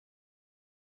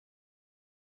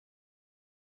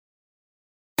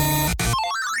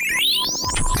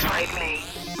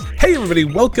Hey everybody,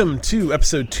 welcome to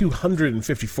episode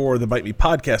 254 of the Bite Me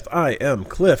podcast. I am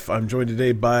Cliff. I'm joined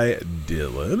today by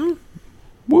Dylan.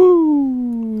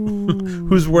 Woo!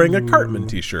 Who's wearing a Cartman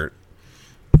t-shirt.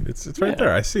 It's right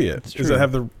there, I see it. Does it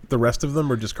have the rest of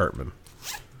them or just Cartman?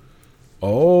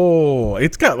 Oh,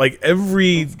 it's got like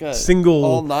every single...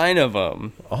 all 9 of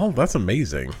them. Oh, that's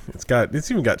amazing. It's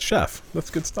even got Chef.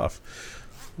 That's good stuff.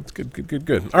 That's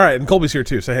good. All right, and Colby's here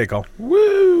too. Say hey, Cole.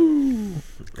 Woo!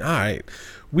 All right.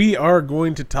 We are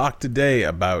going to talk today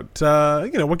about,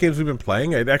 what games we've been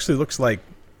playing. It actually looks like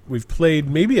we've played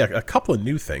maybe a couple of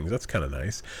new things. That's kind of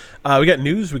nice. We got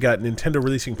news. We got Nintendo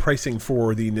releasing pricing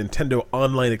for the Nintendo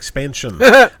Online expansion.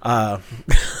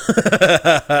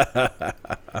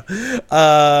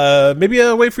 Maybe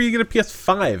a way for you to get a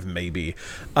PS5, maybe.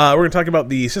 We're going to talk about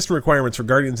the system requirements for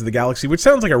Guardians of the Galaxy, which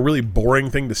sounds like a really boring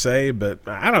thing to say, but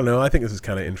I don't know. I think this is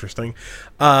kind of interesting.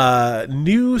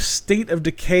 New State of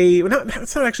Decay. Well,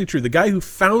 that's not actually true. The guy who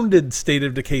founded the State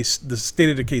of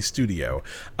Decay studio,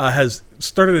 has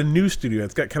started a new studio.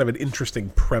 It's got kind of an interesting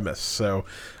premise. So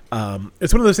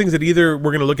it's one of those things that either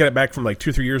we're going to look at it back from like 2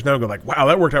 or 3 years now and go like, wow,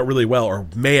 that worked out really well, or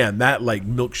man, that like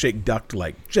milkshake ducked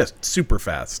like just super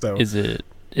fast. So is it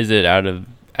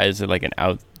like an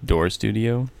outdoor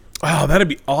studio? Oh, that'd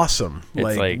be awesome.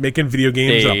 Like making video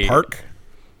games in a park.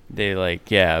 They like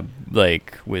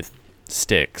with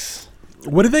sticks.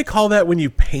 What do they call that when you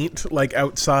paint like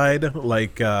outside?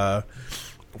 Like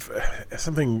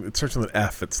something, it starts with an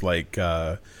F. It's like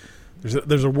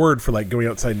there's a word for like going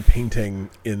outside and painting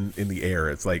in the air.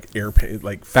 It's like air paint,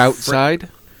 like outside.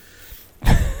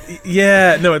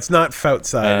 Yeah, no, it's not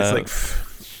outside. It's like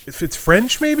if it's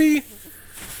French, maybe.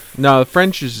 No,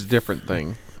 French is a different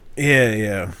thing.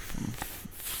 Yeah.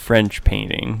 French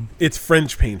painting. It's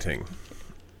French painting.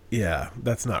 Yeah,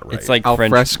 that's not right. It's like al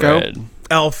French fresco. bread.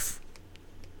 Al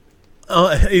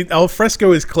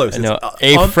fresco is close. No,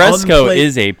 a fresco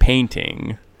is a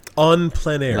painting on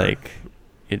plein air. Like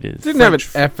it is. It didn't have an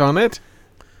F on it.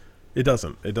 It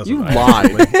doesn't. You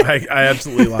lied. I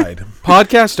absolutely lied.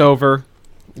 Podcast over.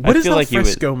 What does al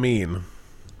fresco mean?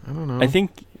 I don't know. I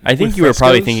think you were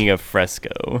probably thinking of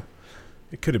fresco.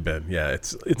 It could have been. Yeah,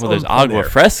 it's. Well, there's agua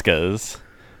frescas,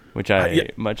 which I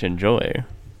much enjoy.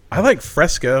 I like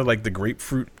Fresca, like the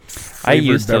grapefruit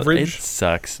flavored beverage. It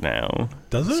sucks now.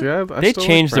 Does it? See, they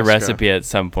changed the recipe at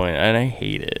some point, and I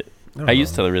hate it. I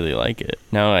used to really like it.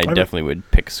 Now I definitely would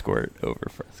pick Squirt over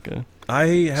Fresca.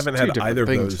 I haven't had either of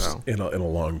those though. in a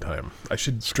long time. I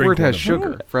should Squirt drink has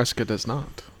sugar. Fresca does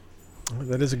not.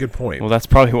 That is a good point. Well, that's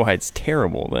probably why it's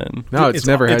terrible then. No, it's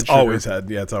never had sugar. Always had.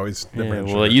 Yeah, it's always never had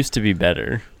sugar. Well, it used to be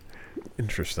better.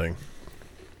 Interesting.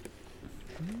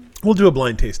 We'll do a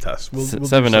blind taste test. We'll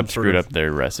 7-Up screwed up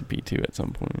their recipe too at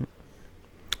some point.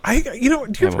 Do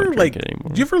you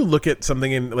ever look at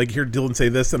something and like hear Dylan say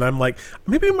this, and I'm like,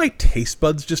 maybe my taste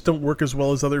buds just don't work as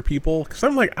well as other people? Because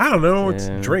I'm like, I don't know, it's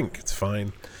drink, it's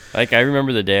fine. Like I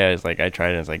remember the day I tried it,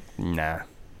 and I was like, nah,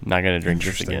 not gonna drink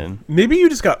this again. Maybe you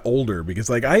just got older because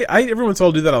like I every once in a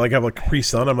while do that. I like have a Capri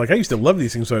Sun. I'm like, I used to love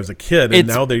these things when I was a kid, and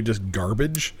now they're just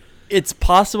garbage. It's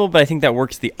possible, but I think that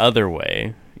works the other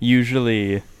way.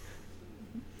 Usually,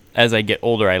 as I get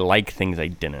older, I like things I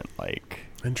didn't like.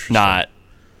 Interesting. Not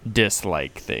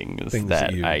dislike things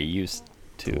that I used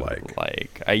to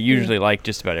like. I usually like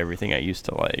just about everything I used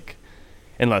to like.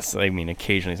 Unless,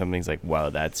 occasionally something's like,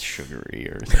 wow, that's sugary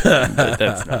or something. But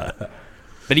that's not.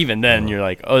 But even then, you're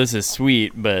like, oh, this is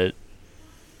sweet, but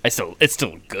it's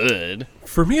still good.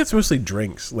 For me, it's mostly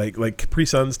drinks. Like Capri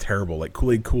Sun's terrible. Like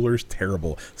Kool-Aid Cooler's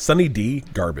terrible. Sunny D,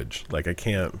 garbage. Like I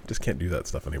can't do that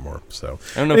stuff anymore. So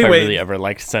I don't know if I really ever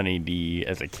liked Sunny D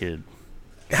as a kid.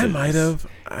 I might have.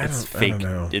 It's fake. I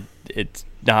don't know. It's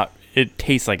not. It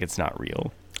tastes like it's not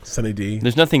real. Sunny D.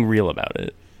 There's nothing real about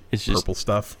it. It's just purple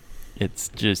stuff. It's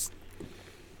just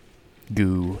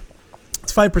goo.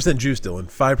 It's 5% juice,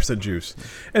 Dylan. 5% juice.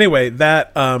 Anyway,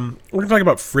 that we're gonna talk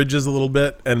about fridges a little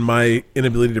bit and my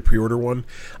inability to pre-order one.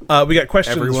 We got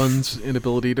questions. Everyone's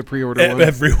inability to pre-order one.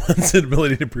 Everyone's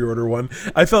inability to pre-order one.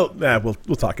 I felt. We'll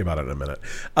talk about it in a minute.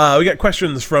 We got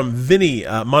questions from Vinny,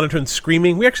 Monotone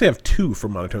Screaming. We actually have 2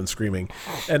 from Monotone Screaming,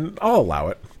 and I'll allow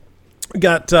it. We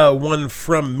got one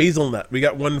from Mazelnut. We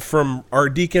got one from our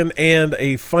Deacon, and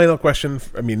a final question.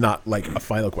 I mean, not like a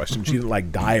final question. She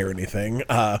didn't die or anything. We've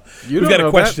got a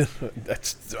question.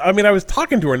 I was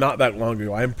talking to her not that long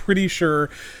ago. I'm pretty sure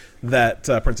that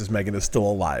Princess Megan is still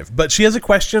alive, but she has a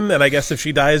question, and I guess if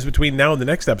she dies between now and the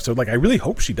next episode, I really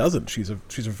hope she doesn't. She's a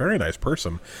very nice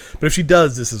person, but if she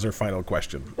does, this is her final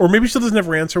question, or maybe she doesn't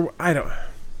ever answer. I don't.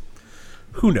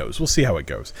 who knows? We'll see how it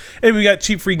goes. And we got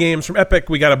cheap free games from Epic.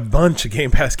 We got a bunch of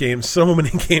Game Pass games. So many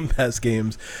Game Pass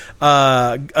games.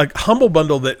 A Humble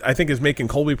Bundle that I think is making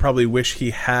Colby probably wish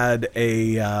he had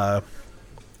a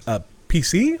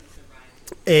PC.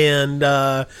 And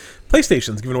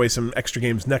PlayStation's giving away some extra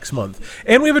games next month.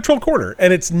 And we have a Troll Corner.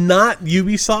 And it's not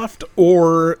Ubisoft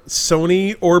or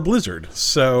Sony or Blizzard.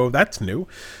 So that's new.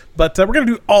 But we're going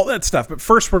to do all that stuff. But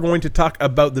first, we're going to talk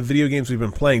about the video games we've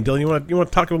been playing. Dylan, you want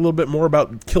to talk a little bit more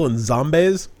about killing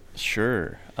zombies?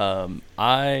 Sure.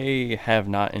 I have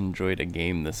not enjoyed a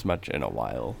game this much in a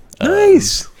while.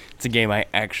 Nice. It's a game I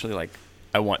actually like.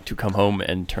 I want to come home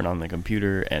and turn on the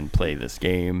computer and play this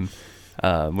game,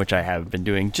 which I have been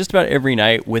doing just about every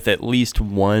night with at least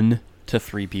 1 to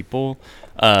 3 people,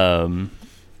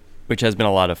 which has been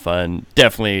a lot of fun.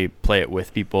 Definitely play it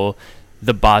with people.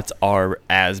 The bots are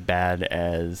as bad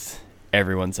as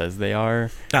everyone says they are.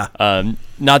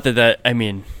 Not that I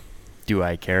mean, do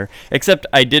I care? Except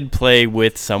I did play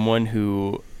with someone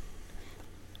who,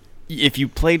 if you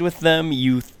played with them,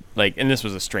 and this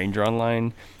was a stranger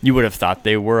online, you would have thought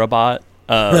they were a bot.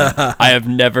 I have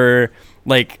never,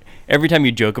 every time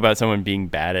you joke about someone being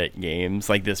bad at games,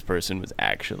 this person was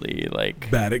actually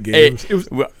bad at games.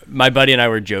 My buddy and I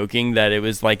were joking that it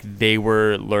was like they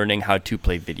were learning how to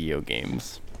play video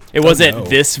games. It wasn't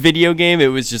this video game. It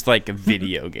was just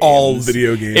video games. All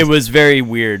video games. It was very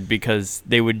weird because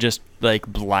they would just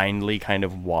blindly kind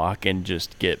of walk and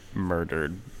just get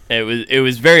murdered. It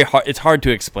was very hard. It's hard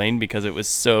to explain because it was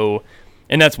so,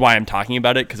 and that's why I'm talking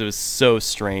about it, because it was so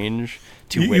strange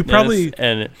to witness. You probably,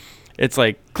 and it's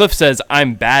Cliff says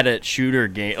I'm bad at shooter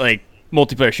game,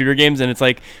 multiplayer shooter games, and it's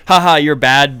haha, you're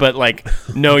bad, but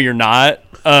no, you're not.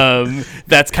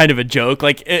 That's kind of a joke.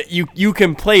 You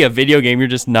can play a video game, you're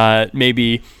just not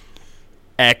maybe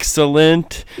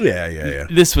excellent. Yeah.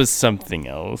 This was something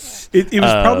else. It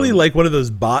was probably one of those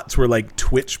bots where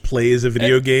Twitch plays a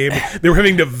video game. They were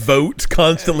having to vote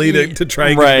constantly to try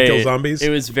and get to kill zombies. It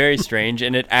was very strange,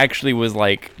 and it actually was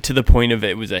to the point of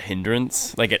it was a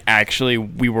hindrance.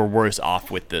 We were worse off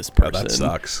with this person. Oh, that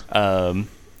sucks.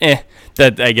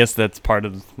 That I guess that's part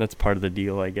of the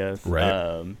deal, I guess.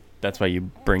 Right. That's why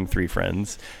you bring 3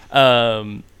 friends.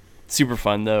 Super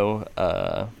fun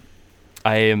though.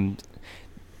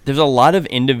 There's a lot of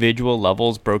individual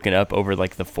levels broken up over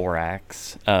the 4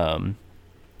 acts.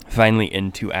 Finally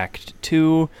into Act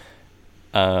 2.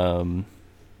 I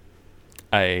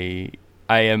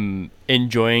am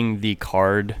enjoying the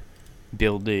card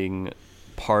building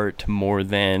part more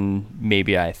than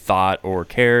maybe I thought or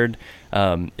cared.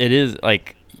 It is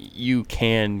you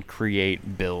can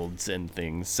create builds and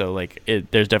things, so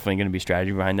there's definitely going to be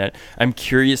strategy behind that. I'm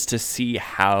curious to see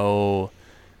how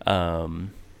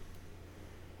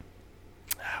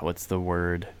what's the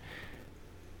word?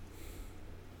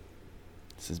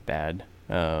 This is bad.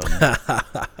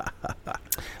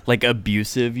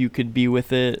 Abusive you could be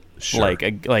with it. Sure.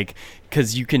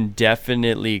 Because you can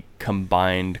definitely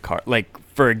combine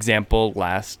for example,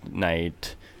 last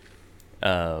night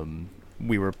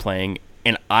we were playing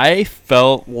and I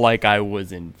felt like I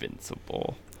was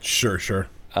invincible. Sure.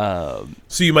 So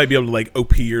you might be able to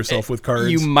OP yourself with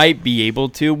cards. You might be able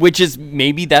to, which is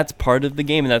maybe that's part of the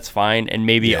game, and that's fine. And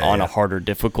maybe on a harder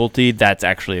difficulty, that's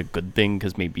actually a good thing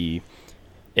because maybe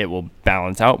it will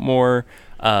balance out more.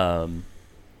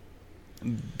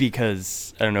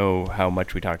 Because I don't know how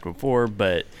much we talked before,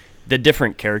 but the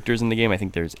different characters in the game, I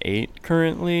think there's 8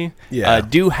 currently,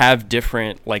 do have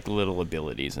different little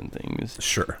abilities and things.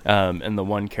 Sure. And the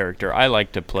one character I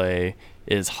like to play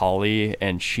is Holly,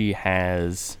 and she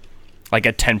has a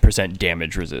 10%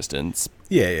 damage resistance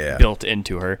built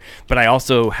into her. But I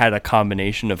also had a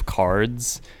combination of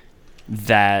cards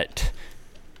that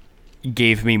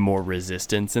gave me more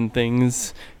resistance and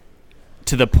things,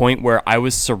 to the point where I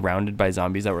was surrounded by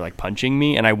zombies that were punching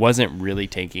me, and I wasn't really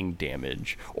taking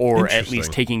damage, or at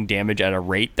least taking damage at a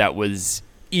rate that was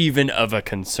even of a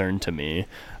concern to me,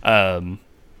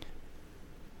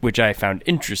 which I found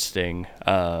interesting.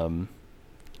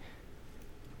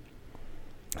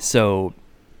 So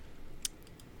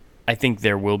I think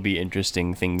there will be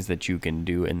interesting things that you can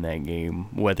do in that game,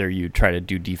 whether you try to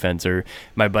do defense or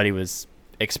my buddy was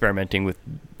experimenting with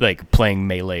playing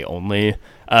melee only.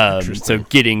 So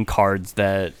getting cards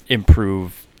that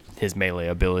improve his melee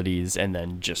abilities and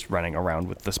then just running around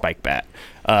with the spike bat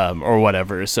or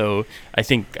whatever. So I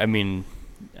think you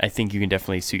can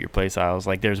definitely suit your play styles.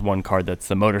 There's one card that's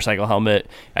the motorcycle helmet.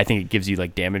 I think it gives you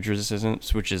damage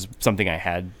resistance, which is something I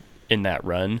had in that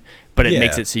run, but it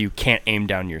makes it so you can't aim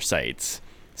down your sights,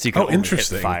 so you can only hit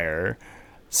fire.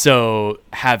 So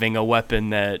having a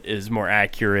weapon that is more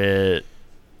accurate,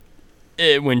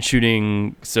 when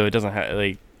shooting, so it doesn't have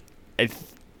like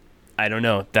I don't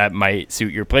know, that might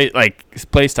suit your play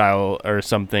style or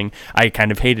something. I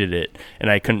kind of hated it, and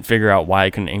I couldn't figure out why I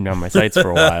couldn't aim down my sights for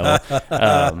a while.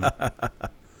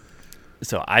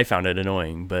 So I found it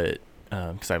annoying, but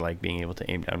because I like being able to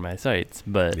aim down my sights.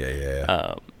 But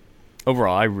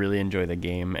overall, I really enjoy the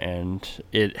game, and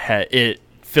it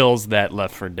fills that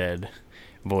Left 4 Dead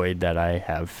void that I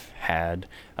have had.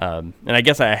 And I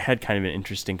guess I had kind of an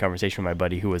interesting conversation with my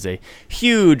buddy who was a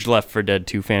huge Left 4 Dead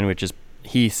 2 fan, which is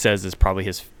he says is probably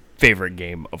his favorite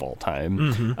game of all time.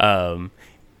 Mm-hmm.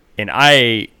 And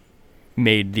I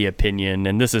made the opinion,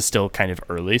 and this is still kind of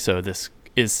early, so this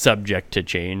is subject to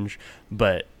change,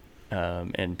 but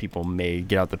and people may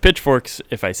get out the pitchforks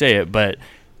if I say it, but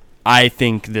I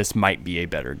think this might be a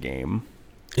better game.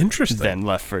 Interesting. Than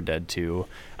Left 4 Dead 2.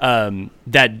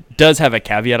 That does have a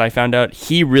caveat I found out.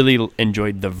 He really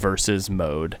enjoyed the versus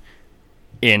mode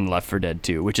in Left 4 Dead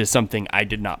 2, which is something I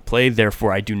did not play,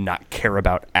 therefore I do not care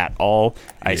about at all.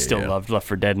 I still loved Left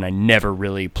 4 Dead, and I never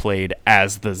really played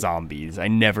as the zombies. I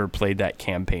never played that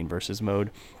campaign versus mode,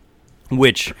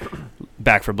 which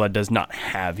Back 4 Blood does not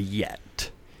have yet.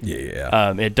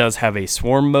 It does have a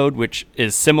swarm mode, which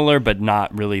is similar, but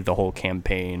not really the whole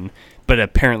campaign, but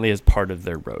apparently is part of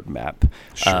their roadmap.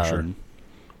 Sure.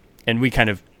 And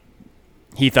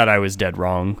he thought I was dead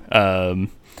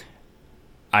wrong.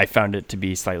 I found it to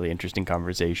be slightly interesting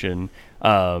conversation.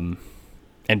 And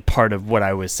part of what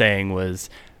I was saying was,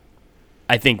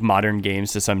 I think modern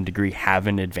games to some degree have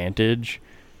an advantage.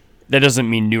 That doesn't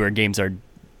mean newer games are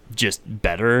just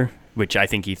better, which I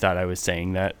think he thought I was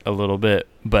saying that a little bit,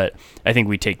 but I think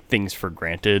we take things for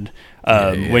granted.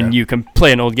 When you can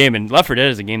play an old game, and Left 4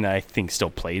 Dead is a game that I think still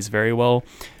plays very well,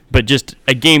 but just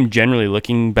a game generally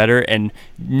looking better, and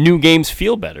new games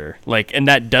feel better. And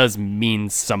that does mean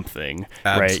something,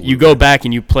 Absolutely. Right? You go back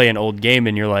and you play an old game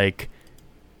and you're like,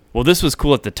 well, this was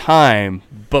cool at the time,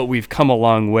 but we've come a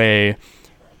long way.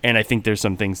 And I think there's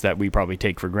some things that we probably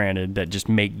take for granted that just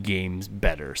make games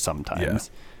better sometimes.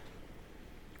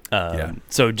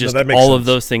 So just all of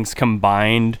those things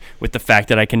combined with the fact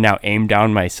that I can now aim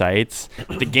down my sights,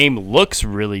 the game looks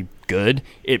really good.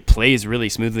 It plays really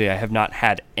smoothly. I have not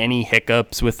had any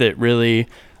hiccups with it really,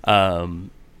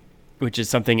 which is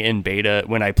something in beta.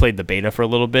 When I played the beta for a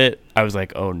little bit, I was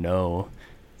like, oh no,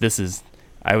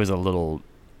 I was a little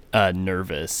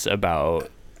nervous about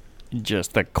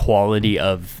just the quality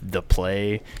of the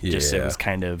play. It was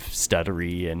kind of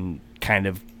stuttery and kind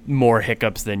of more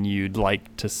hiccups than you'd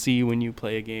like to see when you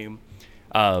play a game.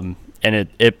 And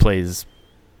it plays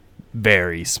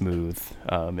very smooth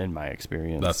in my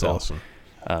experience. That's awesome.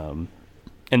 And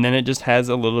then it just has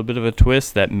a little bit of a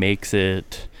twist that makes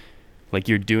it like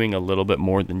you're doing a little bit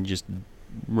more than just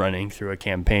running through a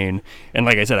campaign. And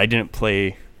like I said, I didn't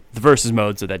play the versus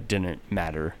mode, so that didn't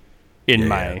matter in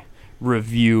my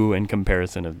review and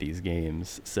comparison of these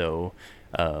games. So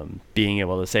being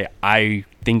able to say, I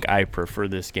think I prefer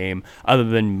this game, other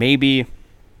than maybe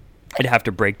I'd have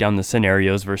to break down the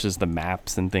scenarios versus the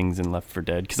maps and things in Left 4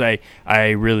 Dead, because I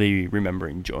really remember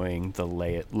enjoying the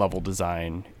level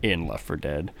design in Left 4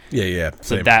 Dead.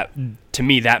 So that, to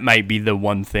me, that might be the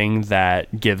one thing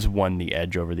that gives one the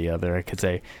edge over the other. I could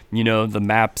say, the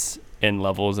maps and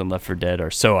levels in Left 4 Dead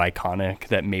are so iconic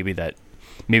that maybe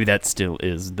that still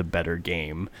is the better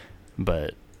game,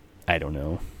 but I don't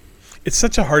know. It's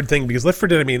such a hard thing because Left 4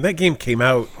 Dead, that game came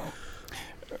out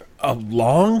a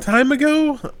long time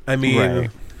ago. I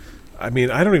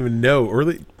don't even know.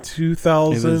 Early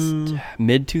 2000,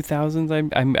 mid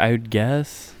 2000s. I would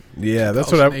guess. Yeah,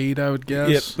 that's what I would guess.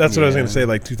 Yeah, that's what I was going to say.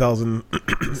 Like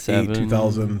 2008,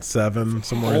 2007,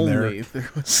 somewhere in there. There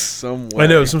was some way. I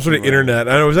know, some sort of internet.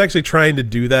 And I was actually trying to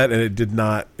do that, and it did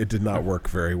not work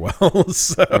very well.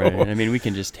 So right. We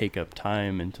can just take up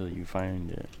time until you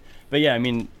find it. But yeah,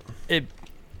 it.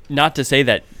 Not to say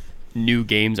that new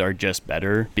games are just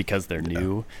better because they're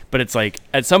new, but it's like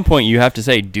at some point you have to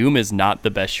say Doom is not the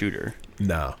best shooter.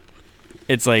 No.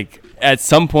 It's like at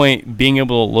some point being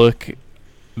able to look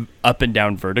up and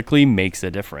down vertically makes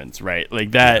a difference, right?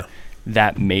 Like that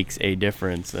makes a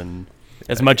difference. And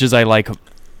as much as I like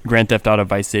Grand Theft Auto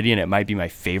Vice City, and it might be my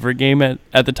favorite game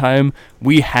at the time,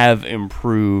 we have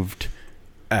improved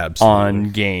on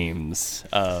games.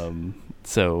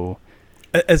 So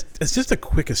as just a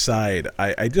quick aside,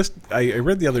 I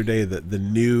read the other day that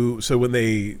when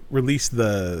they released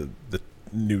the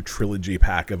new trilogy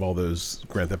pack of all those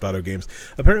Grand Theft Auto games,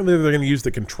 apparently they're going to use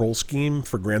the control scheme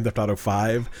for Grand Theft Auto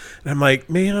 5, and I'm like,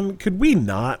 man, could we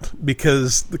not?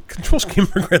 Because the control scheme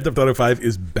for Grand Theft Auto 5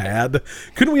 is bad.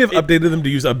 Couldn't we have updated them to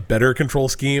use a better control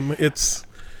scheme?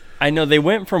 I know they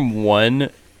went from one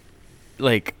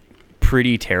like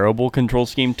pretty terrible control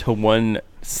scheme to one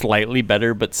slightly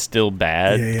better but still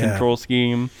bad control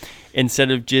scheme,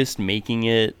 instead of just making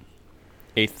it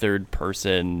a third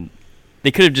person. They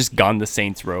could have just gone the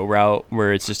Saints Row route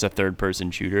where it's just a third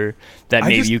person shooter that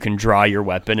maybe you can draw your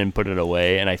weapon and put it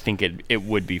away, and I think it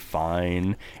would be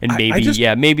fine. And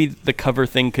maybe maybe the cover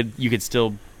thing you could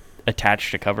still attach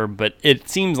to cover, but it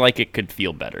seems like it could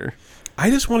feel better.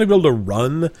 I just want to be able to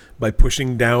run by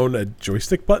pushing down a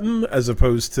joystick button as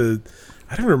opposed to,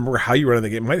 I don't remember how you run in the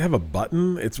game. It might have a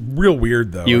button. It's real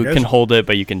weird, though. You can hold it,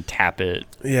 but you can tap it.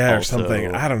 Yeah, also. Or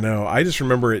something. I don't know. I just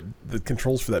remember the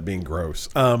controls for that being gross.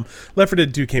 Left 4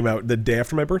 Dead 2 came out the day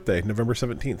after my birthday, November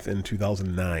 17th in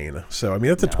 2009. So, I mean,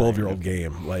 that's a 12-year-old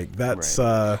game. Like, that's...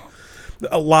 Right.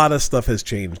 A lot of stuff has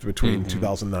changed between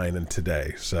 2009 and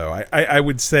today. So, I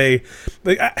would say...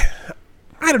 like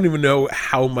I don't even know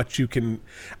how much you can...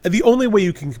 The only way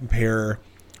you can compare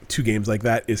two games like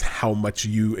that is how much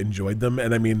you enjoyed them.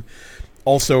 And I mean,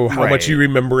 also how much you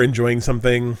remember enjoying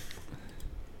something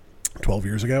 12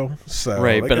 years ago. So,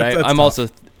 right, like, but I'm tough. Also...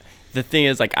 The thing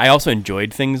is, like, I also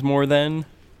enjoyed things more then.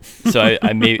 So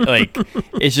I may... like,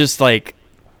 it's just like...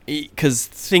 Because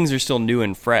things are still new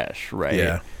and fresh, right?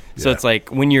 Yeah. So it's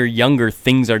like, when you're younger,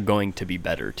 things are going to be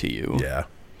better to you. Yeah.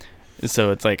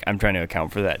 So it's like, I'm trying to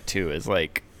account for that too, is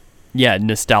like,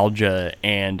 nostalgia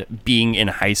and being in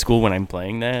high school when I'm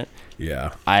playing that.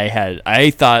 Yeah.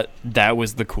 I thought that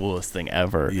was the coolest thing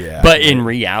ever. Yeah. But in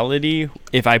reality,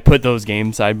 if I put those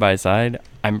games side by side,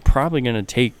 I'm probably going to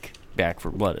take Back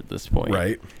 4 Blood at this point.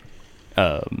 Right.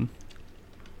 And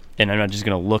I'm not just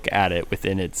going to look at it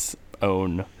within its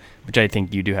own, which I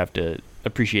think you do have to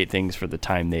appreciate things for the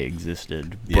time they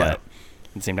existed. Yeah. But at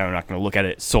the same time, I'm not going to look at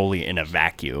it solely in a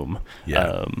vacuum.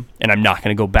 Yeah. And I'm not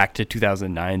going to go back to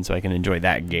 2009 so I can enjoy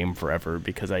that game forever,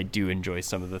 because I do enjoy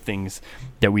some of the things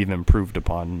that we've improved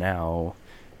upon now.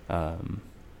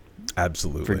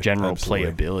 Absolutely. For general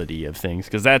playability of things,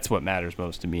 because that's what matters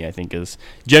most to me, I think, is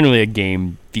generally a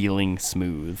game feeling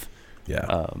smooth.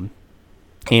 Yeah.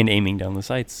 And aiming down the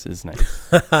sights is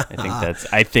nice.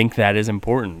 I think that is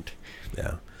important.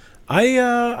 Yeah.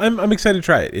 I'm excited to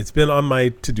try it. It's been on my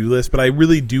to-do list, but I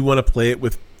really do want to play it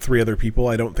with 3 other people.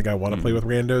 I don't think I want to play with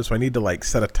rando, so I need to like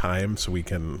set a time so we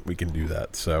can do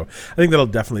that. So I think that'll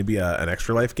definitely be an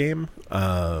Extra Life game.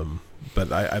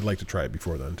 But I'd like to try it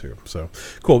before then too. So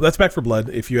cool. That's Back 4 Blood.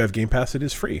 If you have Game Pass, it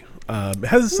is free. It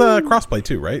has crossplay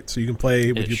too, right? So you can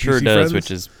play with your sure PC does, friends.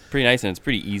 which is pretty nice, and it's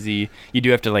pretty easy. You do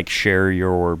have to like share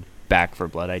your Back 4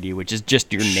 Blood ID, which is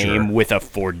just your name with a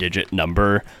 4-digit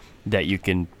number that you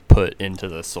can put into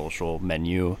the social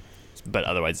menu, but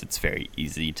otherwise it's very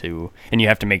easy to, and you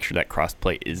have to make sure that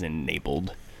crossplay is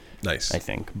enabled. Nice, I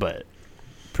think, but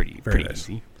pretty nice.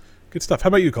 Easy. Good stuff. How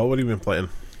about you, Cole? What have you been playing?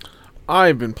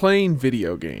 I've been playing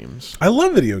video games. I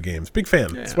love video games. Big fan.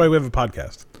 Yeah. That's why we have a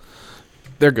podcast.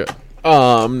 They're good.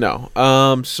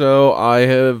 So I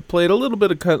have played a little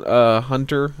bit of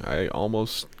Hunter. I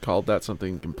almost called that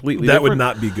something completely different. That would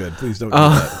not be good. Please don't do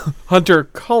that. Hunter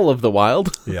Call of the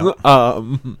Wild. Yeah.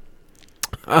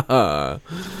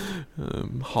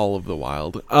 Hall of the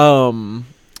Wild.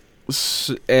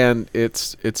 And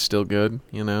it's still good,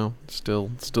 you know.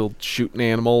 Still shooting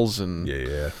animals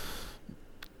and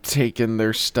taking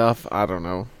their stuff. I don't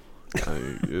know.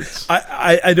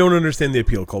 I don't understand the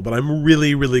appeal, Cole, but I'm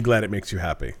really, really glad it makes you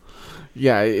happy.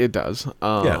 Yeah, it does.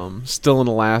 Still in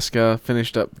Alaska.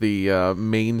 Finished up the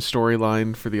main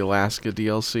storyline for the Alaska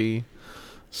DLC.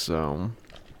 So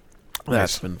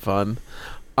that's been fun.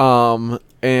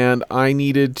 And I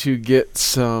needed to get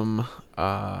some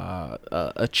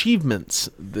achievements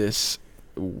this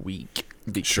week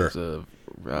because of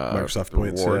Microsoft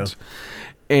points. Rewards.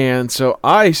 And so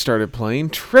I started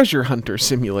playing Treasure Hunter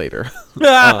Simulator.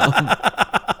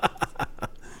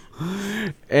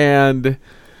 And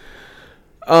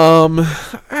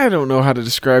I don't know how to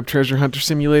describe Treasure Hunter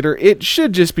Simulator. It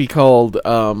should just be called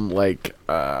what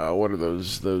are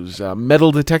those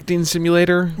metal detecting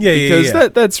simulator?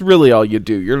 Because that's really all you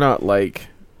do. You're not like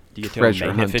do you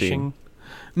treasure hunting. Fishing?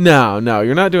 No,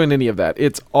 you're not doing any of that.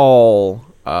 It's all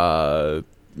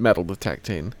metal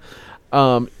detecting.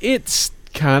 It's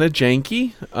kind of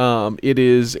janky. It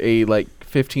is a like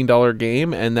 $15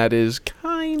 game, and that is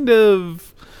kind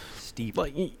of steep.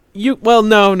 Like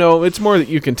no, it's more that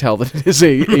you can tell that it is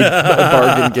a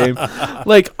bargain game.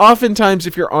 Like oftentimes,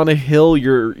 if you're on a hill,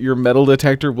 your metal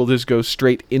detector will just go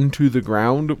straight into the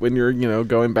ground when you're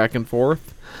going back and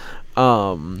forth.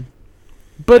 But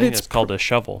it's called a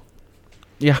shovel.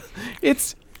 Yeah,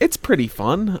 it's pretty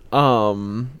fun.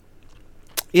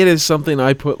 It is something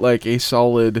I put like a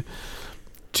solid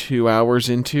 2 hours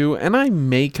into, and I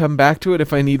may come back to it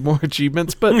if I need more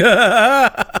achievements, but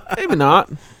maybe not.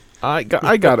 I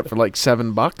got it for like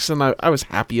 $7, and I was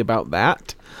happy about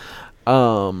that.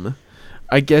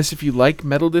 I guess if you like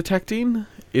metal detecting,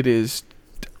 it is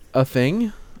a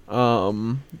thing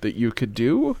that you could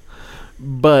do,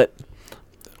 but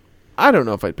I don't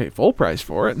know if I'd pay full price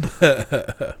for it.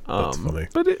 That's funny.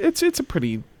 But it's a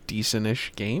pretty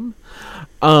decent-ish game.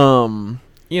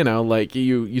 Like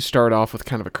you start off with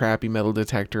kind of a crappy metal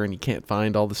detector and you can't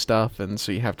find all the stuff, and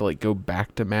so you have to like go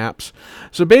back to maps.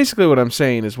 So basically what I'm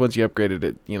saying is once you upgraded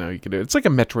it, you can do it. It's like a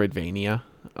Metroidvania,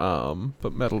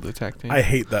 but metal detecting. I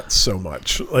hate that so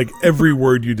much. Like every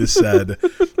word you just said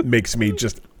makes me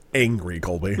just angry,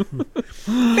 Colby.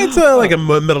 It's like a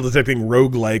metal detecting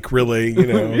roguelike, really,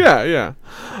 Yeah.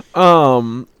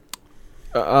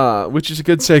 Which is a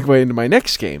good segue into my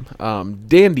next game,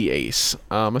 Dandy Ace.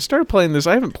 I started playing this.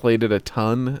 I haven't played it a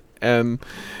ton, and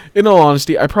in all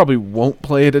honesty, I probably won't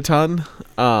play it a ton.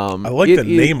 I like the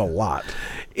name a lot.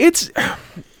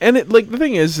 The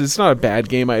thing is, it's not a bad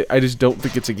game. I just don't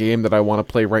think it's a game that I want to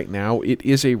play right now. It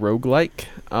is a roguelike.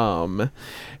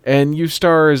 And you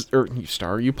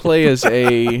play as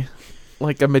a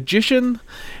like a magician,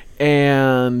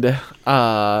 and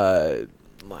I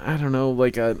don't know,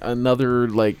 like another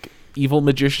like evil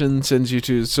magician sends you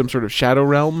to some sort of shadow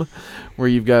realm where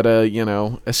you've got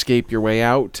to escape your way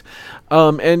out.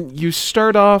 And you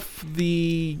start off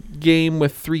the game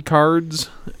with 3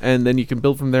 cards, and then you can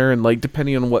build from there, and like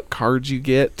depending on what cards you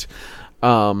get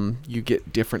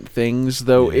different things,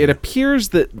 though. It appears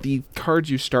that the cards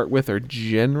you start with are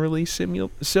generally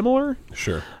similar.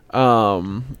 Sure.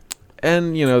 And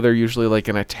they're usually like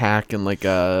an attack and like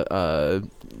a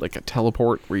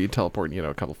teleport where you teleport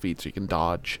a couple feet so you can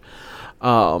dodge.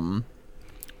 And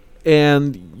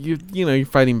you're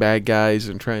fighting bad guys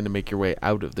and trying to make your way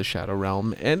out of the Shadow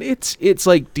Realm, and it's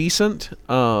like decent.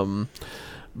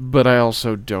 But I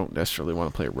also don't necessarily want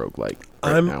to play a roguelike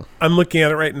now. I'm looking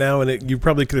at it right now, and you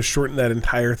probably could have shortened that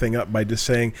entire thing up by just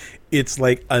saying it's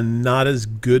like a not as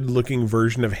good-looking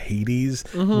version of Hades,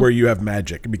 where you have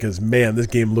magic. Because, man, this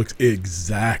game looks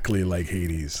exactly like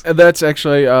Hades. And that's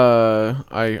actually,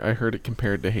 I heard it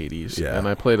compared to Hades. Yeah. And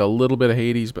I played a little bit of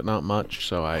Hades, but not much,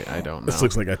 so I don't know. This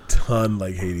looks like a ton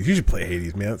like Hades. You should play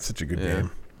Hades, man. It's such a good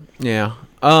game. Yeah.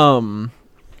 And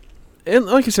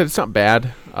like I said, it's not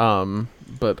bad.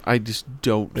 But I just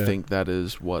don't think that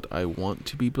is what I want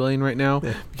to be playing right now.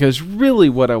 Yeah. Because really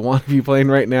what I want to be playing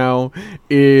right now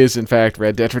is, in fact,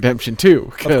 Red Dead Redemption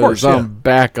 2. Because I'm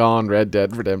back on Red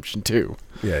Dead Redemption 2.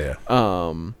 Yeah.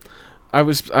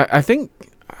 I think,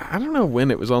 I don't know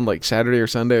when it was on, like Saturday or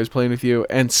Sunday I was playing with you,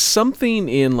 and something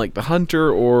in like the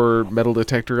Hunter or Metal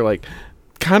Detector like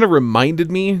kind of reminded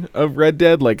me of Red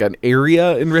Dead, like an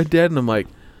area in Red Dead, and I'm like,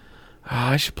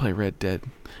 I should play Red Dead.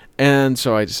 And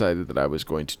so I decided that I was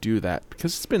going to do that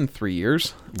because it's been 3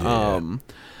 years. Yeah.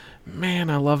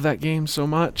 Man, I love that game so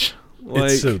much.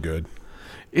 Like, it's so good.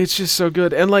 It's just so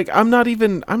good. And like I'm not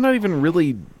even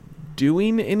really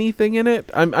doing anything in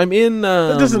it. I'm in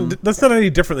that's not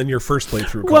any different than your first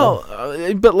playthrough. Well,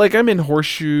 but like I'm in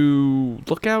Horseshoe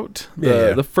Lookout,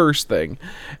 the first thing.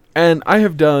 And I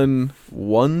have done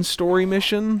 1 story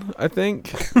mission, I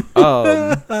think.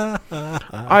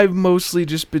 I've mostly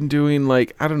just been doing,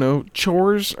 like, I don't know,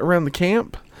 chores around the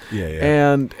camp. Yeah.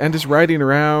 And just riding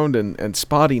around and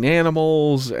spotting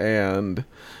animals and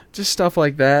just stuff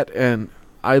like that. And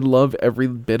I love every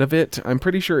bit of it. I'm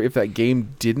pretty sure if that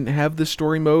game didn't have the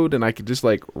story mode and I could just,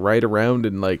 like, ride around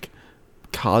and, like,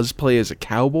 cosplay as a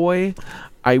cowboy,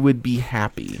 I would be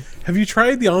happy. Have you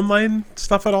tried the online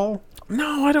stuff at all?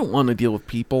 No, I don't want to deal with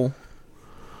people.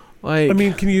 Like, I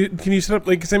mean, can you set up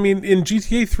like? Cause I mean, in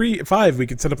GTA 5, we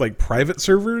could set up like private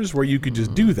servers where you could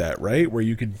just do that, right? Where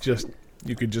you could just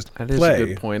that play. Is a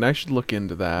good point. I should look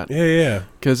into that. Yeah.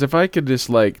 Because if I could just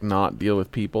like not deal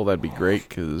with people, that'd be great.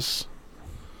 Because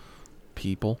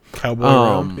people, cowboy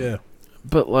around. Yeah.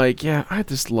 But like, yeah, I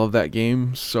just love that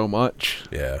game so much.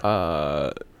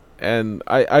 Yeah. And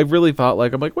I really thought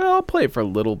like I'm like, well, I'll play it for a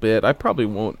little bit. I probably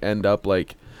won't end up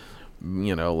like,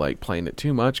 like playing it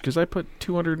too much because I put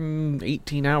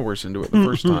 218 hours into it the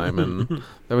first time, and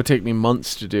that would take me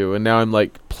months to do. And now I'm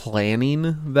like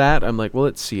planning that. I'm like, well,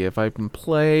 let's see if I can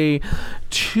play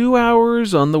 2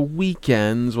 hours on the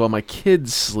weekends while my kid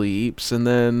sleeps, and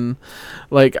then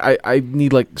like I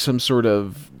need like some sort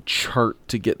of chart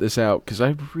to get this out because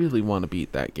I really want to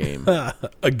beat that game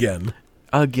again.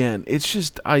 It's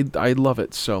just I love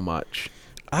it so much.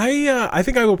 I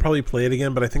think I will probably play it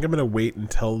again, but I think I'm gonna wait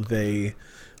until they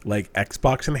like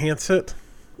Xbox enhance it.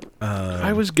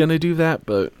 I was gonna do that,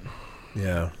 but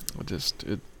yeah,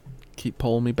 it Keep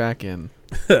pulling me back in.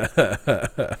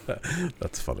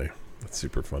 That's funny. That's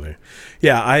super funny.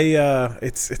 Yeah,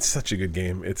 it's such a good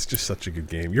game. It's just such a good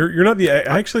game. You're not the.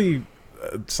 I actually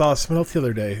saw someone else the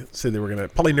other day say they were gonna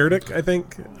Polynerdic, I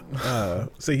think,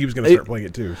 say he was gonna start playing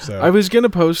it too. So I was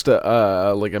gonna post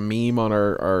a meme on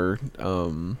our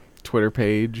Twitter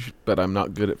page, but I'm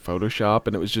not good at Photoshop,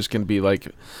 and it was just gonna be like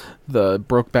the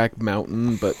Brokeback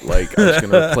Mountain, but like I was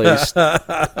gonna replace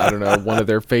I don't know, one of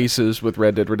their faces with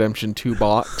Red Dead Redemption 2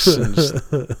 box, and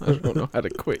I don't know how to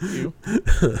quit you.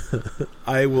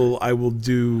 I will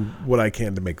do what I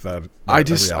can to make that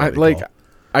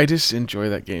I just enjoy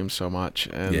that game so much,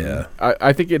 and yeah.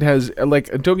 I think it has, like,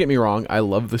 don't get me wrong, I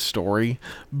love the story,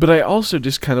 but I also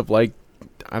just kind of like,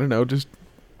 I don't know, just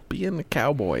being a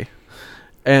cowboy.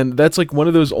 And that's like one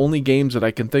of those only games that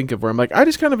I can think of where I'm like, I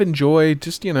just kind of enjoy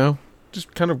just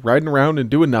kind of riding around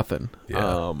and doing nothing.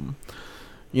 Yeah.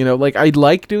 Like I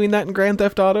like doing that in Grand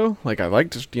Theft Auto. Like I like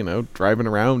just, driving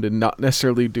around and not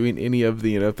necessarily doing any of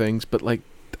the, things, but like,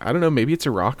 I don't know, maybe it's a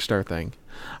Rockstar thing.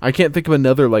 I can't think of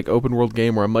another like open world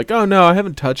game where I'm like, oh no, I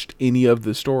haven't touched any of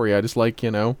the story. I just like,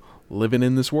 living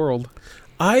in this world.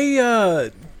 I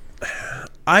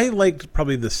liked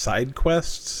probably the side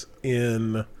quests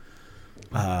in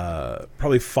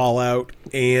probably Fallout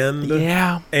and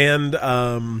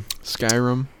Skyrim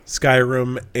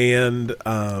and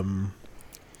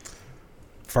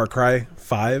Far Cry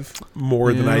 5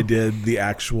 more than I did the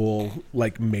actual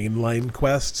like mainline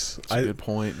quests. That's a good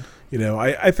point.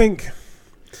 I think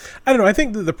I don't know. I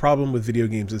think that the problem with video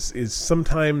games is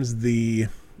sometimes the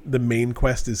main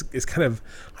quest is kind of,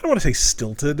 I don't want to say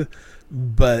stilted,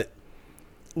 but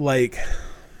like,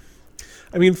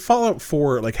 I mean, Fallout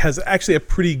 4 like has actually a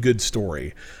pretty good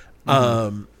story,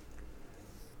 but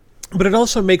it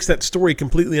also makes that story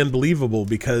completely unbelievable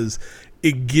because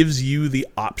it gives you the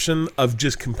option of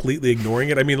just completely ignoring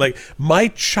it. I mean, like, my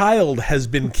child has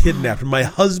been kidnapped. My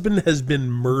husband has been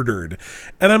murdered.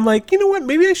 And I'm like, you know what?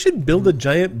 Maybe I should build a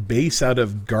giant base out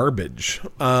of garbage.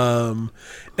 And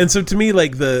so to me,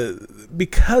 like,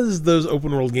 because those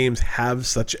open world games have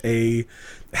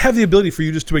the ability for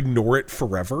you just to ignore it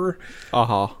forever.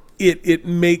 It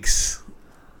makes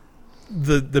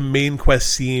the main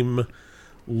quest seem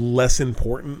less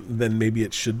important than maybe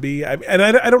it should be. I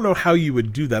don't know how you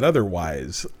would do that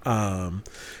otherwise,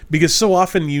 because so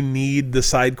often you need the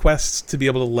side quests to be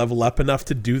able to level up enough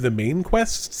to do the main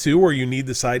quests too, or you need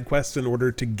the side quests in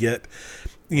order to get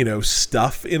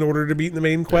stuff in order to beat the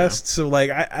main quest. So like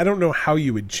I don't know how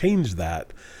you would change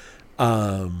that,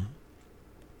 but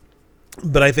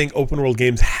I think open world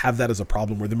games have that as a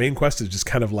problem where the main quest is just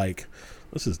kind of like,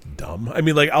 this is dumb. I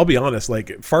mean, like, I'll be honest,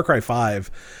 like, Far Cry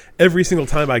 5, every single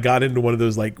time I got into one of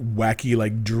those, like, wacky,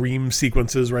 like, dream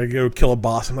sequences where I go kill a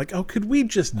boss, I'm like, oh, could we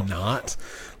just not?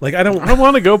 Like, I don't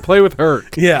want to go play with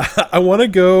Herc. Yeah, I want to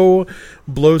go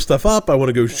blow stuff up. I want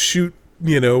to go shoot,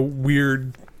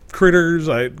 weird critters.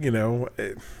 I just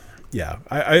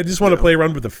want to play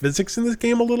around with the physics in this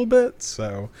game a little bit.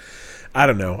 So, I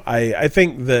don't know. I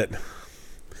think that...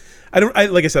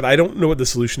 like I said, I don't know what the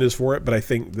solution is for it, but I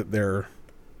think that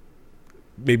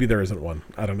maybe there isn't one.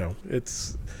 I don't know.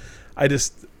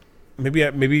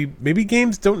 Maybe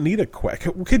games don't need a quest.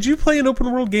 Could you play an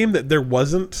open world game that there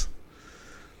wasn't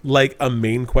like a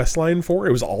main quest line for?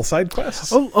 It was all side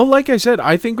quests. Oh, like I said,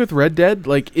 I think with Red Dead,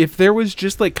 like if there was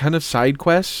just like kind of side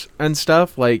quests and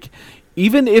stuff, like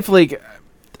even if like,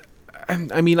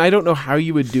 I mean, I don't know how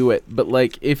you would do it, but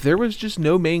like if there was just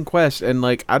no main quest and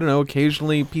like, I don't know,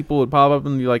 occasionally people would pop up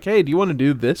and be like, hey, do you want to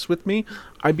do this with me?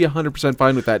 I'd be 100%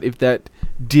 fine with that if that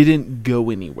didn't go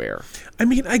anywhere. I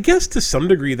mean, I guess to some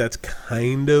degree that's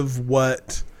kind of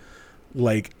what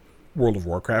like World of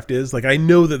Warcraft is. Like, I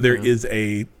know that there is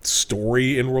a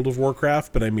story in World of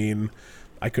Warcraft, but I mean,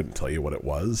 I couldn't tell you what it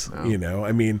was. No.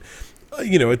 I mean,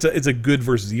 it's a good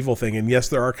versus evil thing, and yes,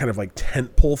 there are kind of like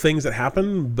tentpole things that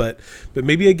happen, but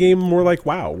maybe a game more like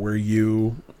WoW, where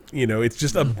it's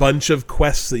just a bunch of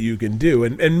quests that you can do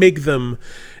and make them.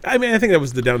 I mean, I think that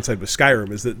was the downside with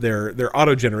Skyrim, is that their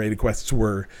auto-generated quests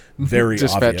were very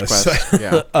Dispatch obvious. Quests,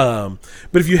 yeah.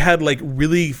 But if you had like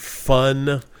really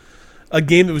fun, a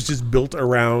game that was just built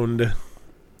around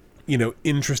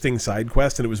interesting side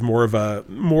quest, and it was more of a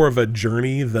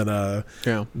journey than a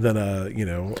well,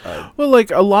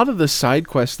 like a lot of the side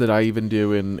quests that I even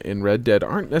do in Red Dead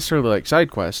aren't necessarily like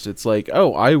side quests. It's like,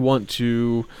 oh, I want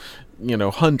to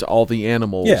hunt all the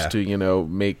animals to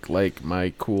make like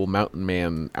my cool mountain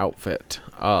man outfit,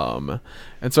 and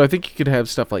so I think you could have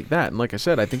stuff like that. And like I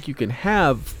said, I think you can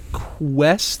have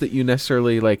quests that you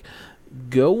necessarily like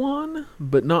go on,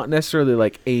 but not necessarily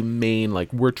like a main,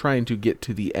 like we're trying to get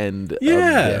to the end of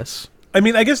this. I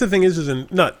mean, I guess the thing is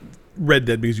not Red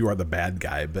Dead because you are the bad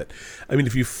guy, but I mean,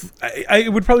 if you,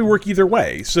 it would probably work either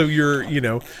way. So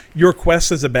your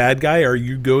quest as a bad guy, or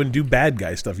you go and do bad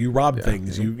guy stuff. You rob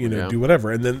things, you do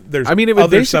whatever, and then there's. I mean, it would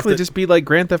basically just be like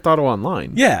Grand Theft Auto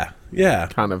Online. Yeah,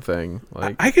 kind of thing.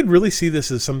 Like I could really see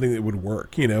this as something that would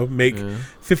work. Make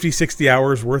 50, 60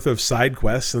 hours worth of side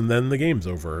quests, and then the game's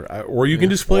over. Or you can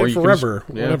just play it forever,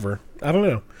 whatever. I don't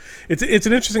know. It's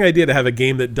an interesting idea to have a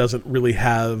game that doesn't really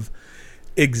have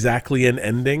exactly an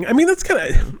ending. I mean, that's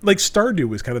kind of like Stardew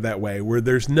was kind of that way, where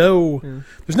there's no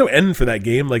end for that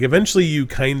game. Like eventually you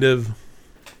kind of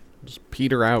just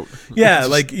peter out. Yeah,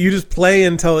 like you just play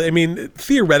until, I mean,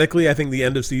 theoretically I think the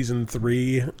end of season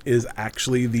 3 is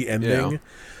actually the ending.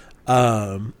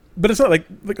 But it's not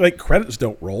like credits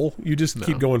don't roll. You just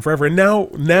keep going forever. And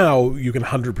now you can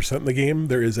 100% the game.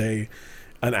 There is an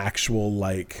actual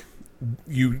like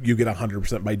you get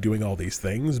 100% by doing all these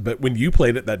things, but when you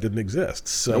played it, that didn't exist.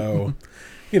 So,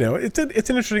 it's an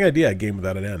interesting idea, a game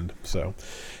without an end. So,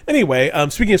 anyway,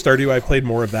 speaking of Stardew, I played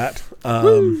more of that.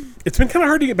 It's been kind of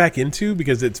hard to get back into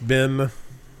because it's been,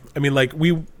 I mean, like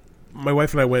my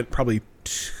wife and I went probably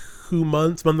 2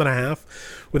 months, month and a half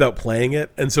without playing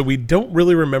it, and so we don't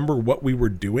really remember what we were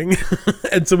doing,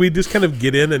 and so we just kind of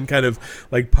get in and kind of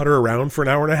like putter around for an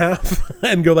hour and a half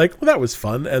and go like, well, that was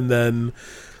fun, and then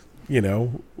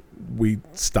we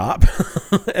stop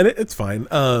and it's fine.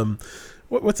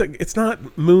 What's it? It's not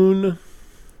Moonglow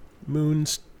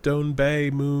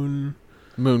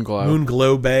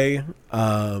Bay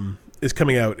is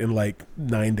coming out in like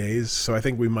 9 days, so I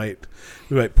think we might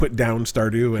put down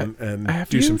Stardew and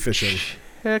do some fishing.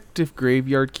 Checked if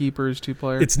Graveyard Keeper is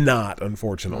 2-player? It's not,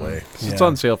 unfortunately. It's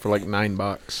on sale for like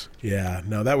 $9. Yeah,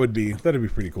 no, that'd be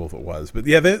pretty cool if it was. But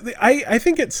yeah, I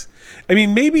think it's, I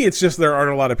mean, maybe it's just there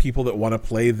aren't a lot of people that want to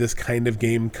play this kind of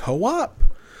game co-op.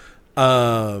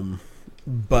 But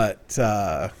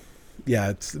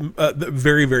it's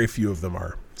very, very few of them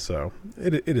are. So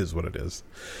it is what it is.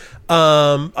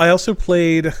 I also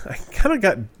played, I kind of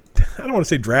got, I don't want to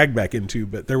say dragged back into,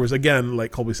 but there was, again,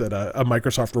 like Colby said, a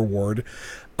Microsoft reward.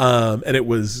 And it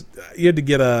was, you had to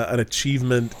get an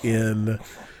achievement in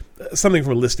something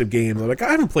from a list of games. I'm like, I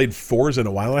haven't played Forza in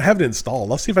a while. I have it installed.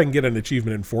 Let's see if I can get an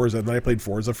achievement in Forza. And then I played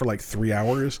Forza for like 3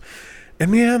 hours.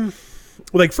 And man,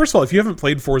 like, first of all, if you haven't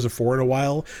played Forza 4 in a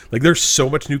while, like, there's so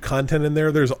much new content in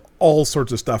there. There's all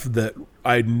sorts of stuff that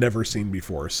I'd never seen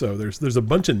before. So there's a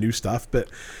bunch of new stuff, but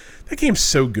that game's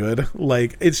so good.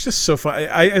 Like, it's just so fun.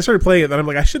 I started playing it, and I'm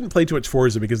like, I shouldn't play too much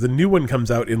Forza because the new one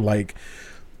comes out in like,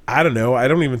 I don't know,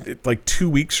 like 2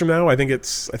 weeks from now. I think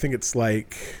it's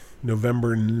like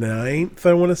November 9th,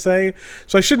 I want to say.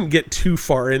 So I shouldn't get too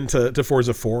far into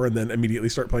Forza 4 and then immediately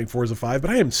start playing Forza 5.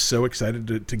 But I am so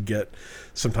excited to get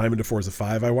some time into Forza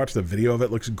 5. I watched the video of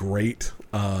it. Looks great.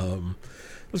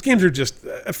 Those games are just,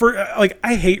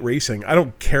 I hate racing. I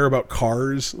don't care about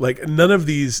cars. Like, none of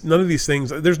these things.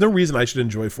 There's no reason I should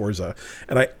enjoy Forza,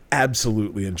 and I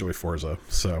absolutely enjoy Forza.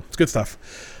 So it's good stuff.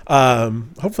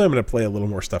 Hopefully, I'm going to play a little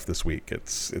more stuff this week.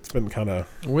 It's been kind of.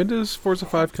 When does Forza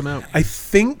 5 come out? I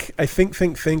think. We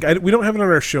don't have it on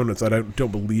our show notes. I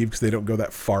don't believe, because they don't go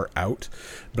that far out.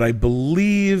 But I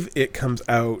believe it comes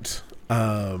out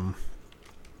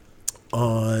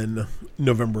on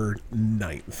November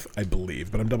 9th, I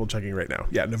believe, but I'm double checking right now.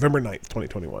 Yeah, November 9th,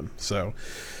 2021. So,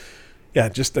 yeah,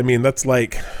 just, I mean, that's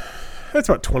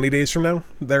about 20 days from now,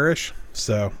 there-ish.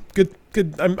 So, good.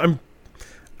 I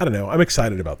don't know. I'm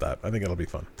excited about that. I think it'll be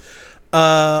fun.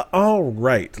 All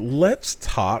right, let's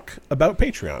talk about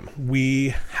Patreon.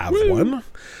 We have one.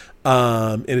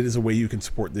 And it is a way you can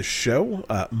support this show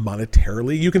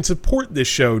monetarily. You can support this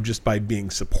show just by being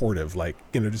supportive,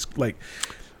 just like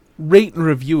rate and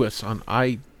review us on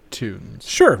iTunes.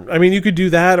 Sure. I mean, you could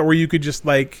do that, or you could just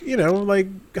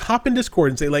hop in Discord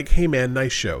and say like, hey man,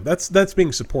 nice show. That's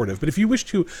being supportive. But if you wish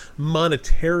to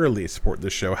monetarily support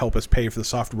this show, help us pay for the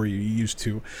software you use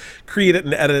to create it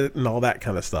and edit it and all that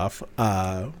kind of stuff,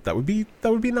 that would be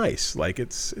nice. Like,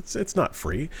 it's not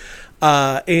free.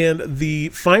 And the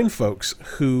fine folks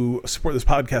who support this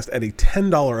podcast at a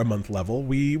 $10 a month level,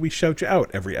 we shout you out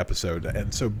every episode.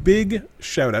 And so big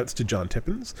shout outs to John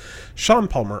Tippins, Sean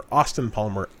Palmer, Austin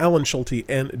Palmer, Alan Schulte,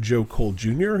 and Joe Cole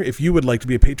Jr. If you would like to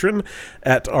be a patron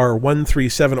at our $1, $3,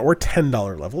 $7, or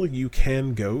 $10 level, you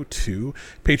can go to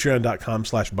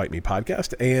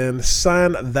patreon.com/bitemepodcast and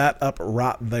sign that up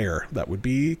right there. That would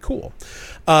be cool.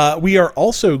 We are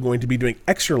also going to be doing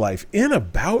Extra Life in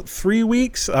about 3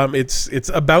 weeks. It's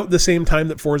about the same time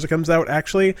that Forza comes out,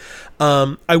 actually.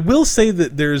 I will say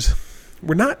that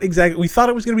we thought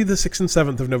it was going to be the 6th and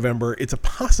 7th of November. It's a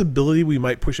possibility we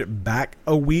might push it back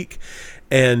a week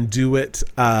and do it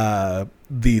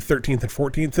the 13th and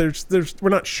 14th. We're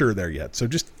not sure there yet, so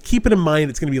just keep it in mind.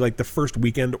 It's going to be like the first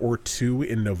weekend or two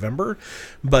in November.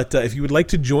 But if you would like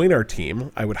to join our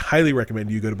team, I would highly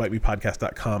recommend you go to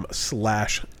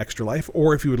bitemepodcast.com/extralife,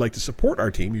 or if you would like to support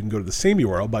our team, you can go to the same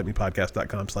URL,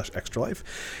 bitemepodcast.com/extralife,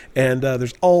 and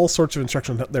there's all sorts of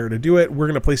instructions out there to do it. We're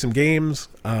going to play some games.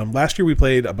 Last year we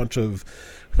played a bunch of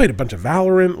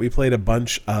Valorant. We played a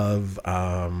bunch of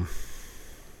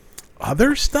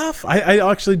other stuff. I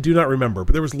actually do not remember,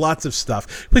 but there was lots of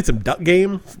stuff. We played some Duck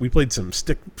Game. We played some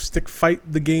Stick Fight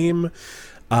the Game.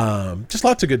 Just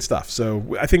lots of good stuff.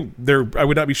 So I think I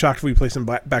would not be shocked if we play some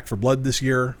Back 4 Blood this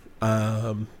year.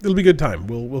 It'll be a good time.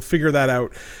 We'll figure that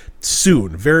out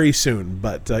soon, very soon.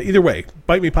 But either way,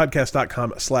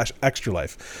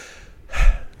 bitemepodcast.com/extralife.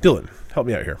 Dylan, help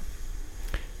me out here.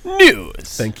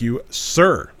 News. Thank you,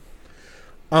 sir.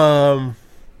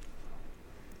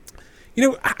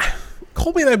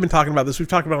 Colby and I have been talking about this. We've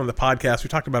talked about it on the podcast. We've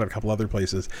talked about it a couple other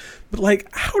places. But,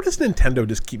 how does Nintendo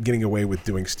just keep getting away with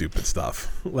doing stupid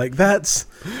stuff? That's...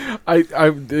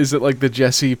 Is it like the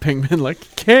Jesse Pinkman,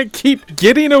 can't keep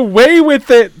getting away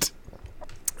with it?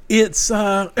 It's,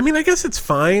 I guess it's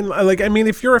fine.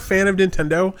 If you're a fan of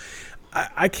Nintendo,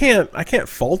 I can't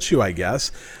fault you, I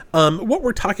guess. What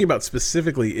we're talking about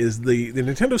specifically is the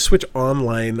Nintendo Switch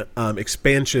Online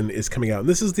expansion is coming out. And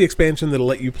this is the expansion that'll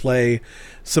let you play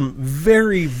some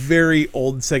very, very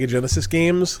old Sega Genesis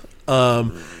games.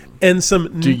 And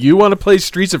some... Do you want to play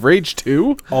Streets of Rage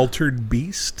 2? Altered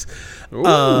Beast.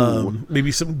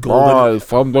 Maybe some Golden...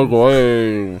 from the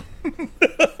grave.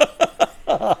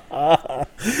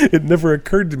 It never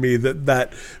occurred to me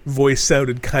that voice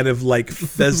sounded kind of like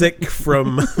Fezzik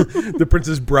from The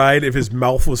Princess Bride if his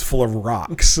mouth was full of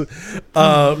rocks.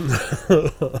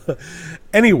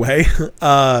 Anyway,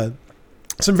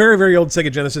 some very, very old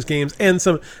Sega Genesis games and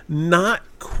some not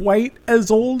quite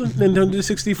as old Nintendo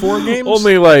 64 games.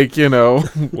 Only what?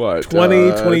 20,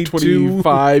 22.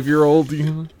 25-year-old.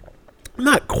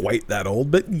 Not quite that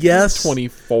old, but yes.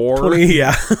 24. 20,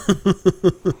 yeah.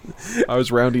 I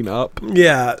was rounding up.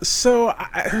 Yeah, so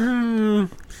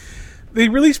they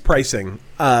released pricing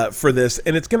for this,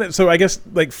 and it's going to... So I guess,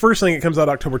 first thing, it comes out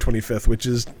October 25th, which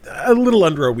is a little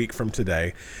under a week from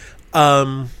today.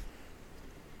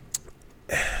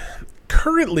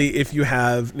 Currently, if you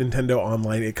have Nintendo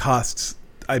Online, it costs,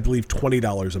 I believe,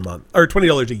 $20 a month, or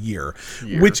 $20 a year.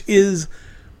 Which is...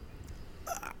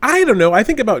 I don't know. I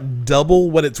think about double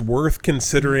what it's worth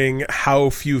considering how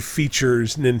few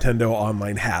features Nintendo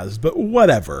Online has, but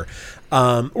whatever.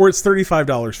 Or it's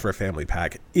 $35 for a family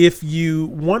pack. If you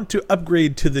want to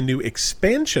upgrade to the new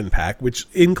expansion pack, which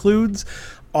includes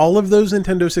all of those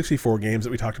Nintendo 64 games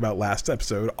that we talked about last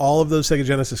episode, all of those Sega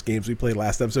Genesis games we played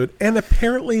last episode, and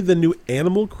apparently the new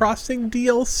Animal Crossing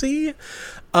DLC,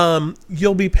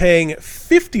 you'll be paying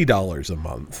 $50 a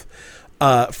month.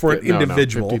 For an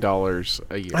individual, $50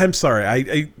 a year. I'm sorry,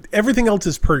 I everything else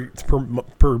is per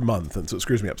month, and so it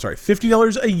screws me up. Sorry,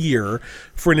 $50 a year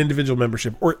for an individual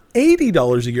membership, or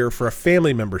 $80 a year for a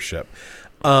family membership.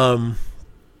 And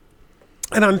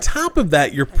on top of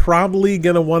that, you're probably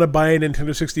going to want to buy a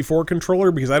Nintendo 64 controller,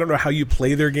 because I don't know how you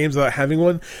play their games without having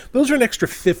one. Those are an extra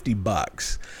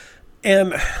 $50,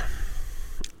 and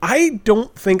I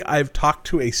don't think I've talked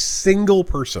to a single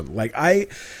person.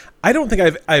 I don't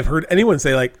think I've heard anyone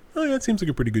say oh yeah, it seems like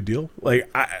a pretty good deal.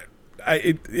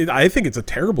 I think it's a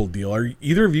terrible deal. Are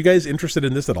either of you guys interested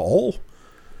in this at all?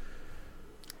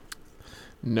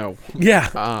 No.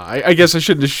 Yeah. I guess I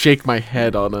shouldn't just shake my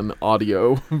head on an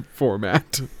audio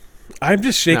format. I'm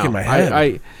just shaking my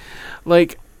head.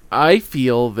 I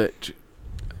feel that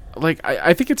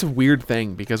I think it's a weird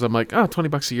thing, because I'm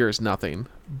 $20 a year is nothing.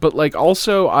 But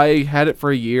also I had it for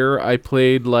a year. I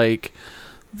played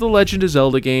the Legend of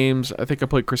Zelda games. I think I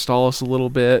played Crystalis a little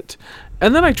bit.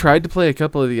 And then I tried to play a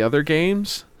couple of the other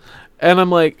games. And I'm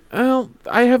well,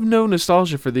 I have no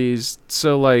nostalgia for these.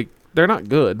 So, they're not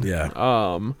good.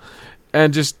 Yeah.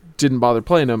 And just didn't bother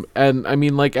playing them. And,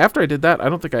 after I did that, I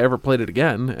don't think I ever played it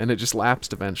again. And it just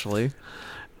lapsed eventually.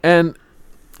 And,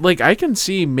 I can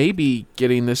see maybe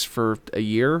getting this for a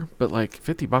year. But,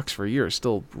 $50 for a year is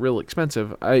still real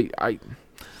expensive.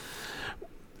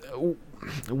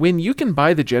 When you can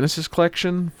buy the Genesis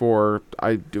collection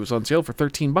it was on sale for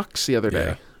 $13 the other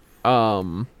day.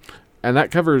 And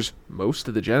that covers most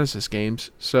of the Genesis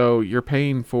games. So you're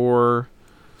paying for,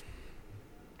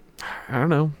 I don't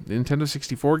know, Nintendo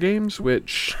 64 games,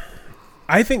 which...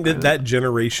 I think that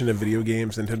generation of video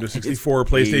games, Nintendo 64,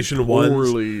 PlayStation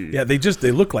 1, yeah, they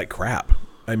look like crap.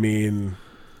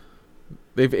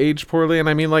 They've aged poorly, and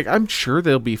I'm sure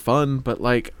they'll be fun, but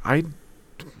I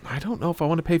I don't know if I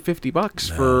want to pay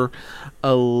 $50 for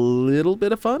a little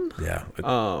bit of fun. Yeah.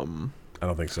 I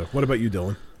don't think so. What about you,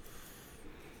 Dylan?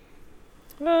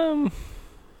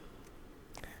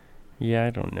 Yeah, I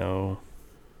don't know.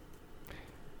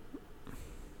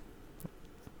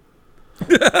 I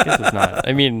guess it's not.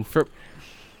 I mean,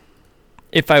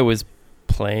 if I was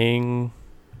playing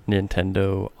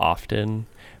Nintendo often,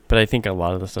 but I think a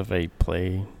lot of the stuff I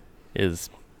play is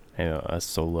a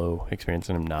solo experience,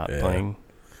 and I'm not playing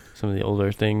some of the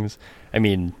older things. I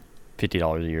mean,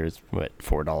 $50 a year is what,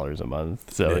 $4 a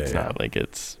month, so it's not like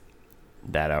it's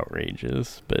that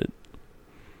outrageous. But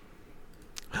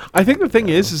I think the thing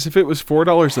is if it was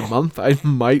 $4 a month, I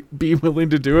might be willing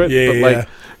to do it. But like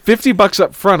 $50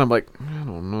 up front, I'm like, I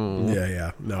don't know.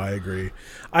 Yeah. No, I agree.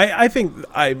 I think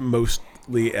I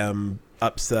mostly am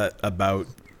upset about,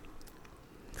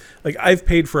 like, I've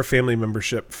paid for a family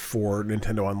membership for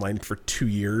Nintendo Online for 2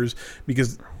 years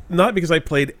not because I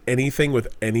played anything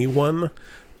with anyone,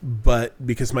 but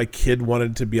because my kid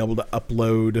wanted to be able to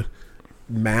upload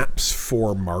maps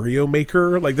for Mario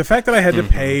Maker. Like, the fact that I had to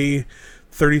pay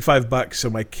 $35 so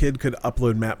my kid could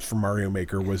upload maps for Mario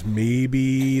Maker was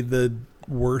maybe the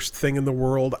worst thing in the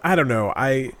world. I don't know.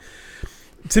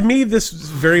 To me, this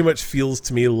very much feels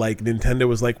to me like Nintendo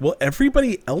was like, well,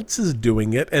 everybody else is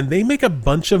doing it, and they make a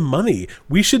bunch of money.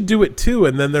 We should do it too.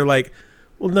 And then they're like,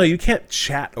 well, no, you can't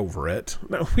chat over it.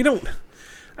 No, we don't.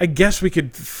 I guess we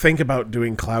could think about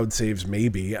doing cloud saves,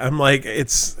 maybe. I'm like, it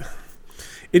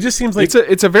just seems like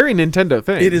it's a very Nintendo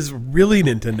thing. It is really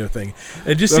Nintendo thing.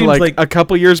 It just seems like a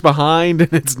couple years behind,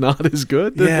 and it's not as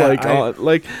good. Yeah,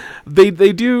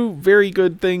 they do very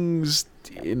good things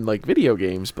in like video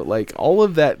games, but like all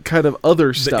of that kind of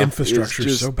other stuff, the infrastructure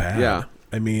is so bad. Yeah,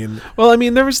 I mean,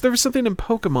 there was something in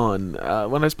Pokemon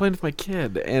when I was playing with my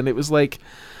kid, and it was like,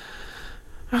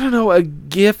 I don't know, a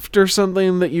gift or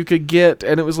something that you could get,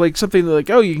 and it was like something like,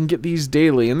 oh, you can get these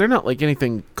daily, and they're not like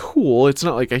anything cool. It's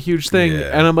not like a huge thing.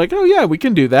 Yeah. And I'm like, oh yeah, we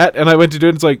can do that. And I went to do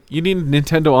it, and it's like, you need a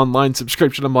Nintendo Online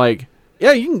subscription. I'm like,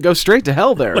 yeah, you can go straight to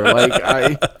hell there.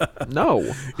 Like,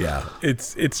 no. Yeah,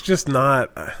 it's just not.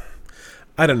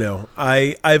 I don't know.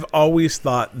 I've always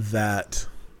thought that,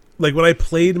 like, when I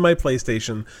played my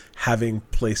PlayStation, having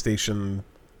PlayStation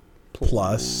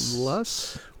Plus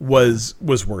was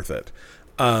worth it.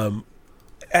 I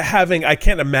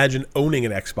can't imagine owning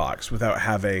an Xbox without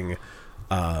having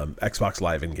Xbox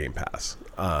Live and Game Pass.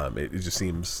 It just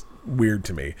seems weird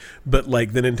to me. But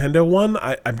like the Nintendo one,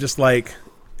 I'm just like,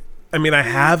 I mean, I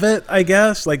have it, I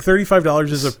guess. Like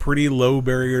 $35 is a pretty low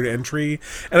barrier to entry.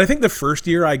 And I think the first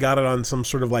year I got it on some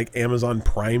sort of like Amazon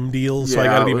Prime deal, so I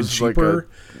got it even cheaper.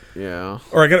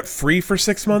 Or I got it free for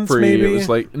 6 months, maybe. It was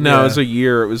like it was a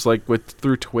year. It was like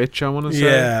through Twitch, I want to say.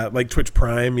 Yeah, like Twitch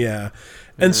Prime, yeah.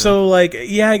 And so like,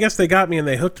 I guess they got me and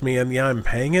they hooked me, and I'm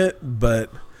paying it, but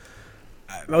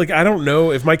like, I don't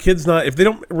know if if they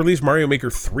don't release Mario Maker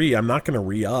 3, I'm not going to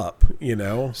re-up, you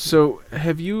know? So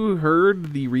have you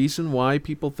heard the reason why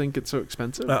people think it's so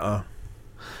expensive?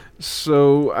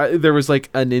 So there was like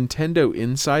a Nintendo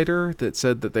insider that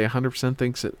said that they 100%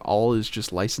 thinks it all is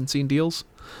just licensing deals.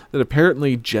 That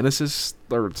apparently Genesis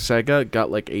or Sega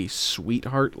got like a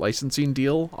sweetheart licensing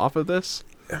deal off of this.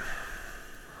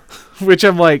 Which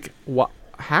I'm like, what?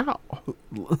 How?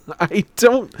 I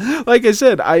don't. Like I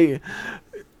said, I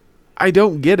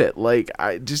don't get it. Like,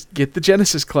 I just get the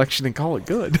Genesis collection and call it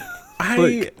good.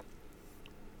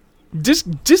 Just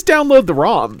download the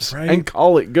ROMs and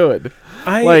call it good.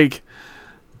 I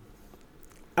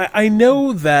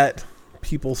know that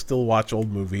people still watch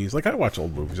old movies. Like, I watch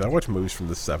old movies. I watch movies from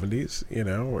the 70s,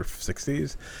 or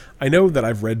 60s. I know that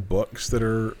I've read books that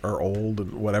are old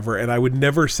and whatever, and I would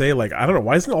never say, like, I don't know,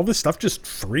 why isn't all this stuff just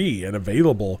free and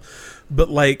available?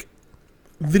 But, like,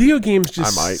 video games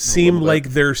just seem like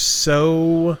they're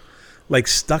so, like,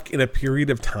 stuck in a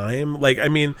period of time. Like, I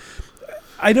mean,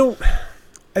 I don't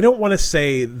want to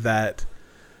say that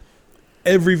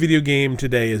every video game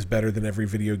today is better than every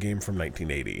video game from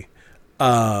 1980.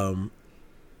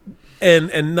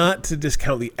 And not to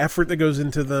discount the effort that goes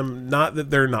into them, not that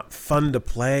they're not fun to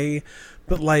play,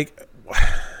 but like,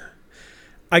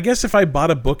 I guess if I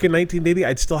bought a book in 1980,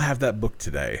 I'd still have that book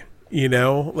today.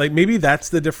 Like, maybe that's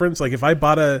the difference. Like, if I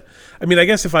bought I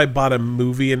guess if I bought a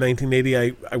movie in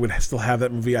 1980, I would still have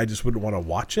that movie. I just wouldn't want to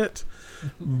watch it.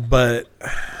 But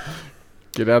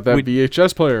get out that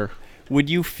VHS player. Would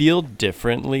you feel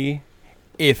differently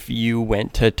if you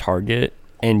went to Target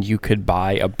and you could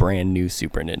buy a brand new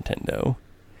Super Nintendo,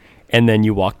 and then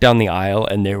you walked down the aisle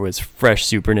and there was fresh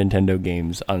Super Nintendo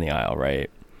games on the aisle, right?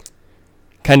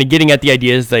 Kind of getting at the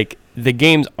idea is like, the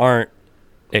games aren't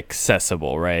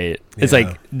accessible, right? Yeah. It's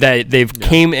like that they've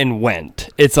came and went.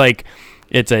 It's like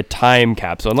it's a time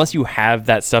capsule. Unless you have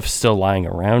that stuff still lying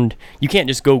around, you can't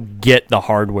just go get the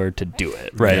hardware to do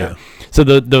it, right? Yeah. So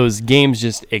those games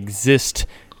just exist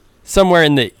somewhere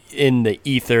in the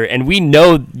ether, and we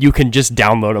know you can just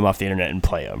download them off the internet and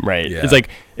play them, right? Yeah. It's like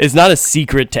it's not a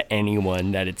secret to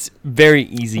anyone that it's very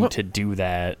easy to do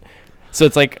that. So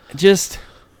it's like just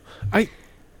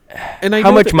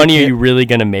how much money are you really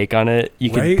going to make on it? You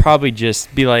could probably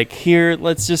just be like, here,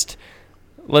 let's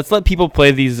let people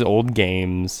play these old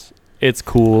games. It's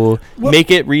cool.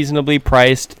 Make it reasonably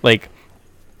priced. Like,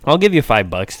 I'll give you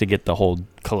 $5 to get the whole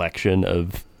collection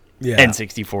of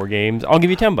N64 games. I'll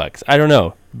give you $10. I don't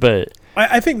know, but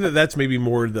I think that's maybe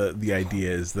more the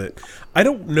idea is that I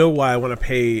don't know why I want to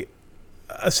pay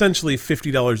essentially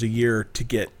 $50 a year to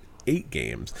get 8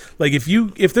 games. Like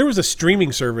if there was a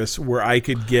streaming service where I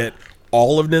could get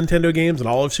all of Nintendo games and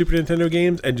all of Super Nintendo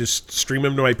games and just stream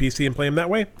them to my PC and play them that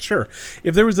way, sure.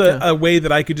 If there was a way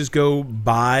that I could just go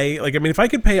buy, like, I mean, if I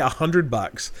could pay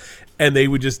 $100 and they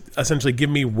would just essentially give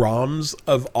me ROMs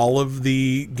of all of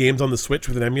the games on the Switch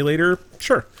with an emulator,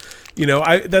 sure. You know,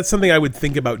 that's something I would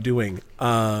think about doing.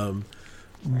 But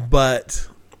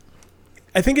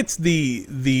I think it's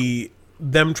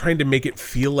them trying to make it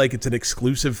feel like it's an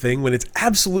exclusive thing when it's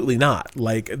absolutely not.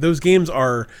 Like, those games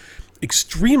are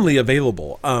extremely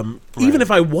available. Even if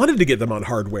I wanted to get them on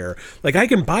hardware, like, I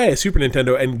can buy a Super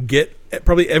Nintendo and get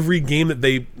probably every game that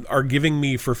they are giving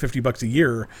me for $50 a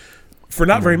year for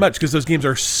not very much, because those games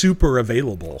are super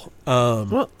available.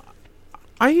 Well,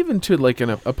 I even to like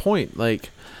a point, like,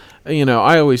 you know,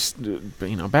 I always,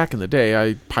 you know, back in the day,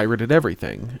 I pirated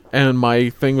everything, and my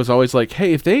thing was always like,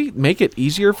 hey, if they make it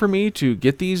easier for me to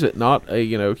get these at not a,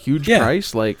 you know, huge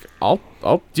price, like, I'll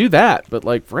do that. But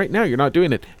like right now, you're not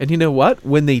doing it. And you know what?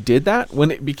 When they did that,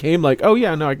 when it became like, oh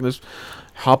yeah, no, I can just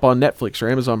hop on Netflix or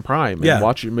Amazon Prime and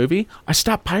watch a movie, I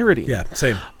stopped pirating. Yeah,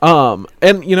 same.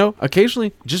 And you know,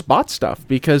 occasionally just bought stuff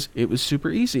because it was super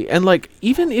easy. And like,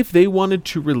 even if they wanted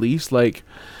to release, like,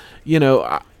 you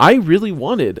know, I really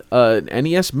wanted an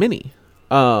NES Mini,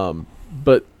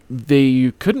 but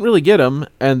they couldn't really get them,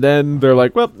 and then they're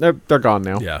like, well, they're gone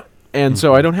now. Yeah. And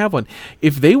so I don't have one.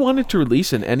 If they wanted to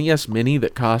release an NES Mini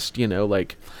that cost, you know,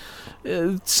 like,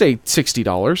 say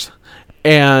 $60,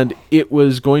 and it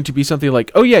was going to be something like,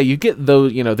 oh yeah, you get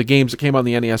those, you know, the games that came on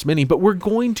the NES Mini, but we're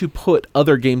going to put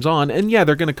other games on, and yeah,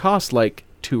 they're going to cost like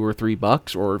 $2 or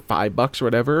 $3 or $5 or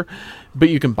whatever, but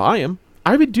you can buy them.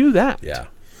 I would do that. Yeah.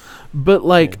 But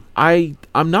like, I'm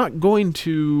not going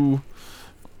to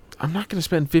spend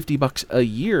 $50 a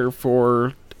year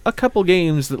for a couple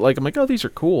games that, like, I'm like, oh, these are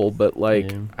cool, but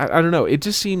like, I don't know. It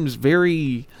just seems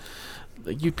very,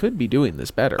 you could be doing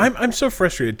this better. I'm so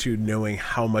frustrated too, knowing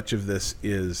how much of this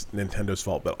is Nintendo's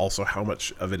fault, but also how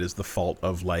much of it is the fault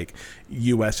of like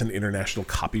U.S. and international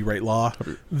copyright law.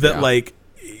 That like,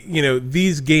 you know,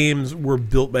 these games were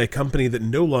built by a company that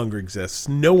no longer exists.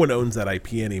 No one owns that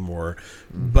IP anymore.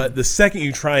 But the second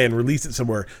you try and release it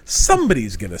somewhere,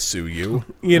 somebody's going to sue you,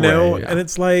 you know? And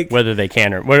it's like, whether they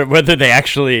can or whether they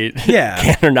actually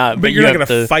can or not. But you're not going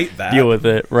to fight that. Deal with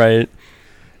it, right?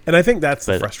 And I think that's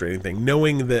the frustrating thing,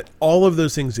 knowing that all of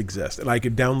those things exist, and I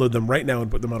could download them right now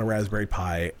and put them on a Raspberry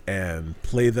Pi and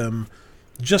play them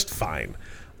just fine.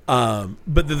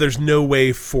 But there's no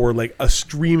way for like a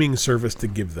streaming service to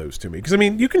give those to me, because I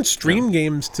mean, you can stream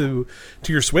games to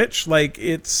your Switch. Like,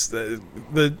 it's the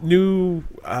new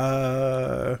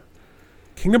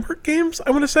Kingdom Hearts games,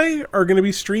 I want to say, are going to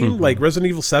be streamed. Like Resident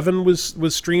Evil 7 was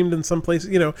streamed in some places.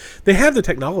 You know, they have the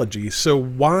technology. So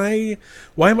why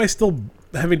am I still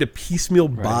having to piecemeal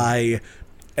buy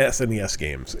SNES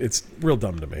games? It's real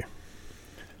dumb to me.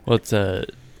 Well,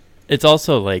 it's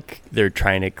also like they're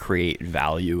trying to create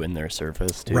value in their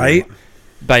service too, right?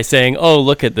 By saying, "Oh,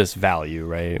 look at this value,"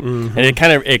 right? And it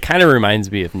kind of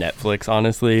reminds me of Netflix,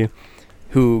 honestly,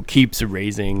 who keeps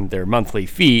raising their monthly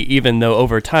fee even though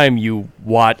over time you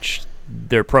watch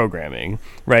their programming,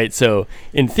 right? So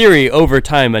in theory, over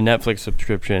time, a Netflix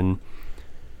subscription,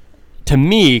 to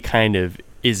me, kind of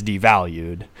is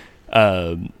devalued,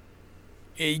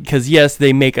 because yes,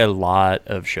 they make a lot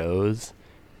of shows,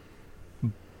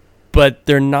 but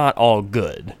they're not all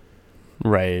good,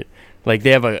 right? Like,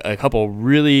 they have a couple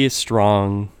really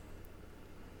strong.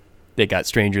 They got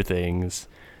Stranger Things.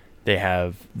 They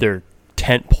have their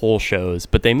tentpole shows,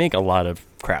 but they make a lot of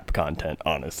crap content,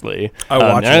 honestly. I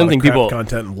watch a lot of crap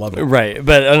content and love it. Right,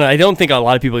 but I don't think a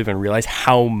lot of people even realize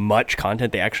how much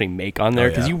content they actually make on there,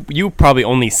 because you probably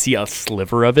only see a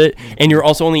sliver of it, and you're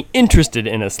also only interested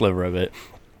in a sliver of it.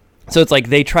 So it's like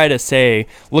they try to say,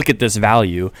 look at this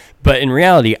value, but in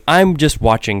reality, I'm just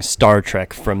watching Star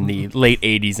Trek from the late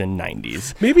 80s and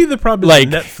 90s. Maybe the problem is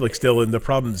Netflix still, and the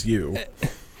problem's you.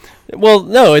 Well,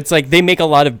 no, it's like they make a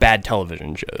lot of bad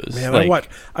television shows. Man, like,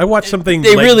 I watch something.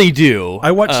 They really do.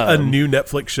 I watch a new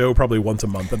Netflix show probably once a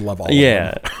month and love all of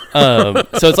them.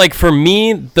 So it's like for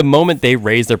me, the moment they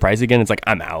raise their price again, it's like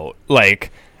I'm out.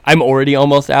 Like I'm already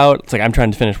almost out. It's like I'm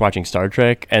trying to finish watching Star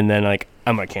Trek, and then like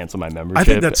I'm gonna cancel my membership. I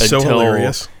think that's so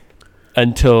hilarious.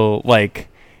 Until like,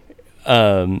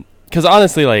 because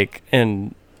honestly, like,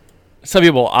 and some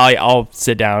people, I'll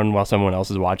sit down while someone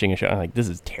else is watching a show. I'm like, this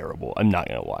is terrible. I'm not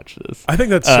gonna watch this. I think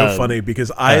that's so funny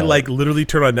because I like literally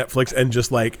turn on Netflix and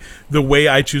just like the way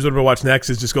I choose what to watch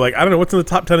next is just go like, I don't know what's in the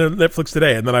top 10 of Netflix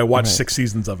today, and then I watch 6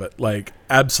 seasons of it. Like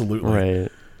absolutely. Right.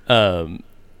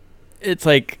 It's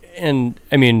like, and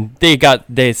I mean, they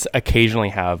occasionally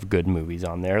have good movies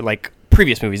on there, like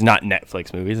previous movies, not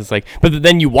Netflix movies. It's like, but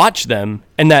then you watch them,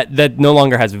 and that no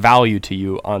longer has value to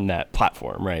you on that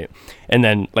platform, right? And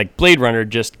then like Blade Runner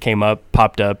just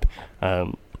popped up.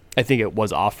 I think it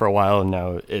was off for a while, and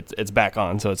now it's back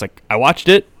on. So it's like I watched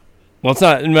it. Well, it's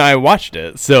not. I watched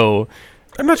it, so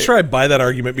I'm not sure I buy that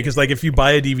argument because like if you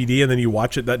buy a DVD and then you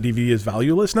watch it, that DVD is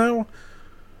valueless now.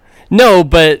 No,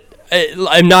 but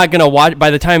I'm not gonna watch.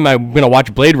 By the time I'm gonna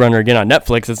watch Blade Runner again on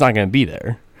Netflix, it's not gonna be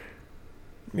there.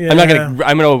 Yeah.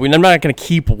 I'm not gonna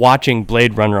keep watching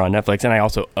Blade Runner on Netflix, and I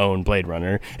also own Blade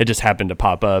Runner. It just happened to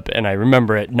pop up, and I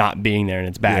remember it not being there, and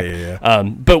it's back.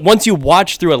 But once you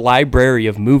watch through a library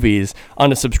of movies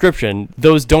on a subscription,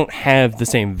 those don't have the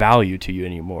same value to you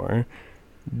anymore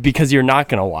because you're not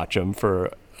gonna watch them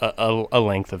for a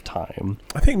length of time.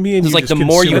 I think me and you like the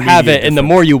more you have it, and the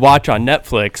more you watch on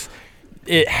Netflix,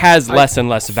 it has less and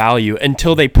less value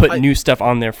until they put new stuff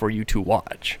on there for you to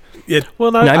watch.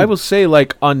 I will say,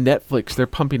 like, on Netflix, they're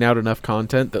pumping out enough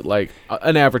content that, like,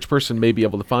 an average person may be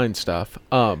able to find stuff.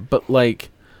 But, like,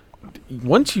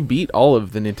 once you beat all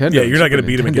of the Nintendo, you're not going to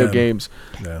beat them again. Games,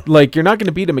 like, you're not going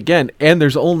to beat them again. And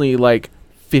there's only, like,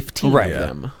 15 of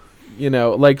them. You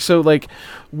know, like, so, like,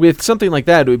 with something like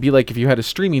that, it would be like if you had a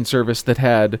streaming service that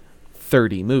had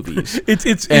 30 movies. It's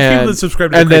people that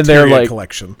subscribe to the Criterion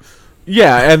Collection.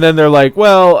 Yeah, and then they're like,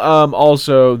 well,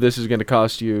 also, this is going to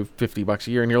cost you $50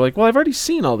 a year. And you're like, well, I've already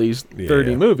seen all these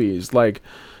 30 movies. Like,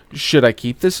 should I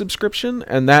keep this subscription?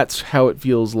 And that's how it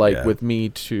feels like with me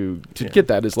to get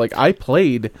that. Is like, I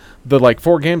played the, like,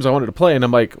 4 games I wanted to play, and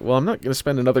I'm like, well, I'm not going to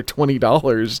spend another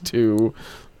 $20 to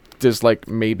just, like,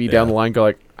 maybe down the line go,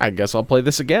 like, I guess I'll play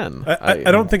this again.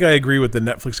 I don't think I agree with the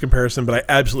Netflix comparison, but I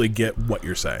absolutely get what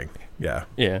you're saying. Yeah.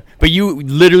 But you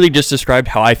literally just described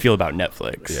how I feel about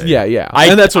Netflix. Yeah.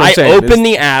 And that's what I'm saying. I open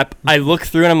the app, I look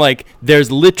through, and I'm like,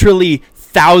 there's literally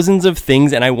thousands of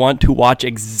things, and I want to watch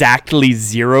exactly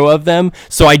 0 of them,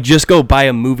 so I just go buy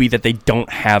a movie that they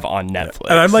don't have on Netflix.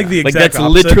 And I'm like the exact that's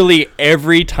opposite. Literally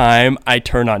every time I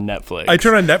turn on Netflix. I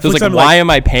turn on Netflix, so it's like, why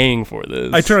am I paying for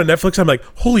this? I turn on Netflix, I'm like,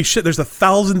 holy shit, there's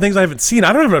 1,000 things I haven't seen.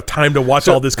 I don't have enough time to watch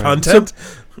all this content.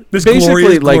 This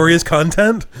glorious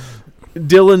content.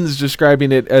 Dylan's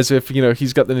describing it as if, you know,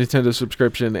 he's got the Nintendo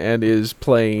subscription and is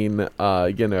playing,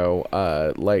 like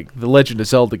the Legend of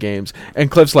Zelda games. And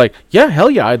Cliff's like, yeah,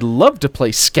 hell yeah, I'd love to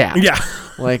play Scat. Yeah.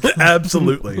 Like,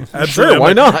 absolutely. Sure,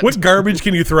 why not? What garbage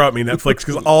can you throw at me, Netflix?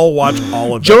 Because I'll watch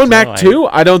all of it. Joe and Mac 2?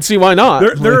 I don't see why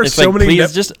not. There are so many...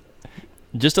 Just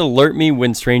alert me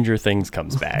when Stranger Things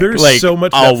comes back. There's like, so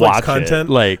much Netflix content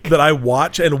that I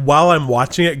watch, and while I'm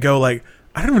watching it, go like,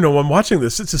 I don't even know why I'm watching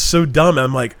this. It's just so dumb. And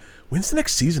I'm like, when's the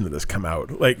next season of this come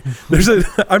out? Like,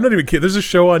 I'm not even kidding. There's a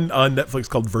show on Netflix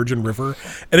called Virgin River,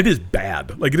 and it is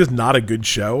bad. Like, it is not a good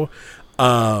show.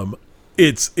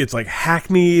 It's like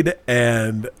hackneyed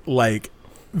and like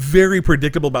very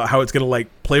predictable about how it's gonna like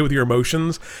play with your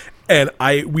emotions. And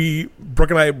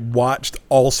Brooke and I watched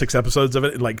all 6 episodes of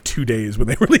it in like 2 days when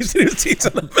they released a new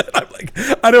season of it. I'm like,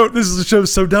 this is a show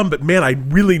so dumb, but man, I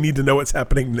really need to know what's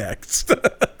happening next.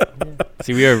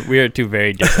 See, we are two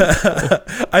very different.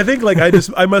 I think like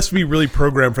I must be really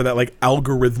programmed for that like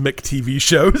algorithmic TV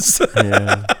shows.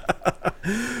 Yeah.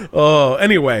 Oh,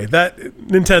 anyway, that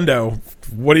Nintendo,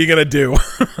 what are you gonna do?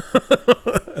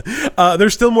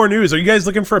 There's still more news. Are you guys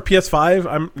looking for a PS5?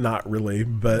 I'm not really,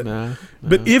 but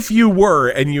but if you were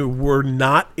and you were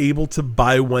not able to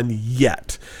buy one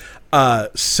yet,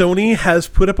 Sony has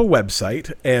put up a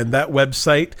website, and that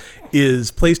website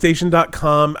is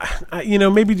PlayStation.com.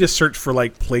 Maybe just search for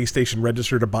like PlayStation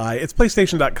Register to buy. It's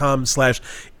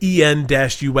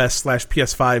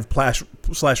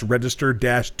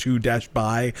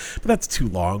PlayStation.com/EN-US/PS5/register-to-buy. But that's too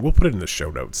long. We'll put it in the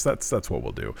show notes. That's what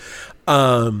we'll do.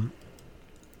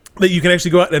 That you can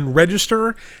actually go out and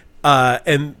register.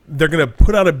 And they're going to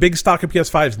put out a big stock of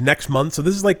PS5s next month. So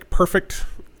this is like perfect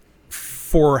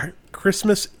for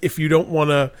Christmas if you don't want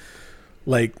to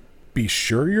like be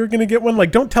sure you're going to get one.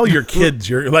 Like, don't tell your kids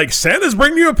you're like Santa's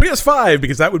bringing you a PS5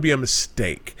 because that would be a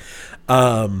mistake.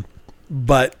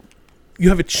 But you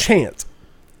have a chance.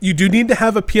 You do need to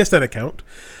have a PSN account.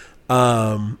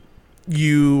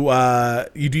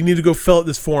 You do need to go fill out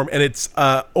this form, and it's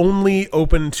only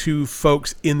open to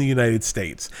folks in the United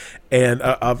States. And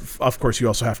of course, you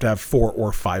also have to have $400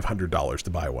 or $500 to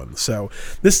buy one. So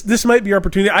this might be your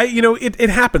opportunity. It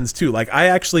happens too. Like, I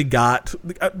actually got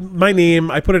my name.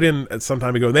 I put it in some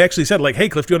time ago, and they actually said like, "Hey,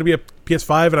 Cliff, do you want to be a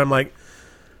PS5?" And I'm like,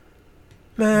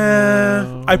 nah.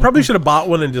 No. I probably should have bought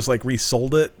one and just like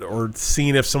resold it, or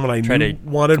seen if someone I knew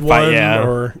wanted one.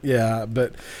 Yeah.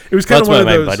 But it was kind of one of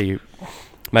those.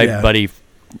 My buddy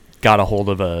got a hold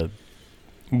of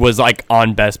was like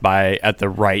on Best Buy at the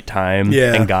right time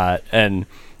and got and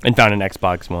found an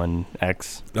Xbox One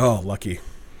X. Oh, lucky.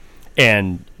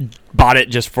 And bought it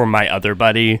just for my other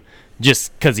buddy,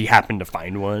 just because he happened to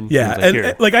find one. Yeah,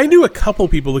 and I knew a couple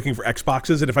people looking for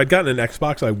Xboxes, and if I'd gotten an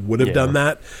Xbox, I would have done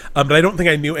that. But I don't think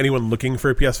I knew anyone looking for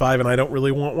a PS5, and I don't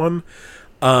really want one.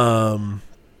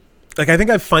 I think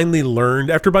I've finally learned,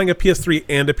 after buying a PS3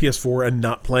 and a PS4 and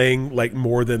not playing like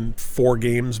more than 4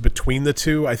 games between the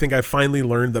two, I think I've finally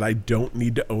learned that I don't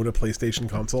need to own a PlayStation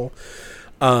console.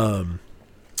 But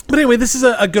anyway, this is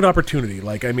a good opportunity.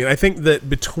 Like, I mean, I think that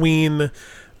between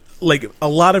like a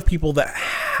lot of people that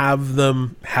have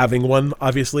them having one,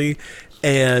 obviously,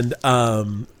 and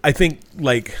I think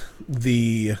like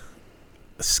the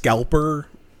scalper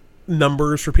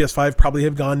numbers for PS5 probably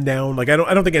have gone down. Like, I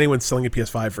don't think anyone's selling a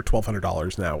PS5 for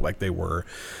 $1,200 now like they were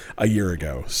a year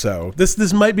ago. So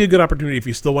this might be a good opportunity if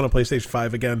you still want a PlayStation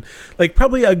 5 again. Like,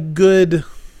 probably a good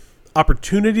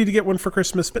opportunity to get one for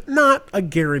Christmas, but not a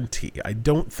guarantee. I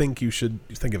don't think you should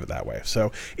think of it that way.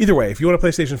 So either way, if you want a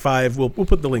PlayStation 5, we'll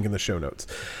put the link in the show notes.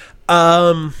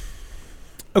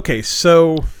 Okay,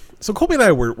 so Colby and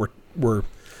I were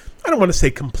I don't want to say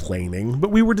complaining,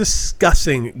 but we were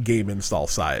discussing game install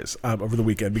size over the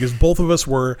weekend because both of us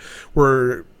were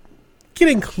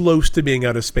getting close to being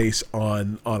out of space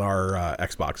on our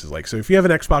Xboxes. Like, so if you have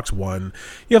an Xbox One,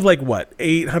 you have like what,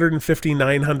 850,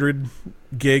 900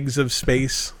 gigs of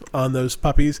space on those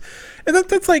puppies, and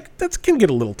that can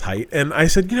get a little tight. And I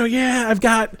said, I've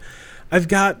got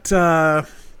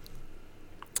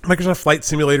Microsoft Flight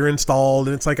Simulator installed,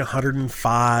 and it's like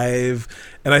 105.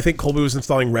 And I think Colby was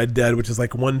installing Red Dead, which is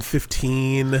like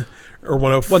 115 or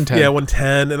 110. Yeah,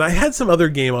 110. And I had some other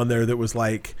game on there that was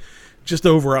like just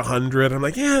over 100. I'm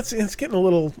like, it's getting a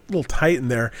little tight in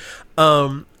there.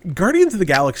 Guardians of the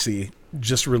Galaxy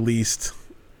just released.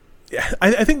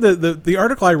 I think the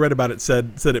article I read about it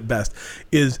said it best,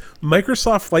 is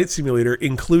Microsoft Flight Simulator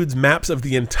includes maps of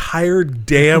the entire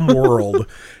damn world.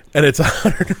 And it's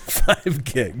 105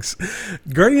 gigs.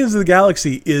 Guardians of the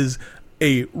Galaxy is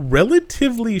a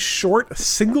relatively short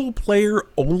single-player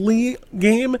only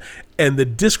game, and the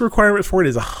disk requirement for it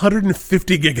is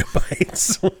 150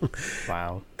 gigabytes.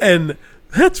 Wow. And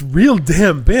that's real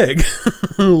damn big.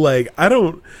 Like, I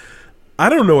don't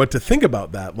know what to think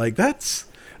about that. Like, that's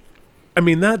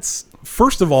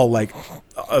first of all, like,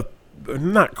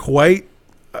 not quite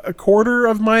a quarter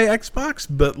of my Xbox,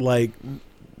 but like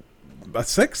a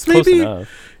sixth, maybe. Yeah,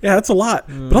 that's a lot.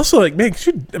 But also, like, man, could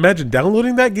you imagine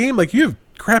downloading that game? Like, you have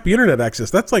crappy internet access.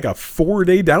 That's like a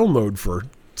 4-day download for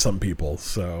some people.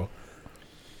 So,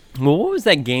 well, what was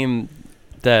that game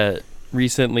that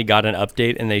recently got an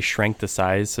update and they shrank the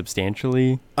size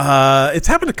substantially? It's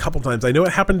happened a couple times. I know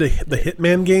it happened to the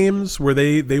Hitman games where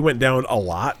they went down a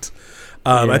lot.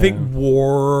 I think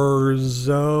Warzone.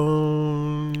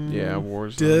 Yeah,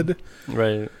 Warzone did.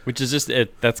 Right, which is just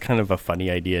that's kind of a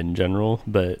funny idea in general,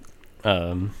 but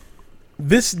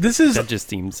this is that just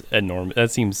seems enormous. That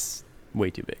seems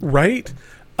way too big, right?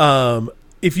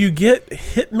 If you get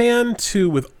Hitman 2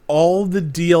 with all the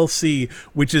DLC,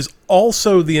 which is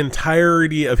also the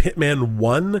entirety of Hitman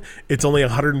 1, it's only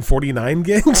 149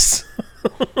 gigs.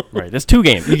 Right, that's 2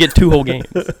 games. You get 2 whole games.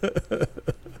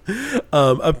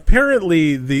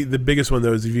 Apparently the biggest one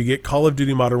though is if you get Call of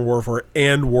Duty Modern Warfare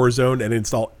and Warzone and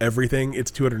install everything,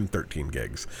 it's 213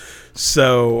 gigs.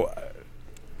 So,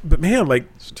 but man, like,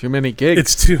 it's too many gigs.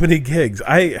 It's too many gigs.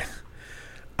 I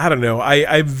don't know.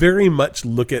 I very much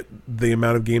look at the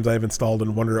amount of games I have installed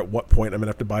and wonder at what point I'm gonna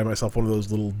have to buy myself one of those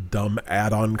little dumb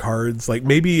add-on cards. Like,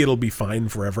 maybe it'll be fine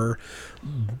forever,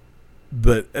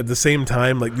 but at the same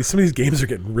time, like, some of these games are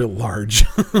getting real large.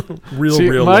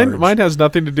 real large. Mine has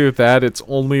nothing to do with that. It's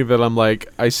only that I'm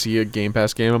like, I see a Game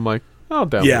Pass game, I'm like, I'll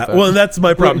download Yeah, that. well, and that's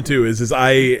my problem too.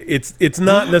 It's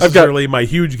not necessarily my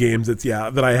huge games. It's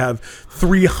that I have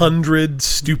 300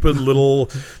 stupid little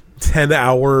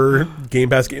 10-hour Game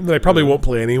Pass games that I probably won't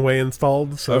play anyway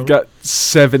installed. So I've got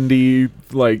 70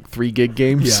 3 gig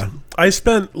games. Yeah, I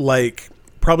spent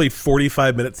probably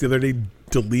 45 minutes the other day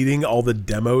deleting all the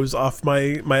demos off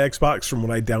my Xbox from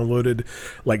when I downloaded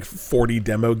 40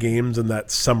 demo games in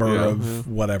that summer of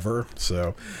whatever.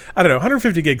 So I don't know.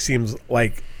 150 gigs seems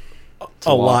like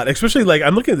a lot, especially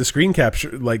I'm looking at the screen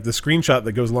capture, the screenshot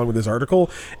that goes along with this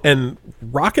article, and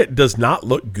Rocket does not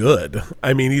look good.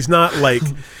 I mean, he's not like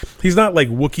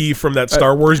Wookiee from that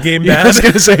Star Wars game. I was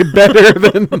gonna say better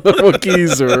than the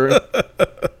Wookiees,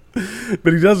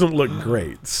 but he doesn't look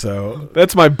great. So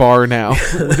that's my bar now.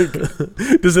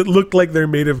 Does it look like they're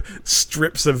made of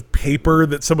strips of paper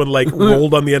that someone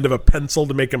rolled on the end of a pencil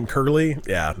to make them curly?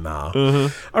 Yeah, nah.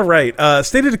 All right,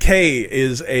 State of Decay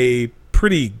is a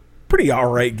pretty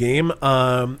all right game,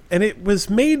 and it was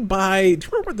made by, do you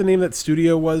remember what the name of that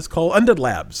studio was called? Undead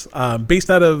Labs,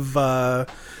 based out of right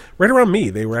around me.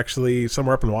 They were actually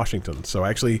somewhere up in Washington, so I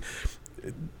actually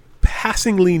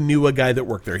passingly knew a guy that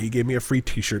worked there. He gave me a free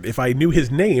t-shirt. If I knew his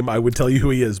name, I would tell you who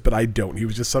he is, but I don't. He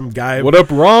was just some guy. What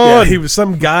up, Ron? Yeah, he was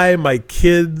some guy. My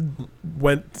kid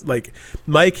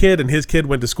and his kid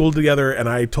went to school together, and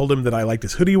I told him that I liked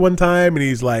his hoodie one time, and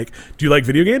he's like, do you like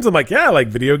video games? I'm like, yeah, I like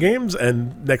video games.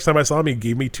 And next time I saw him, he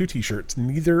gave me 2 t-shirts,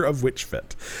 neither of which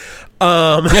fit.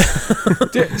 So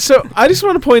I just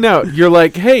want to point out, you're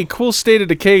like, hey, cool State of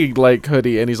Decay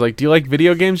hoodie, and he's like, do you like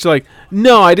video games? You're like,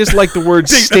 no, I just like the word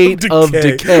State of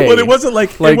Decay. Well, it wasn't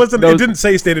it didn't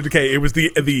say State of Decay. It was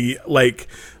the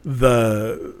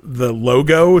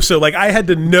logo. So I had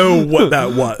to know what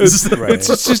that was. Right. It's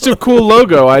just a cool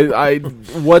logo.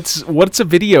 What's a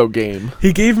video game?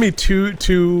 He gave me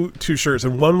two shirts,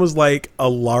 and one was a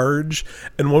large,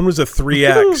 and one was a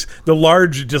 3X. The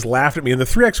large just laughed at me, and the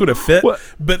 3X would have fit, but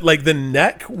the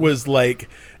neck was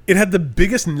it had the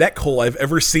biggest neck hole I've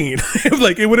ever seen.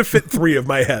 It would have fit 3 of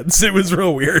my heads. It was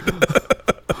real weird.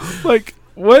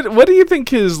 What do you think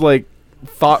his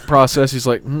thought process? He's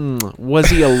like, was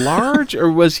he a large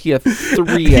or was he a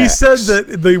 3X? He said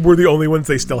that they were the only ones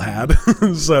they still had,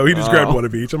 so he just grabbed one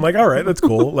of each. I'm like, all right, that's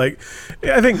cool. I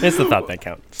think it's the thought that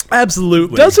counts.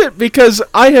 Absolutely. Does it? Because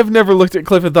I have never looked at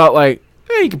Cliff and thought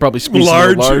you could probably squeeze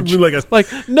large.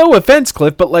 No offense,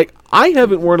 Cliff, but I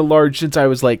haven't worn a large since I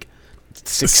was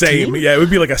 16? Same. Yeah, it would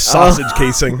be like a sausage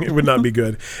casing. It would not be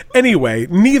good. Anyway,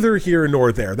 neither here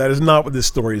nor there. That is not what this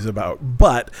story is about.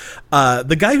 But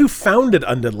the guy who founded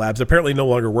Undead Labs apparently no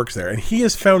longer works there, and he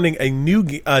is founding a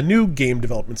new game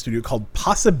development studio called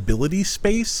Possibility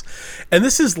Space. And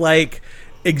this is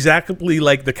exactly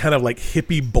the kind of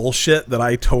hippie bullshit that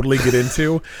I totally get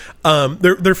into.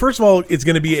 There first of all, it's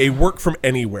going to be a work from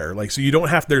anywhere. So you don't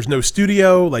have, there's no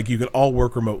studio, you can all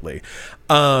work remotely.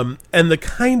 And the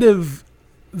kind of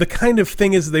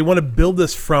thing is they want to build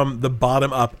this from the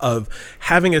bottom up of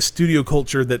having a studio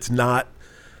culture that's not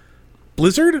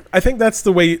Blizzard. I think that's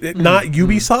the way, not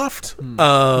Ubisoft,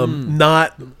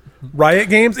 not Riot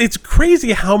Games. It's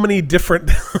crazy how many different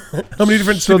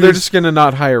studios. So they're just going to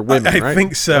not hire women, right? I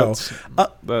think so.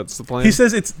 That's the plan. He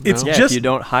says it's just, if you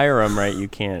don't hire them right, you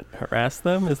can't harass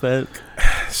them. Is that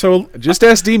so? Just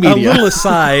ask D Media. A little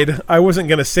aside, I wasn't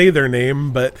going to say their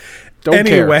name, but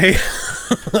anyway,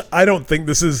 I don't think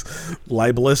this is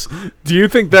libelous. Do you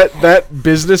think that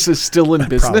business is still in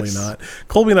business? Probably not.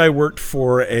 Colby and I worked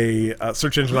for a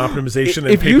search engine optimization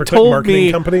and pay-per-click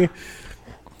marketing company.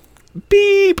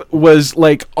 Beep was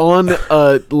on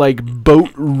a boat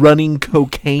running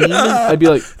cocaine, I'd be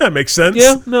like, that makes sense.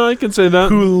 Yeah, no, I can say that.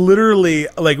 Who literally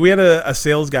we had a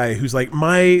sales guy who's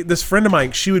this friend of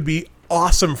mine, she would be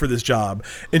awesome for this job,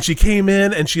 and she came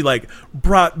in and she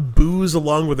brought booze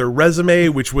along with her resume,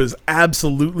 which was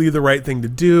absolutely the right thing to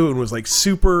do, and was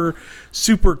super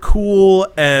cool,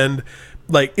 and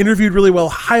interviewed really well,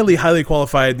 highly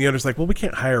qualified. And the owner's well, we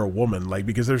can't hire a woman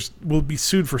because we'll be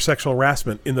sued for sexual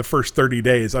harassment in the first 30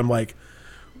 days. I'm like,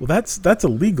 well, that's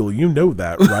illegal. You know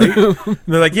that, right? And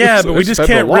they're like, yeah, but we just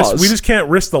can't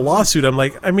risk the lawsuit. I'm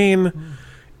like, I mean,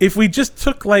 if we just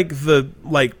took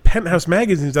the penthouse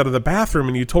magazines out of the bathroom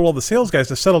and you told all the sales guys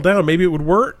to settle down, maybe it would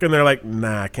work. And they're like,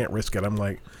 nah, I can't risk it. I'm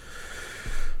like,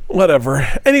 Whatever.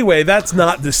 Anyway, that's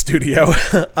not the studio.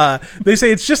 They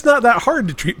say it's just not that hard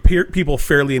to treat people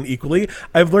fairly and equally.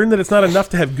 I've learned that it's not enough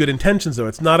to have good intentions, though.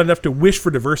 It's not enough to wish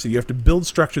for diversity. You have to build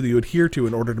structure that you adhere to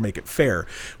in order to make it fair.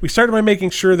 We started by making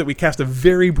sure that we cast a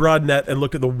very broad net and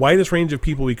looked at the widest range of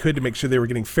people we could to make sure they were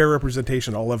getting fair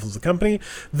representation at all levels of the company.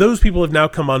 Those people have now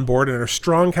come on board and are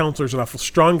strong counselors and offer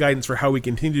strong guidance for how we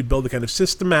continue to build the kind of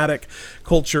systemic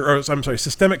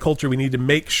culture we need to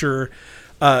make sure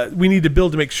we need to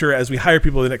build to make sure as we hire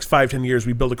people in the next 5-10 years,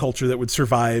 we build a culture that would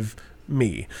survive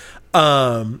me.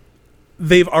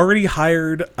 They've already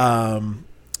hired Austin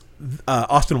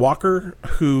Walker,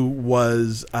 who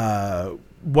was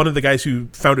one of the guys who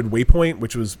founded Waypoint,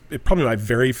 which was probably my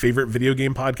very favorite video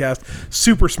game podcast.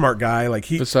 Super smart guy.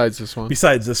 Besides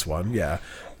this one, yeah.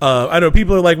 I know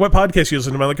people are like, what podcast you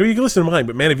listen to? I'm like, oh, you can listen to mine,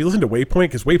 but man, if you listen to Waypoint,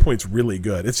 because Waypoint's really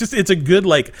good. It's a good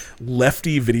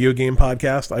lefty video game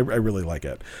podcast. I really like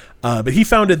it. But he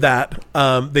founded that.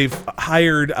 They've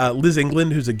hired Liz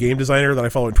England, who's a game designer that I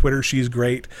follow on Twitter. She's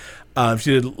great.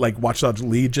 She did Watch Dogs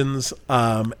Legions,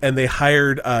 and they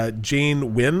hired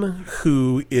Jane Wynn,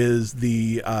 who is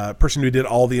the person who did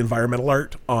all the environmental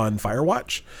art on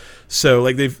Firewatch.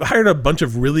 So they've hired a bunch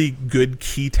of really good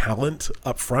key talent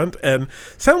up front, and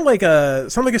sound like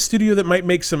a studio that might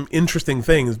make some interesting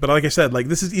things. But like I said,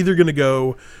 this is either going to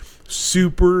go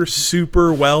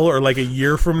super well, or a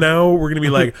year from now we're gonna be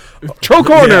like Troll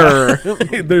Corner.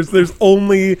 Yeah. there's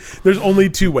only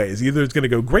two ways. Either it's gonna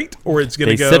go great, or it's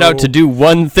gonna they set out to do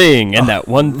one thing, and that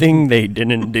one thing they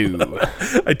didn't do.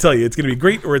 I tell you, it's gonna be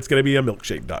great, or it's gonna be a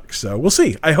milkshake duck. So we'll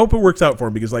see. I hope it works out for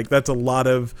him, because that's a lot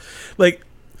of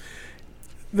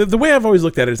the way I've always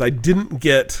looked at it is I didn't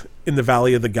get in the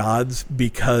Valley of the Gods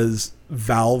because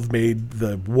Valve made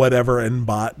the whatever and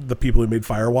bought the people who made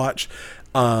Firewatch.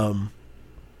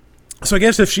 So I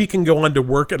guess if she can go on to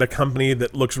work at a company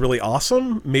that looks really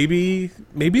awesome, maybe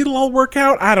it'll all work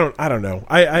out. I don't know.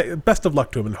 I best of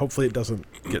luck to him, and hopefully it doesn't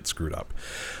get screwed up.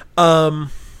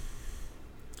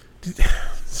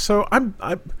 So I'm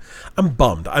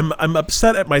bummed. I'm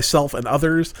upset at myself and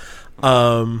others.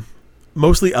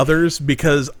 Mostly others,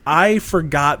 because I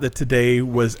forgot that today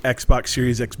was Xbox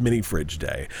Series X mini fridge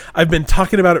day. I've been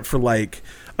talking about it for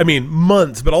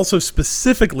months, but also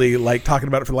specifically talking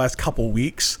about it for the last couple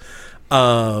weeks,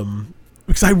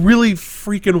 because I really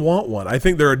freaking want one. I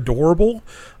think they're adorable.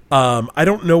 I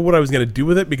don't know what I was going to do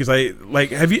with it, because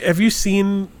have you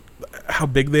seen how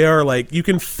big they are? You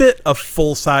can fit a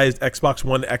full-sized Xbox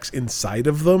One X inside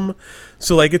of them.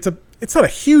 So it's not a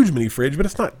huge mini fridge, but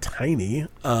it's not tiny.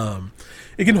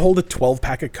 It can hold a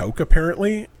 12-pack of Coke,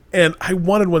 apparently. And I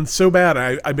wanted one so bad.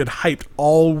 I've been hyped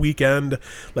all weekend.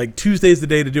 Tuesday's the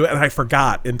day to do it, and I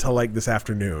forgot until this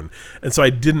afternoon. And so I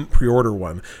didn't pre-order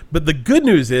one. But the good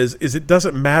news is it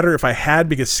doesn't matter if I had,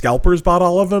 because scalpers bought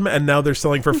all of them, and now they're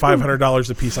selling for $500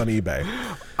 a piece on eBay.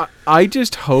 I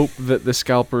just hope that the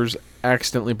scalpers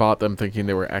accidentally bought them thinking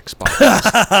they were Xbox.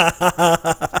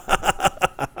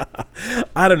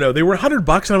 I don't know. They were $100,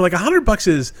 and I'm like, $100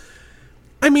 is,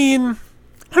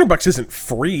 $100 isn't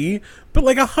free, but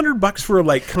 $100 for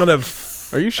kind of.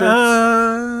 Are you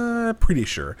sure? Pretty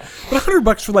sure. But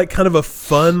 $100 for kind of a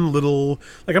fun little,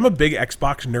 I'm a big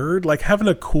Xbox nerd. Having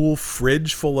a cool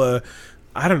fridge full of,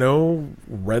 I don't know,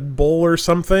 Red Bull or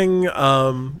something.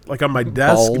 On my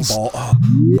desk.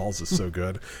 Balls is so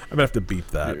good. I'm gonna have to beep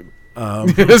that. I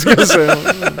was gonna say,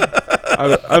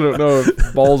 I don't know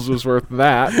if Balls was worth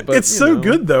that, but it's so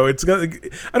good though. It's got.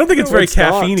 I don't think it's very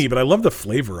caffeine-y, but I love the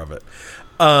flavor of it.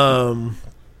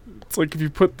 It's like if you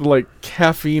put the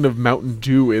caffeine of Mountain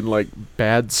Dew in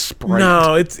bad Sprite.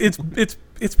 No,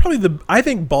 it's probably I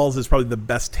think Balls is probably the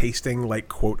best tasting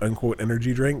quote unquote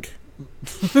energy drink.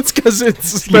 That's because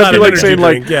it's not an energy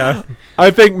drink, yeah. I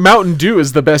think Mountain Dew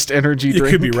is the best energy drink.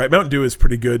 You could be right. Mountain Dew is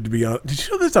pretty good, to be honest. Did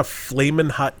you know there's a Flamin'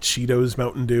 Hot Cheetos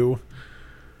Mountain Dew?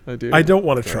 I do. I don't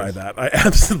want to try that. I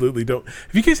absolutely don't.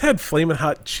 Have you guys had Flamin'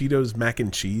 Hot Cheetos mac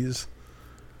and cheese?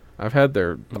 I've had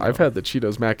the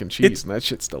Cheetos mac and cheese, and that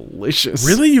shit's delicious.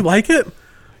 Really? You like it?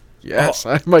 Yes.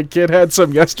 My kid had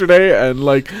some yesterday, and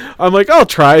I'm like, I'll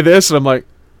try this, and I'm like,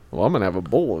 well, I'm gonna have a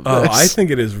bowl of this. Oh, I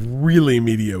think it is really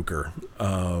mediocre,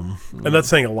 and that's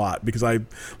saying a lot, because I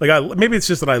maybe it's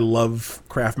just that I love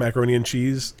Kraft macaroni and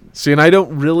cheese. See, and I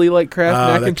don't really like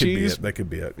Kraft mac and cheese. That could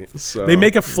be it. So. They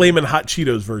make a Flamin' Hot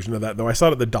Cheetos version of that, though. I saw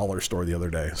it at the dollar store the other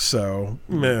day. So,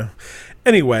 meh.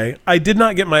 Anyway, I did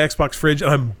not get my Xbox fridge,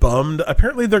 and I'm bummed.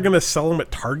 Apparently, they're going to sell them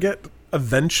at Target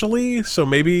eventually, so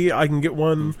maybe I can get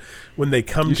one when they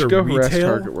come to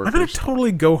retail. I'm going to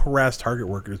totally go harass Target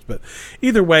workers, but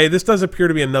either way, this does appear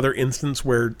to be another instance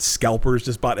where scalpers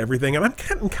just bought everything, and I'm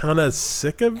getting kind of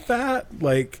sick of that.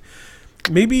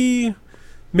 maybe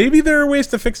there are ways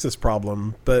to fix this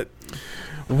problem, but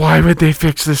why would they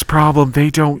fix this problem? They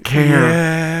don't care.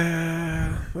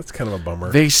 Yeah, that's kind of a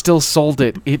bummer. They still sold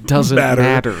it. It doesn't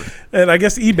matter. And I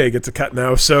guess eBay gets a cut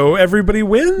now, so everybody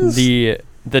wins. The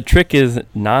trick is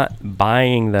not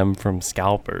buying them from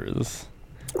scalpers.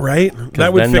 Right?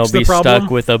 That would fix the problem. Then they'll be stuck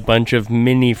with a bunch of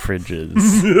mini fridges.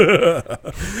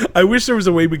 I wish there was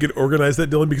a way we could organize that,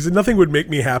 Dylan, because nothing would make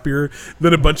me happier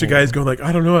than a bunch of guys going like,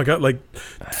 I don't know, I got like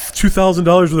 $2,000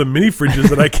 worth of mini fridges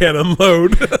that I can't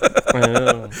unload.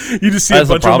 You just see a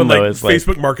bunch of them on like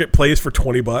Facebook Marketplace for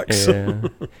 $20. Yeah.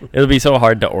 It'll be so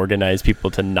hard to organize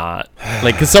people to not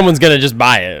like, because someone's gonna just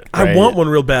buy it. Right? I want one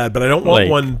real bad, but I don't want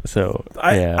one. So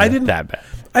I didn't that bad.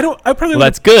 I probably. Well,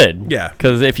 that's good. Yeah,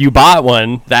 because if you bought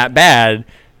one that bad,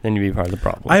 then you'd be part of the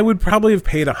problem. I would probably have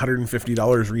paid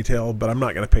 $150 retail, but I'm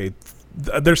not going to pay.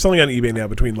 They're selling on eBay now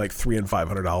between like $300 and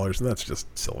 $500, and that's just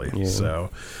silly. Yeah. So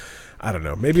I don't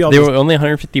know. Maybe they were only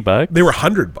 $150. They were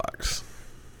 $100.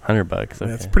 $100. Okay.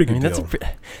 That's a pretty good deal.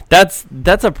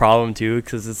 That's a problem too,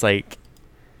 because it's like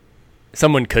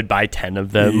someone could buy 10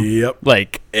 of them. Yep.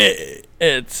 Like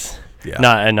it's. Yeah.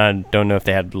 Not, and I don't know if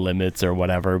they had limits or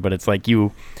whatever, but it's like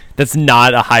that's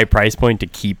not a high price point to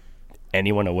keep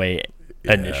anyone away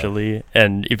initially.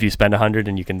 And if you spend $100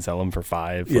 and you can sell them for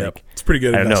 $5, like, it's pretty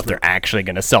good. I don't know if they're actually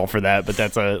going to sell for that, but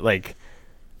that's it's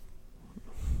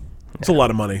a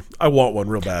lot of money. I want one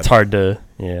real bad. It's hard to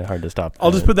stop. I'll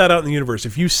just put that out in the universe.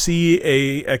 If you see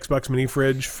a Xbox mini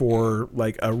fridge for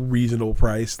like a reasonable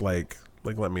price, like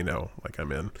let me know. Like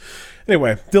I'm in.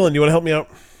 Anyway, Dylan, you want to help me out?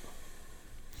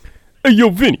 Hey,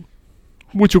 yo, Vinny,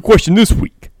 what's your question this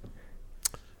week?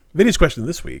 Vinny's question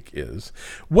this week is,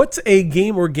 what's a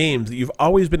game or games that you've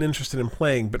always been interested in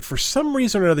playing, but for some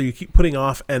reason or another you keep putting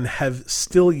off and have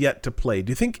still yet to play?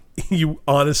 Do you think you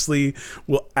honestly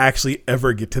will actually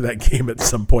ever get to that game at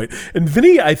some point? And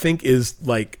Vinny, I think, is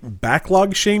like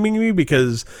backlog shaming me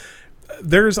because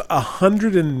there's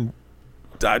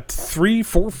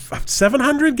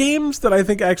 700 games that I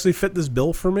think actually fit this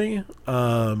bill for me.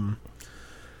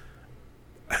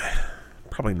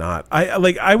 Probably not.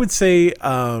 I would say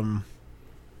the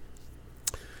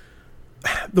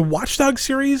Watch Dogs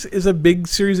series is a big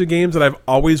series of games that I've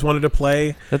always wanted to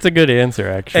play. That's a good answer,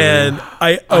 actually. And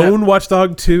I own Watch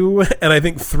Dogs 2, and I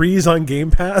think 3 is on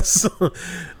Game Pass.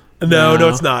 No,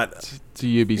 it's not. It's a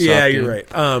Ubisoft Yeah, game. You're right.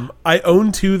 I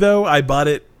own 2, though. I bought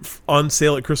it on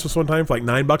sale at Christmas one time for like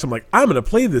 $9. I'm like, I'm going to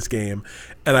play this game.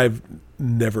 And I've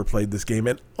never played this game.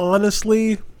 And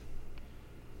honestly,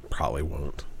 probably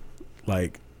won't.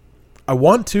 Like, I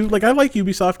want to. Like, I like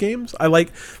Ubisoft games. I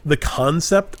like the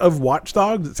concept of Watch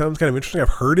Dogs. It sounds kind of interesting. I've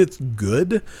heard it's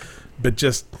good, but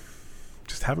just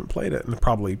haven't played it, and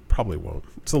probably won't.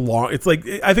 It's like,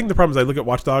 I think the problem is I look at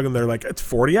Watch Dogs and they're like, it's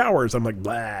 40 hours. I'm like,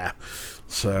 blah.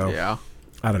 So yeah,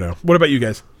 I don't know. What about you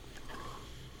guys?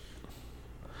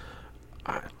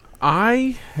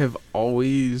 I have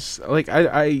always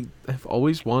I have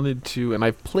always wanted to, and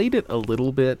I've played it a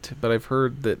little bit, but I've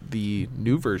heard that the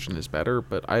new version is better.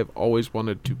 But I've always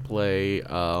wanted to play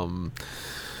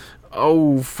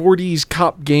 40s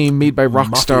cop game made by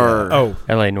Rockstar. Mafia. Oh,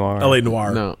 L.A.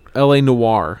 Noire. No, L.A.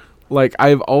 Noire. Like,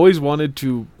 I've always wanted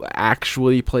to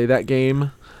actually play that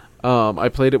game. I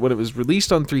played it when it was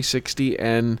released on 360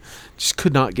 and just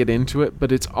could not get into it.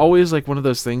 But it's always like one of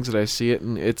those things that I see it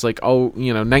and it's like,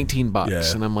 $19.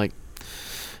 Yeah. And I'm like,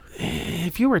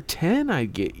 if you were 10,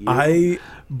 I'd get you.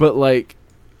 But like,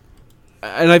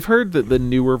 and I've heard that the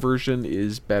newer version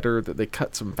is better, that they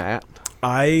cut some fat.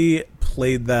 I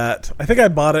played that. I think I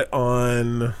bought it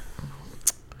on,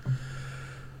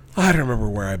 I don't remember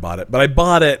where I bought it, but I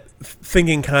bought it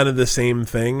thinking kind of the same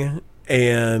thing.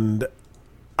 And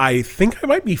I think I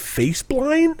might be face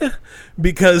blind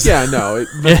because I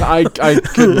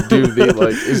couldn't do the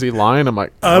like, is he lying? I'm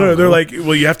like, I don't know. They're like,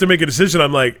 well, you have to make a decision.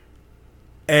 I'm like,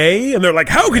 A, and they're like,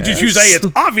 how could you choose A? It's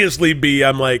obviously B.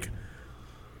 I'm like,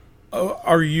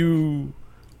 are you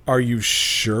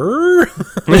sure?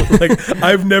 Like,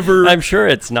 I've never. I'm sure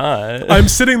it's not. I'm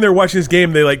sitting there watching this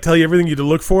game. They like tell you everything you to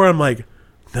look for. I'm like,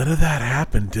 none of that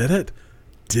happened, did it?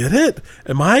 Did it?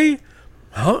 Am I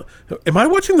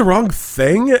watching the wrong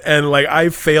thing? And like, I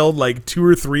failed like 2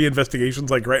 or 3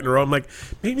 investigations like right in a row. I'm like,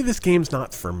 maybe this game's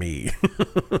not for me.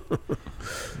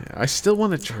 I still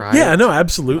want to try. Yeah, no,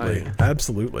 absolutely.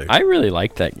 Absolutely. I really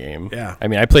liked that game. Yeah. I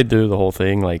mean, I played through the whole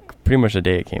thing like pretty much the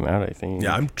day it came out, I think.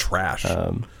 Yeah, I'm trash.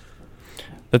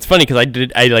 That's funny because I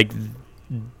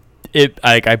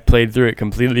played through it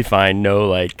completely fine. No,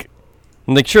 like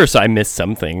sure, so I missed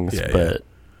some things, but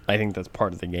I think that's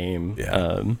part of the game.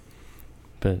 Yeah.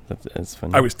 but that's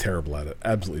funny. I was terrible at it,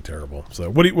 absolutely terrible. So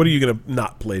what are you gonna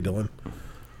not play, Dylan?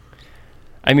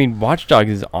 I mean, Watch Dogs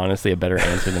is honestly a better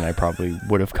answer than I probably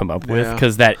would have come up with,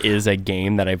 because that is a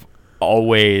game that I've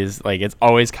always, like, it's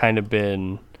always kind of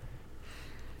been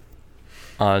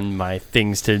on my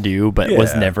things to do, but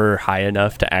was never high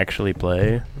enough to actually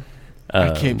play.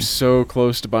 I came so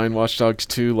close to buying Watch Dogs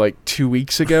 2 like 2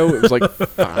 weeks ago. It was like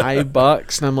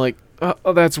 $5, and I'm like,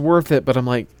 oh, that's worth it. But I'm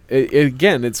like,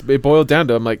 it boiled down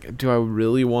to, I'm like, do I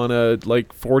really want a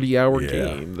like 40-hour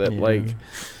game that like,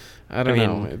 I don't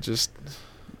know. It just,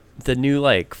 the new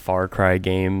like Far Cry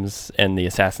games and the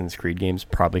Assassin's Creed games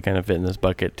probably kind of fit in this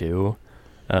bucket too.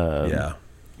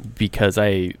 Because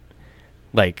I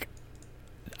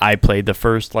played the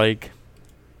first like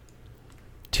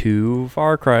 2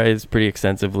 Far Cries pretty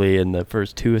extensively, and the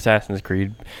first 2 Assassin's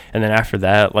Creed, and then after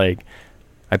that, like,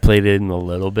 I played it in a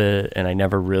little bit, and I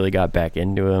never really got back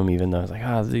into them, even though I was like,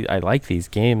 I like these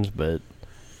games, but,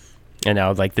 and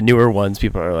now, like, the newer ones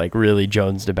people are, like, really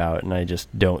jonesed about, and I just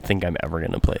don't think I'm ever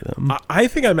going to play them. I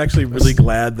think I'm actually really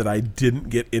glad that I didn't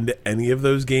get into any of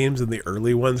those games in the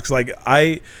early ones, because, like,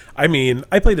 I mean,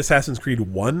 I played Assassin's Creed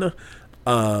 1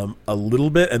 a little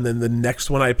bit, and then the next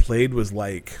one I played was,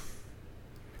 like,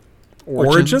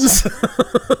 Origins.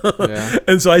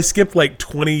 And so I skipped like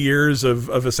 20 years of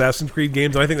Assassin's Creed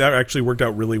games, and I think that actually worked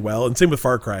out really well. And same with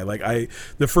Far Cry. Like,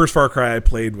 the first Far Cry I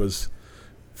played was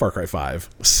Far Cry 5.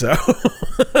 So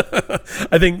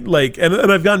I think, like, and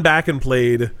I've gone back and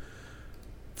played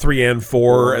 3 and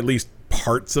 4, at least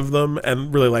parts of them,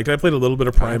 and really liked it. I played a little bit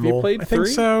of Primal. Have you played 3? I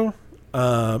think so.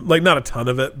 Like, not a ton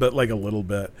of it, but like a little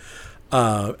bit.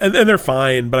 And they're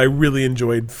fine, but I really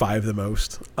enjoyed 5 the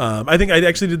most. I think I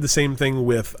actually did the same thing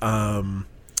with those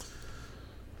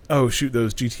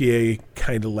GTA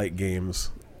kind of light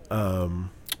games.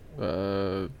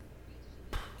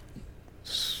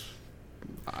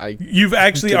 You've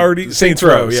actually already Saints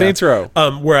Row, Saints Row.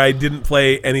 Where I didn't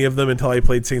play any of them until I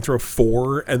played Saints Row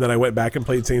 4, and then I went back and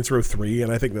played Saints Row 3,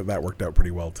 and I think that worked out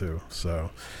pretty well too. So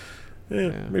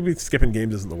maybe skipping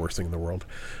games isn't the worst thing in the world.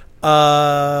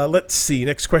 Let's see.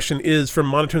 Next question is from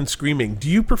Monotone Screaming. Do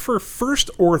you prefer first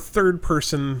or third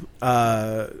person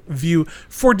view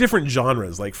for different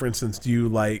genres? Like, for instance, do you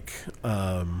like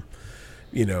a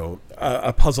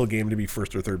puzzle game to be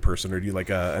first or third person, or do you like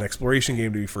an exploration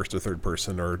game to be first or third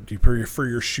person, or do you prefer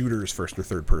your shooters first or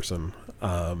third person?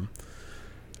 And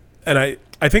I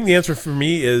think the answer for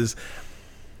me is,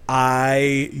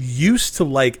 I used to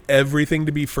like everything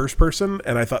to be first person,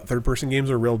 and I thought third person games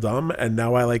are real dumb, and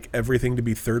now I like everything to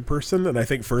be third person, and I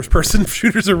think first person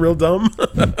shooters are real dumb.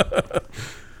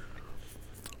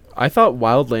 I thought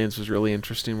Wildlands was really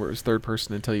interesting, where it was third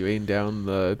person until you aim down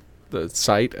the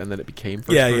sight, and then it became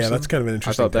first person. Yeah, that's kind of an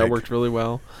interesting I thought that worked really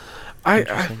well.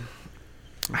 I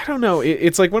don't know.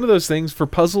 It's like one of those things for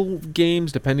puzzle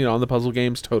games, depending on the puzzle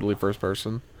games, totally first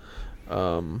person.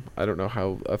 I don't know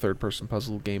how a third-person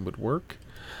puzzle game would work.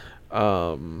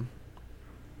 But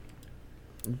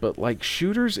like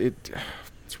shooters, it's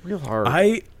real hard.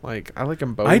 I like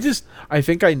them both. I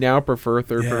think I now prefer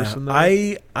third person though.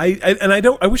 I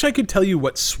wish I could tell you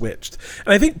what switched.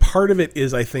 And I think part of it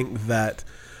is, I think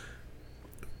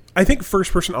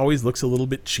first person always looks a little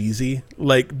bit cheesy,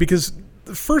 like, because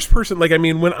the first person, like, I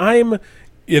mean, when I'm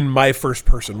in my first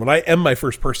person, when I am my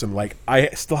first person, like, I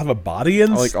still have a body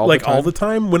in, all the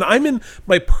time. When I'm in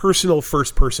my personal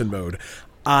first person mode,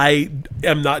 I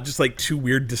am not just like 2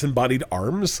 weird disembodied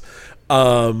arms.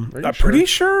 I'm pretty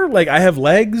sure, like, I have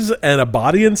legs and a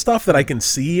body and stuff that I can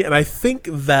see, and I think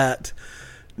that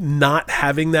not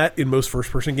having that in most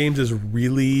first person games is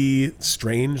really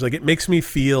strange. Like, it makes me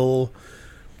feel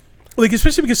like,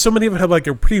 especially because so many of them have like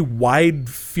a pretty wide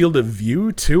field of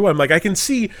view too. I'm like, I can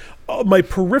see my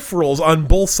peripherals on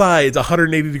both sides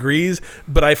 180 degrees,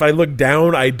 but if I look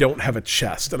down, I don't have a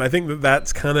chest. And I think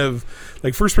that's kind of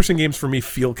like, first person games for me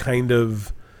feel kind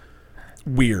of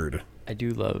weird. I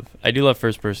do love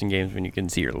first person games when you can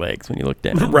see your legs when you look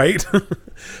down. Right. You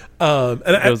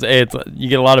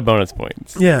get a lot of bonus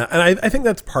points. Yeah, and I think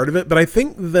that's part of it, but I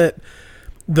think that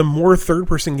the more third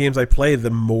person games I play, the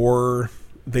more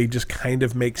they just kind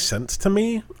of make sense to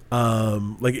me. I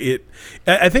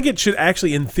think it should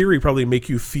actually, in theory, probably make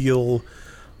you feel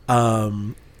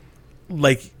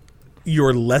like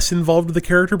you're less involved with the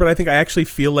character, but I think I actually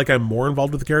feel like I'm more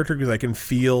involved with the character because I can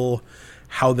feel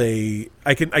how I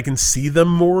can see them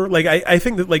more. Like, I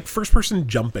think that, like, first person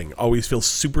jumping always feels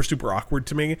super, super awkward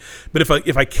to me. But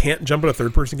if I can't jump in a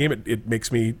third person game, it makes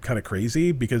me kind of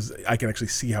crazy because I can actually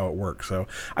see how it works. So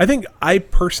I think I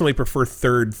personally prefer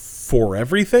third for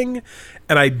everything,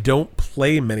 and I don't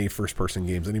play many first person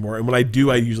games anymore. And when I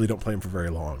do, I usually don't play them for very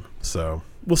long. So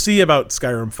we'll see about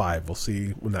Skyrim 5. We'll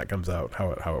see when that comes out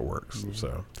how it works.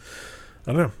 So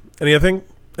I don't know.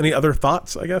 Any other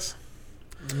thoughts, I guess?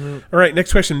 All right,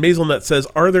 next question. Mazelnut says,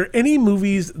 are there any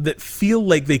movies that feel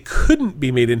like they couldn't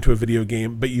be made into a video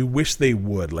game, but you wish they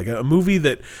would? Like a movie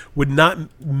that would not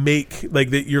make,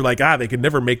 like, that you're like, they could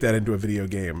never make that into a video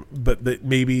game, but that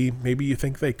maybe you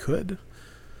think they could?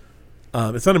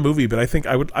 It's not a movie, but I think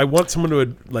I want someone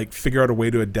to like figure out a way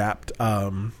to adapt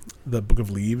the Book of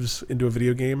Leaves into a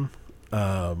video game.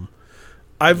 House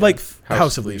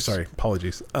of Leaves. Sorry,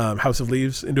 apologies. House of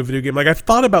Leaves into a video game. Like, I've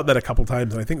thought about that a couple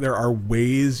times, and I think there are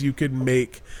ways you could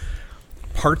make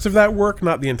parts of that work,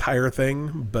 not the entire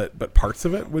thing, but parts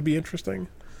of it would be interesting.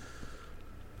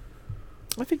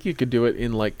 I think you could do it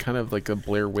in like kind of like a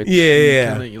Blair Witch,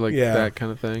 that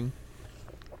kind of thing.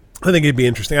 I think it'd be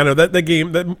interesting. I know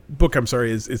that book,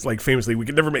 is like famously, we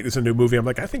could never make this into a movie. I'm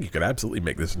like, I think you could absolutely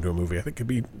make this into a movie. I think it'd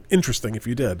be interesting if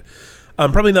you did.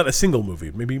 Probably not a single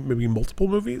movie, maybe multiple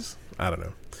movies. I don't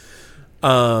know.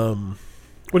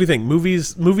 What do you think?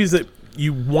 Movies that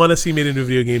you want to see made into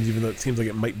video games, even though it seems like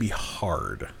it might be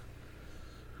hard.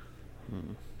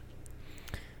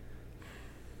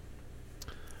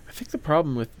 I think the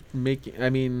problem with making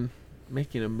a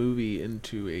movie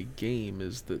into a game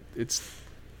is that it's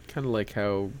kind of like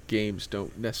how games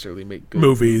don't necessarily make good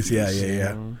movies.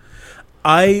 Yeah.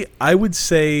 I would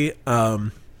say I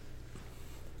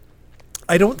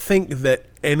don't think that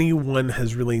anyone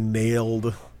has really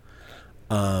nailed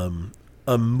a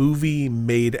movie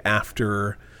made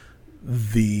after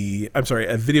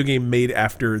a video game made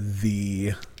after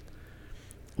the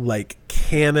like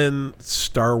canon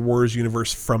Star Wars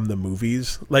universe from the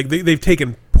movies. Like they've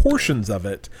taken portions of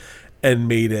it and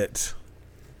made it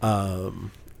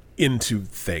into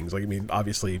things. Like, I mean,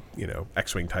 obviously,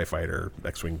 X-Wing TIE Fighter,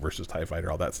 X-Wing versus TIE Fighter,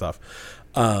 all that stuff.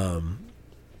 And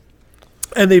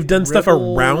they've done stuff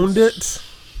around it.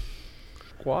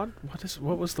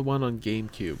 What was the one on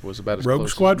GameCube? Was about as Rogue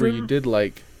close Squadron? Where you did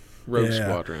like Rogue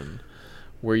Squadron,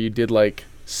 where you did like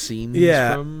scenes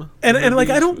from. And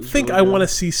like, I don't think I want to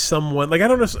see someone like, I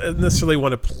don't necessarily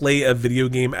want to play a video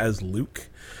game as Luke.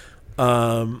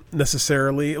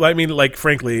 Necessarily. I mean, like,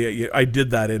 frankly, I did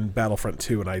that in Battlefront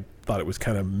 2 and I thought it was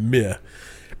kind of meh.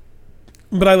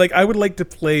 But I would like to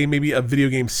play maybe a video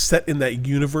game set in that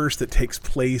universe that takes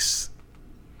place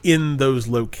in those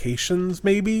locations,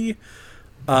 maybe.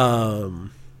 But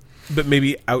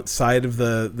maybe outside of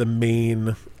the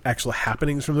main actual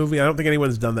happenings from the movie. I don't think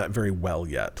anyone's done that very well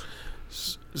yet.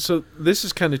 So this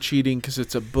is kind of cheating because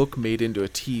it's a book made into a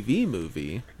TV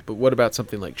movie. But what about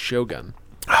something like Shogun?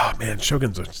 Oh man,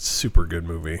 Shogun's a super good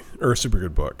movie, or a super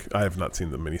good book. I have not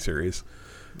seen the miniseries.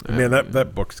 Man,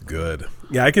 that book's good.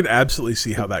 Yeah, I could absolutely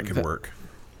see how that could work.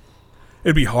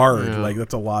 It'd be hard, like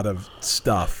that's a lot of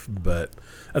stuff, but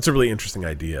that's a really interesting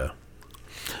idea.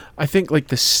 I think like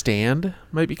The Stand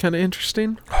might be kind of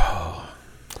interesting.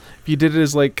 If you did it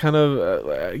as like kind of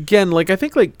again, like I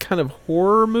think like kind of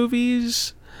horror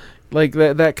movies, like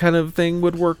that kind of thing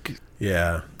would work.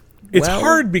 Yeah. It's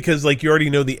hard because like you already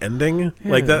know the ending. Yeah.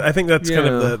 Like that, I think that's kind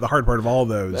of the hard part of all of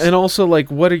those. And also like,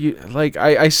 what are you like?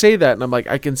 I say that and I'm like,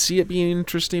 I can see it being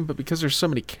interesting, but because there's so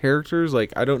many characters,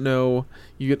 like I don't know.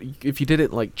 If you did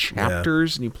it in like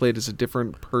chapters and you played as a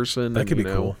different person, that could be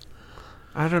cool.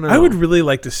 I don't know. I would really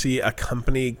like to see a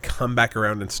company come back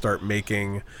around and start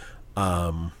making,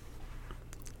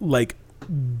 like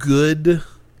good,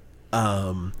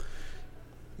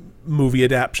 movie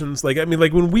adaptions. Like, I mean,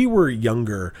 like when we were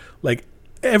younger, like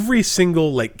every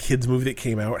single like kids movie that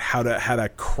came out had a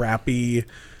crappy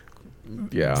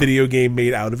video game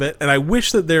made out of it. And I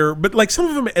wish that but like some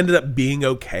of them ended up being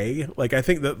okay. Like I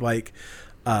think that like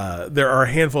there are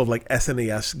a handful of like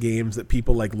SNES games that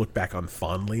people like look back on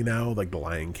fondly now, like The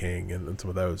Lion King and some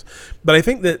of those. But I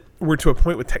think that we're to a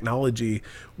point with technology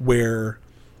where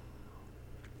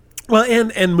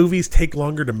and movies take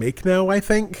longer to make now, I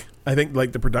think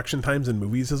like the production times in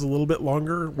movies is a little bit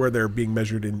longer, where they're being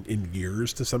measured in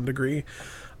years to some degree.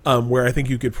 Where I think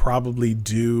you could probably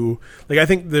do, like, I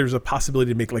think there's a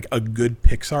possibility to make like a good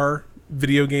Pixar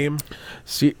video game.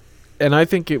 See, and I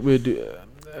think it would,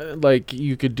 like,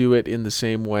 you could do it in the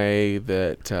same way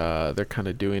that they're kind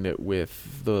of doing it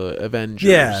with the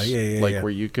Avengers. Yeah. Where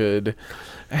you could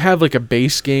have like a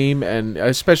base game, and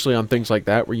especially on things like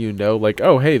that, where like,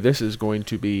 oh, hey, this is going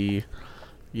to be,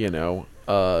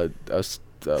 a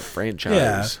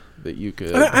franchise that you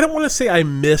could. I don't want to say I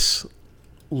miss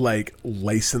like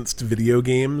licensed video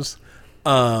games,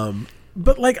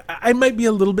 but like I might be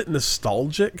a little bit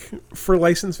nostalgic for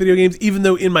licensed video games, even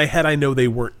though in my head I know they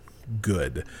weren't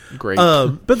good. Great.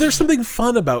 But there's something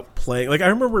fun about playing. Like I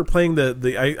remember playing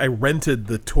I rented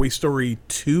the Toy Story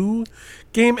 2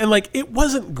 game, and like it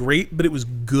wasn't great, but it was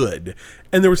good.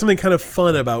 And there was something kind of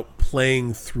fun about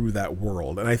playing through that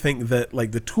world. And I think that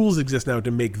like the tools exist now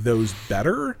to make those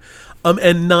better.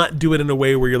 And not do it in a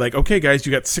way where you're like, okay, guys,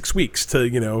 you got 6 weeks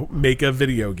to, make a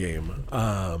video game.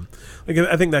 Like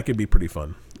I think that could be pretty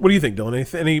fun. What do you think,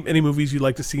 Dylan? Any movies you'd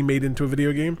like to see made into a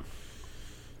video game?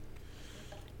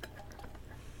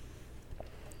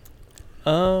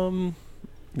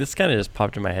 This kind of just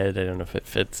popped in my head. I don't know if it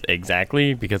fits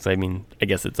exactly because I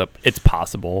guess it's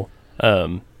possible.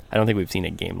 I don't think we've seen a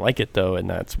game like it though, and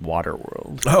that's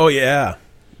Waterworld. Oh yeah.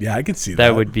 Yeah, I could see that.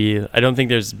 That would be. I don't think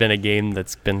there's been a game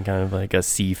that's been kind of like a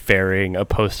seafaring, a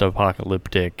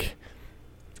post-apocalyptic.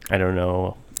 I don't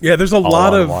know. Yeah, there's a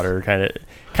lot of water, kind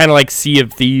of like Sea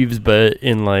of Thieves, but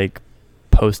in like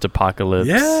post-apocalypse.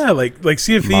 Yeah, like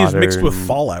Sea of Thieves mixed with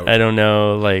Fallout. I don't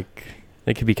know. Like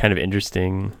it could be kind of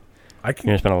interesting. I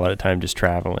can spend a lot of time just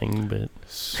traveling, but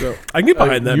so I can get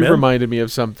behind that. You man. reminded me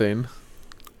of something.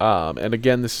 And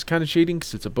again, this is kind of cheating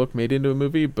because it's a book made into a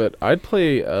movie, but I'd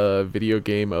play a video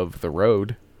game of The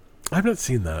Road. I've not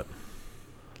seen that.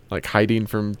 Like hiding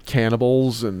from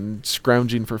cannibals and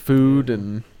scrounging for food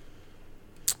and...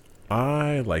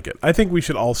 I like it. I think we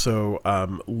should also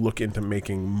look into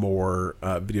making more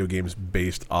video games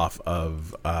based off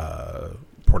of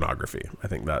pornography. I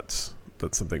think that's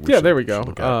something we should, there we go.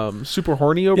 Super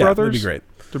Hornio Brothers? That'd be great.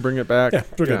 To bring it back. Yeah,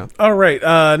 we're good. All right.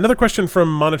 Another question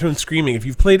from Monotone Screaming. If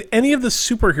you've played any of the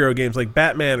superhero games like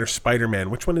Batman or Spider-Man,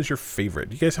 which one is your favorite?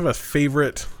 Do you guys have a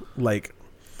favorite, like,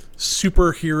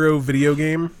 superhero video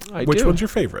game? Which do. One's your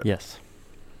favorite? Yes.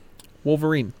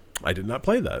 Wolverine. I did not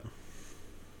play that.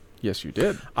 Yes, you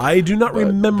did. I do not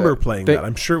remember playing that.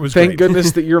 I'm sure it was great. Thank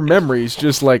goodness that your memory's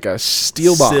just like a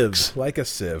steel box. Sieve, like a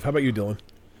sieve. How about you, Dylan?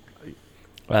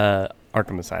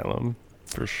 Arkham Asylum,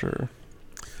 for sure.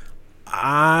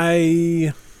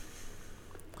 I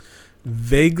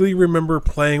vaguely remember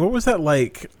playing, what was that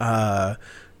like,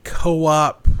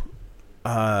 co-op,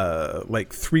 like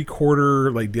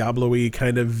 3/4, like Diablo-y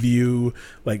kind of view,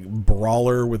 like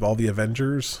brawler with all the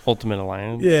Avengers? Ultimate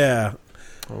Alliance? Yeah.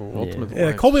 Oh, Ultimate Yeah,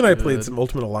 Alliance Colby and I is played good. some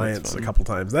Ultimate Alliance a couple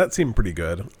times. That seemed pretty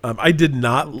good. I've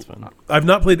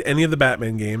not played any of the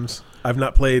Batman games. I've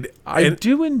not played... I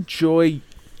do enjoy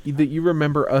that you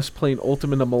remember us playing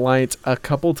Ultimate Alliance a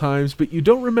couple times, but you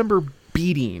don't remember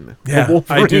beating I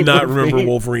do not with remember me.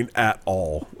 Wolverine at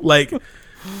all. Like,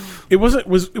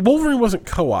 Wolverine wasn't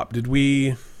co-op. Did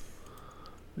we...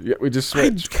 Yeah, we just I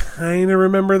switched. kind of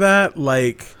remember that.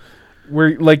 Like...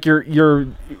 Where like you're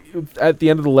at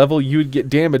the end of the level, you would get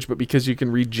damage, but because you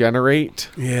can regenerate...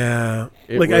 Yeah.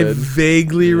 It Like, I would.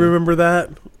 vaguely remember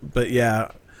that. But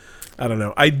yeah... I don't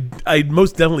know. I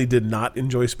most definitely did not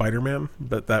enjoy Spider-Man,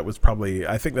 but that was probably...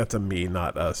 I think that's a me,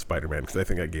 not a Spider-Man, because I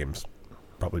think that game's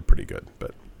probably pretty good.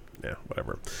 But, yeah,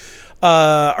 whatever.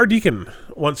 Our Deacon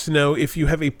wants to know if you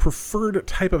have a preferred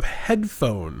type of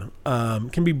headphone.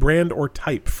 Can be brand or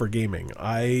type for gaming.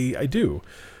 I do.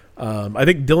 I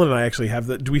think Dylan and I actually have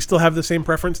the... Do we still have the same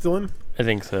preference, Dylan? I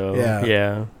think so. Yeah.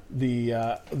 Yeah. The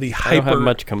Hyper... I don't have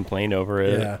much complaint over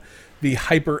it. Yeah. The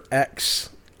HyperX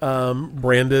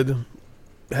branded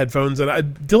headphones, and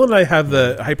Dylan and I have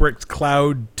the HyperX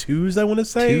Cloud 2s, I want to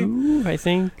say. 2, I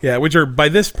think. Yeah, which are by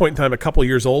this point in time a couple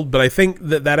years old, but I think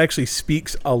that actually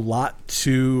speaks a lot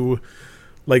to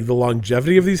like the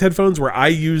longevity of these headphones, where I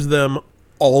use them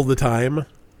all the time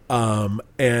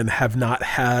and have not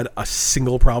had a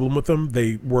single problem with them.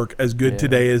 They work as good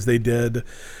today as they did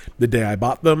the day I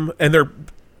bought them, and they're...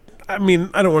 I mean,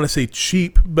 I don't want to say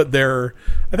cheap, but I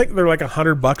think they're like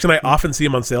 $100, and I often see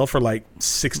them on sale for like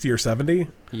 60 or 70.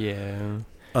 Yeah.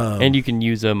 And you can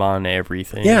use them on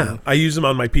everything. Yeah, I use them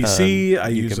on my PC. I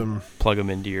use them. Plug them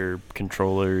into your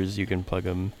controllers. You can plug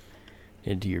them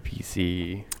into your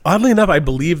PC. Oddly enough, I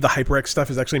believe the HyperX stuff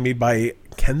is actually made by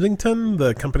Kensington,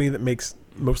 the company that makes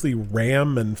mostly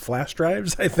RAM and flash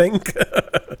drives, I think.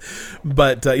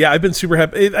 But yeah, I've been super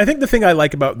happy. I think the thing I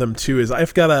like about them too is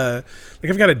I've got a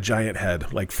giant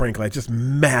head, like frankly, just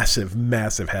massive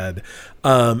head.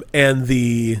 And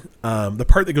the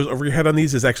part that goes over your head on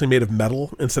these is actually made of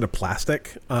metal instead of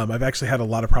plastic. I've actually had a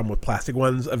lot of problem with plastic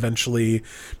ones. Eventually,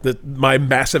 my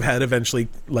massive head eventually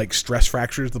like stress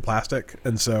fractures the plastic,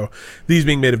 and so these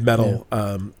being made of metal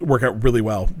work out really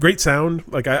well. Great sound.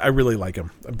 Like I really like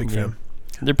them. I'm a big fan.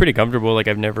 They're pretty comfortable. Like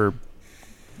I've never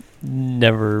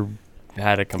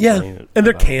had a complaint. Yeah, and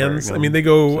they're cans. I mean, they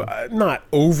go not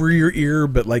over your ear,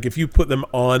 but like if you put them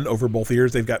on over both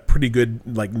ears, they've got pretty good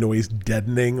like noise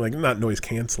deadening, like not noise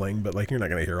canceling, but like you're not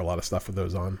going to hear a lot of stuff with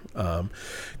those on.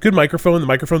 Good microphone. The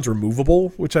microphone's removable,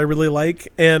 which I really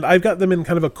like, and I've got them in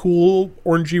kind of a cool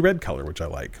orangey red color, which I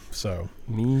like. So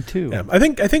me too. Yeah, I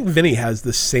think Vinny has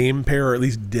the same pair, or at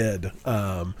least did.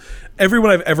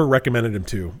 Everyone I've ever recommended him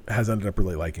to has ended up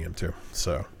really liking him too.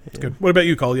 So it's good. What about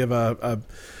you, Cole? You have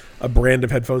a brand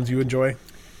of headphones you enjoy?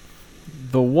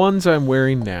 The ones I'm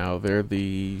wearing now, they're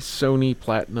the Sony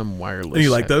Platinum wireless. And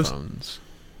you like headphones.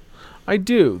 I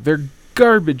do. They're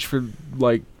garbage for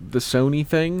like the Sony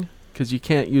thing because you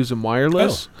can't use them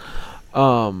wireless.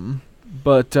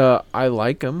 But I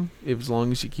like them as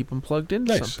long as you keep them plugged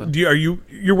into something.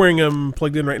 You're wearing them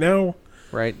plugged in right now?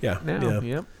 Right. Yeah. Now. Yeah.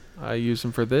 Yep. I use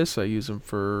them for this. I use them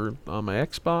for on my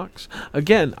Xbox.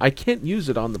 Again, I can't use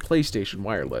it on the PlayStation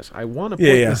wireless. I want to point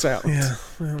this out. Yeah.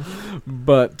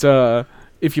 But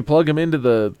if you plug them into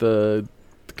the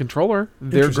controller,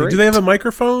 they're great. Do they have a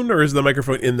microphone, or is the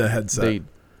microphone in the headset?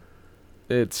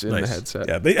 It's in the headset.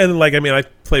 Yeah. I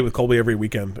play with Colby every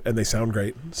weekend, and they sound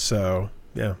great. So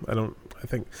yeah, I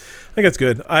think that's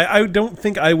good. I don't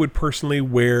think I would personally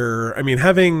wear. I mean,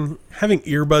 having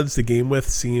earbuds to game with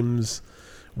seems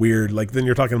weird. Like then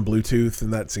you're talking Bluetooth,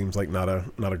 and that seems like not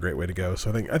a great way to go.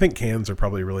 So I think cans are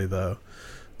probably really the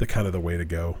kind of the way to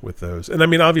go with those. And I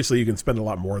mean, obviously you can spend a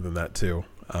lot more than that too.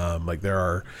 Like there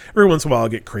are every once in a while I'll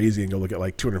get crazy and go look at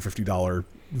like $250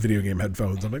 video game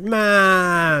headphones. I'm like,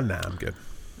 nah, I'm good.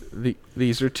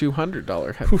 These are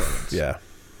 $200 headphones. Yeah,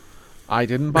 I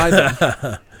didn't buy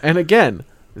them. And again,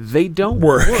 they don't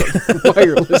work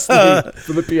wirelessly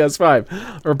for the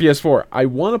PS5 or PS4. I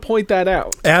want to point that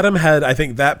out. Adam had, I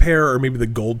think, that pair or maybe the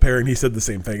gold pair, and he said the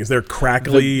same thing. Is there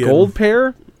crackly? The gold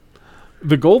pair?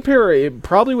 The gold pair, it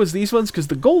probably was these ones because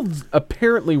the gold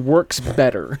apparently works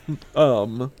better.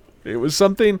 It was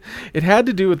something, it had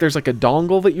to do with there's like a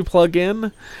dongle that you plug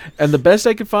in, and the best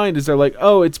I could find is they're like,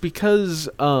 oh, it's because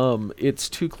it's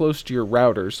too close to your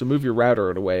router, so move your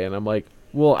router away. And I'm like,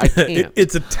 well, I can't.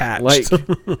 It's attached. Like,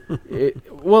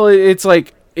 it's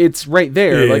like it's right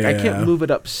there. Yeah, like I can't move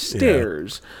it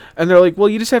upstairs. Yeah. And they're like, well,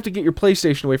 you just have to get your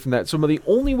PlayStation away from that. So the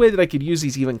only way that I could use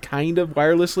these even kind of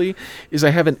wirelessly is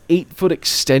I have an 8-foot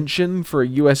extension for a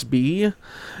USB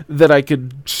that I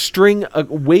could string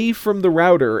away from the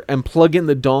router and plug in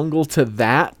the dongle to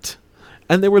that,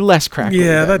 and they were less crackly.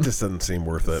 Yeah, that just doesn't seem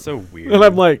worth it. So weird. And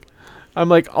I'm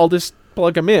like, I'll just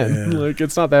plug them in. Yeah. Like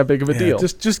it's not that big of a deal.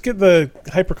 Just get the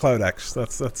HyperCloud X.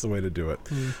 That's the way to do it.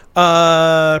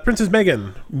 Princess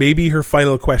Megan, maybe her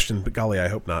final question, but golly, I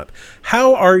hope not.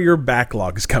 How are your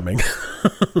backlogs coming?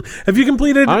 Have you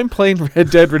completed? I'm playing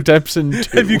Red Dead Redemption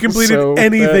 2. Have you completed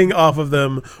anything off of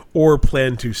them or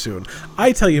plan to soon?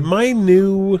 I tell you, my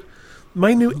new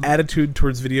attitude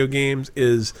towards video games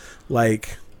is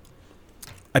like,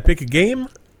 I pick a game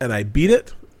and I beat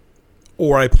it.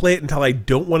 Or I play it until I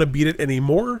don't want to beat it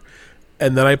anymore,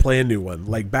 and then I play a new one.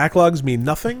 Like, backlogs mean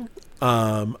nothing.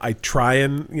 I try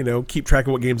and, keep track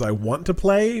of what games I want to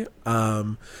play.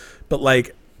 But,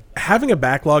 like, having a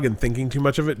backlog and thinking too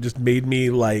much of it just made me,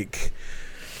 like,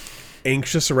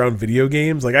 anxious around video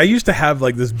games. Like, I used to have,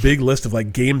 like, this big list of,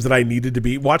 like, games that I needed to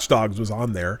beat. Watch Dogs was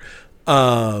on there.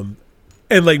 And,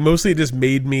 like, mostly it just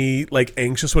made me, like,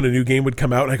 anxious when a new game would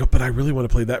come out. And I go, but I really want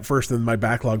to play that first. And then my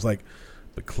backlog's like,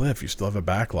 but Cliff, you still have a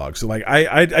backlog. So like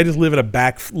I just live in a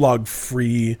backlog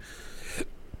free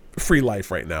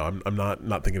life right now. I'm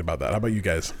not thinking about that. How about you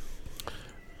guys?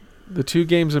 The 2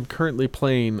 games I'm currently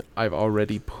playing, I've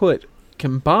already put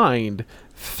combined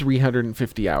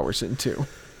 350 hours into.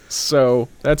 So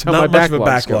that's how not my much of a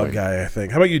backlog going. Guy, I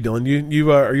think. How about you, Dylan?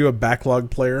 You are you a backlog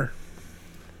player?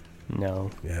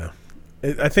 No. Yeah.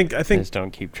 I think I just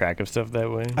don't keep track of stuff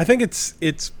that way. I think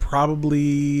it's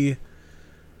probably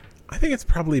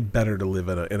better to live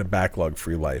in a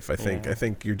backlog-free life. I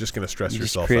think you're just going to stress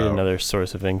yourself out. Create another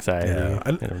source of anxiety. Yeah.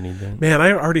 I don't need that. Man,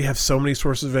 I already have so many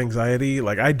sources of anxiety.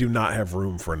 Like, I do not have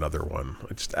room for another one.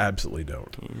 I just absolutely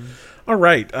don't. All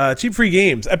right. Cheap Free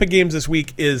Games. Epic Games this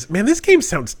week is... Man, this game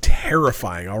sounds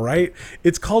terrifying, all right?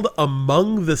 It's called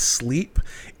Among the Sleep.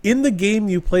 In the game,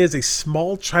 you play as a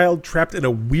small child trapped in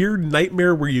a weird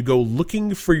nightmare where you go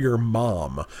looking for your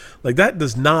mom. Like, that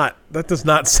does not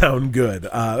sound good.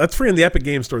 That's free in the Epic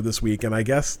Games Store this week, and I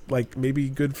guess, like, maybe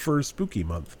good for Spooky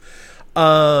Month.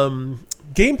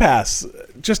 Game Pass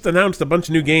just announced a bunch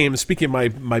of new games. Speaking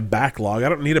of my backlog, I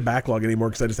don't need a backlog anymore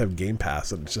because I just have Game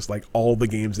Pass, and it's just like all the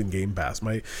games in Game Pass.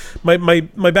 My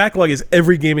backlog is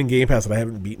every game in Game Pass that I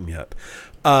haven't beaten yet.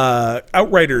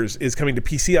 Outriders is coming to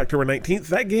PC October 19th.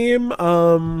 That game,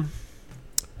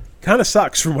 Kind of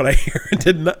sucks from what I hear.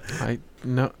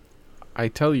 I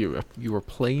tell you, you were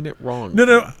playing it wrong.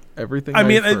 No. Everything. I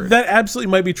mean, that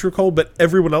absolutely might be true, Cole, but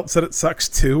everyone else said it sucks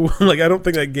too. Like, I don't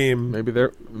think that game. Maybe they're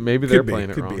playing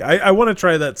it wrong. I want to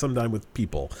try that sometime with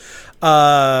people.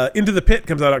 Into the Pit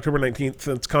comes out October 19th.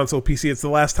 It's console, PC. It's the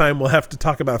last time we'll have to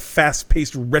talk about a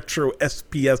fast-paced retro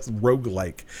SPS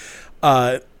roguelike.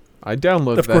 I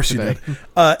downloaded of that course today. You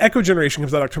did. Echo Generation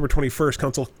comes out October 21st.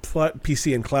 Console,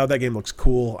 PC, and cloud. That game looks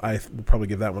cool. I will probably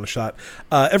give that one a shot.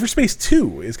 Everspace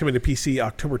 2 is coming to PC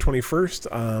October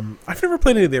 21st. I've never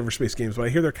played any of the Everspace games, but I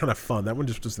hear they're kind of fun. That one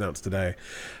just was announced today.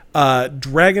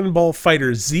 Dragon Ball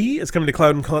Fighter Z is coming to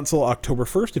cloud and console October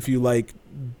 1st. If you like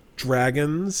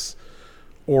dragons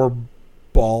or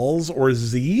balls or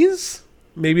Z's,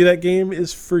 maybe that game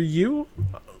is for you.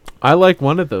 I like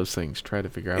one of those things. Try to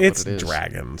figure out what it is. It's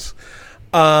dragons.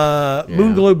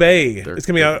 Moonglow Bay is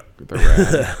coming out. They're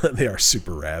rad. They are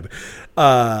super rad.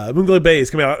 Moonglow Bay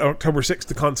is coming out October 6th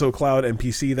to console, cloud, and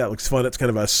PC. That looks fun. It's kind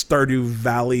of a Stardew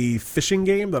Valley fishing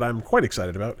game that I'm quite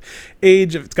excited about.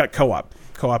 It's got co-op.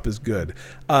 Co-op is good.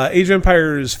 Age of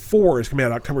Empires 4 is coming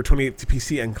out October 28th to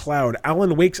PC and cloud.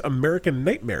 Alan Wake's American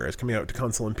Nightmare is coming out to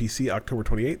console and PC October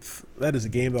 28th. That is a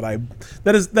game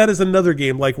that is another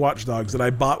game like Watch Dogs that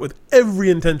I bought with every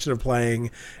intention of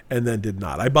playing and then did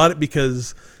not. I bought it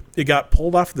because it got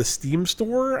pulled off the Steam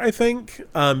store, I think,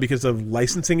 because of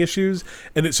licensing issues,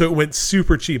 and so it went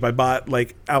super cheap. I bought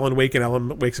like Alan Wake and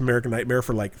Alan Wake's American Nightmare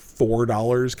for like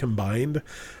 $4 combined.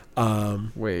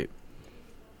 Wait.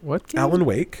 What game? Alan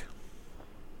Wake.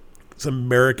 It's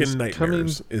American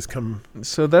Nightmares is come.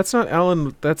 So that's not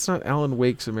Alan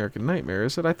Wake's American Nightmare,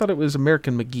 is it? I thought it was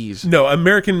American McGee's. No,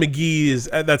 American McGee's.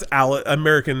 That's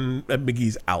American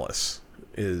McGee's Alice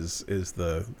is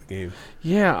the game.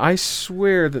 Yeah, I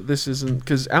swear that this isn't,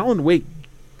 because Alan Wake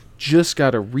just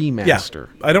got a remaster.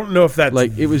 Yeah, I don't know if that's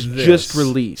like it was just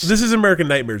released. This is American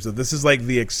Nightmares, though. This is like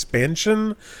the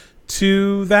expansion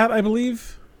to that, I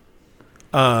believe.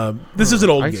 This is an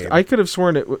old game. I could have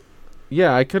sworn it.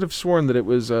 I could have sworn that it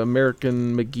was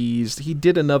American McGee's. He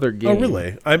did another game. Oh,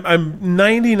 really? I'm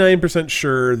 99%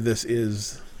 sure this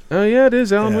is. Oh, yeah, it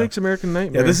is Alan Wake's American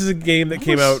Nightmare. Yeah, this is a game that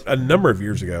came out a number of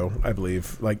years ago, I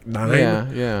believe, like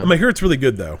 9. Yeah. I hear it's really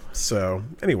good, though. So,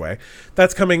 anyway,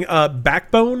 that's coming.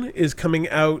 Backbone is coming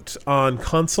out on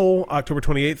console October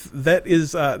 28th. That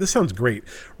is, this sounds great.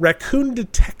 Raccoon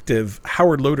Detective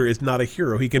Howard Loader is not a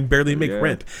hero. He can barely make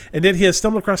rent. And yet he has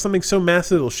stumbled across something so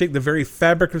massive it'll shake the very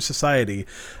fabric of society.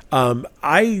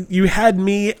 You had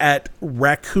me at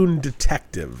Raccoon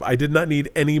Detective. I did not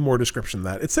need any more description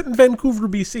than that. It's set in Vancouver,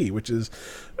 BC, which is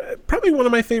probably one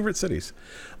of my favorite cities.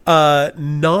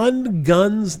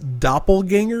 Non-Guns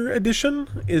Doppelganger Edition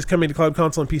is coming to cloud,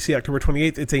 console, and PC October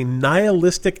 28th. It's a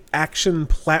nihilistic action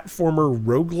platformer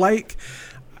roguelike.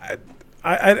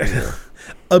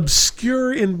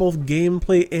 Obscure in both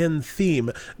gameplay and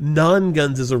theme,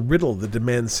 Non-Guns is a riddle that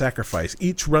demands sacrifice.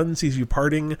 Each run sees you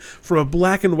parting from a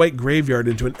black and white graveyard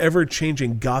into an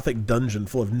ever-changing gothic dungeon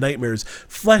full of nightmares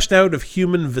fleshed out of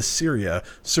human viscera.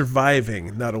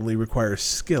 Surviving not only requires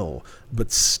skill,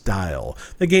 but style.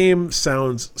 The game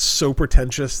sounds so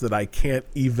pretentious that I can't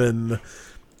even...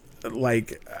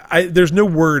 there's no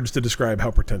words to describe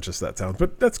how pretentious that sounds,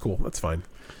 but that's cool. That's fine.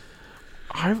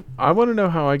 I want to know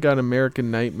how I got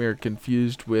American Nightmare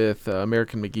confused with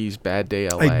American McGee's Bad Day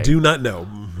LA. I do not know.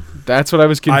 That's what I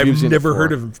was confusing. I've never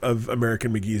heard of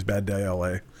American McGee's Bad Day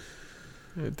LA.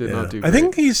 It did not do great. I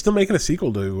think he's still making a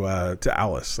sequel to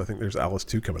Alice. I think there's Alice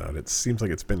 2 coming out. It seems like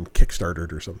it's been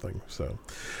kickstarted or something. So,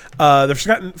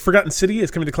 the Forgotten City is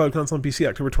coming to cloud, console, and PC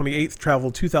October 28th.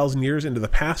 Travel 2,000 years into the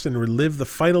past and relive the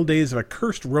final days of a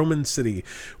cursed Roman city,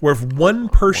 where if one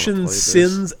person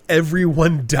sins,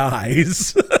 everyone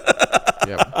dies.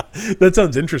 Yep. That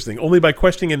sounds interesting. Only by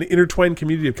questioning an intertwined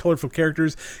community of colorful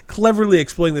characters, cleverly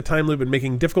exploiting the time loop, and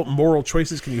making difficult moral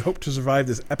choices can you hope to survive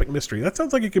this epic mystery. That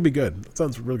sounds like it could be good. That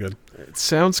sounds real good. It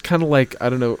sounds kind of like, I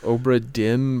don't know, Obra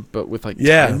Dinn, but with like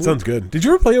time loop. Sounds good. Did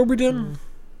you ever play Obra Dinn?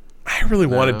 I really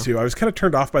wanted to. I was kind of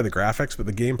turned off by the graphics, but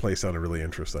the gameplay sounded really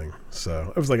interesting.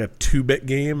 So it was like a 2-bit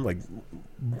game, like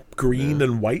green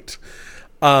and white.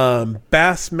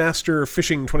 Bassmaster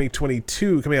Fishing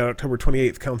 2022 coming out October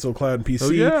 28th, console, cloud, and PC. Oh,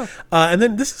 yeah. And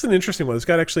then this is an interesting one. It's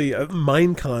got actually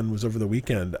Minecon was over the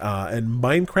weekend, and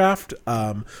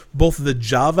Minecraft, both the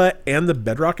Java and the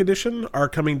Bedrock edition are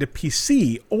coming to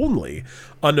PC only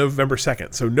on November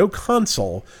 2nd. So no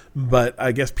console, but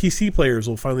I guess PC players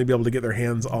will finally be able to get their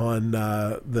hands on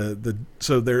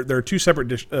so there are two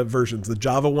separate versions. The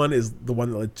Java one is the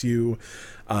one that lets you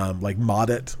like mod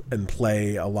it and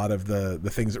play a lot of the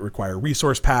things that require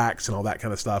resource packs and all that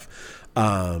kind of stuff.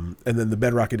 And then the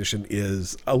Bedrock edition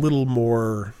is a little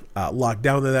more locked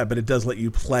down than that, but it does let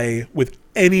you play with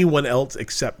anyone else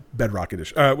except Bedrock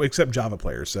edition, except Java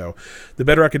players. So the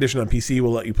Bedrock edition on PC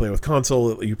will let you play with console,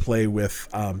 it'll let you play with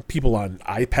people on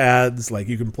iPads, like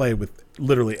you can play with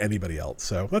literally anybody else.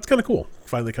 So that's kind of cool.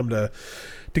 Finally come to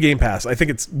Game Pass. I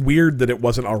think it's weird that it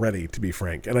wasn't already, to be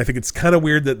frank, and I think it's kind of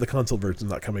weird that the console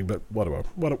version's not coming. But what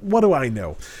do I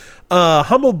know?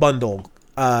 Humble Bundle,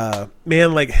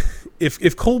 man. Like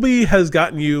if Colby has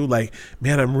gotten you like,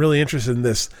 man, I'm really interested in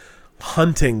this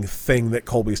hunting thing that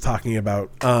Colby's talking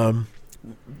about.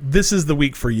 This is the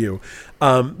week for you.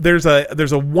 There's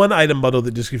a 1 item bundle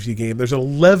that just gives you a game. There's an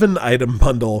 11 item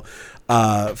bundle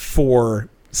for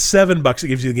 $7 it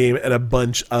gives you the game and a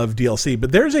bunch of DLC.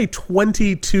 But there's a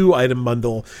 22 item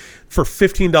bundle for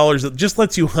 $15 that just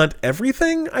lets you hunt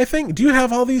everything, I think. Do you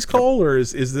have all these, Cole, or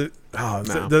is it no.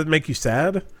 Does it make you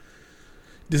sad?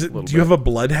 Do you have a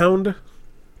bloodhound?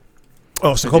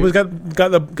 Oh, so Colby's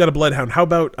got a bloodhound. How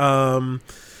about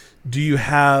do you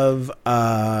have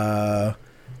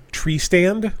tree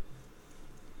stand?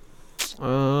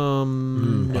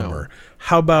 No.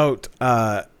 How about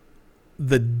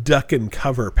the duck and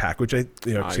cover pack, which I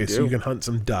so you can hunt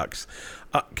some ducks.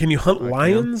 Can you hunt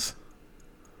lions?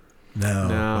 No.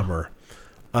 Bummer.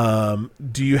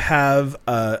 Do you have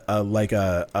a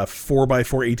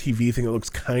 4x4 ATV thing that looks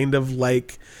kind of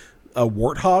like a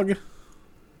warthog?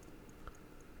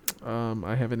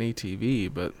 I have an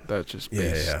ATV, but that's just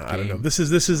base game. I don't know. This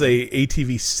is a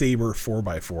ATV Saber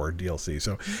 4x4 DLC.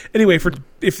 So anyway,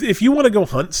 if you want to go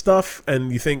hunt stuff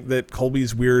and you think that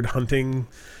Colby's weird hunting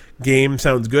game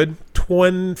sounds good,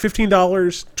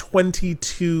 $15,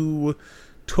 22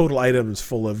 total items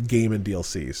full of game and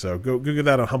DLC. So go get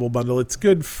that on Humble Bundle. It's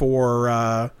good for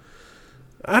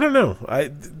I don't know.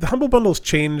 The Humble Bundle's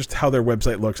changed how their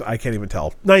website looks. I can't even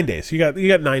tell. 9 days. You got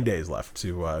 9 days left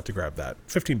to grab that.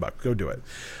 $15. Go do it.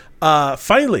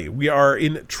 Finally, we are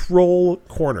in Troll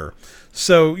Corner.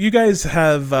 So you guys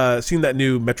have seen that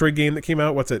new Metroid game that came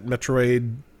out. What's it?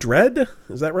 Metroid Dread?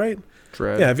 Is that right?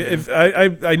 Dread. Yeah. If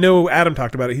I know Adam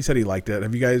talked about it. He said he liked it.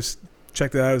 Have you guys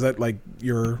checked it out? Is that like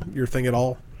your thing at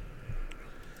all?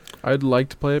 I'd like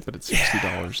to play it, but it's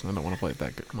 $60, and I don't want to play it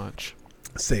that much.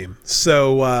 Same.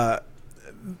 So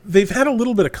they've had a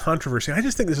little bit of controversy. I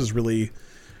just think this is really...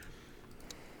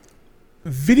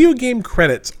 Video game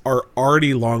credits are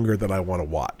already longer than I want to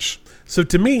watch. So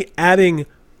to me, adding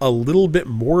a little bit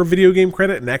more video game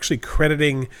credit and actually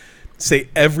crediting, say,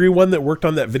 everyone that worked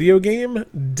on that video game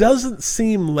doesn't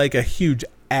seem like a huge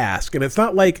ask. And it's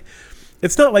not like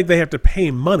they have to pay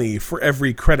money for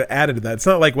every credit added to that. It's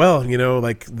not like, well,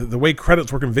 like the way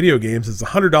credits work in video games is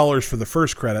 $100 for the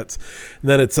first credits, and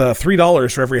then it's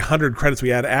 $3 for every 100 credits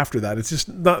we add after that. It's just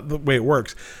not the way it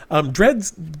works.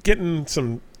 Dread's getting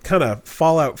some kind of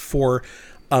fallout for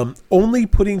only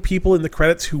putting people in the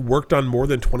credits who worked on more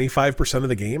than 25% of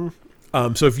the game.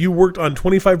 So if you worked on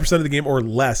 25% of the game or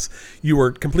less, you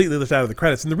were completely left out of the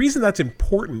credits. And the reason that's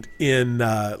important in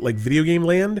like video game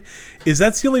land is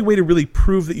that's the only way to really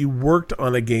prove that you worked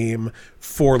on a game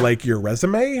for like your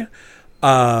resume.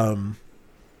 Not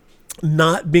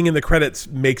being in the credits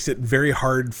makes it very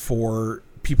hard for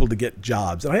people to get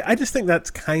jobs. And I just think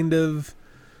that's kind of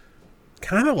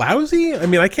lousy. I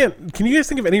mean, can you guys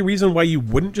think of any reason why you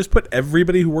wouldn't just put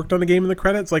everybody who worked on the game in the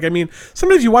credits? Like, I mean,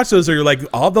 sometimes you watch those and you're like,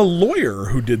 the lawyer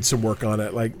who did some work on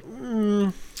it. Like,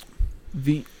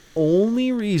 The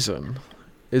only reason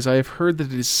is I've heard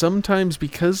that it is sometimes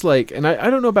because, like, and I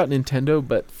don't know about Nintendo,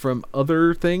 but from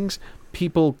other things,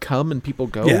 people come and people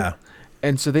go. Yeah.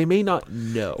 And so they may not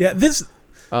know. Yeah,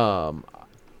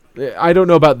 I don't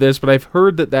know about this, but I've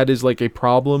heard that is like a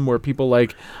problem where people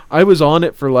like, I was on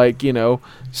it for like,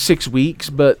 6 weeks,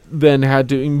 but then had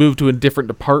to move to a different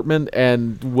department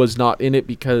and was not in it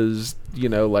because,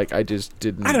 like I just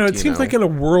didn't. I don't know. It seems like in a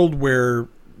world where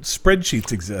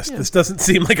spreadsheets exist, this doesn't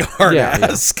seem like a hard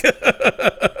ask.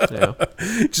 Yeah.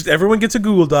 Just everyone gets a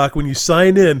Google Doc. When you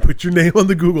sign in, put your name on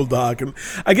the Google Doc. And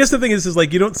I guess the thing is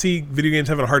like you don't see video games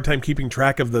having a hard time keeping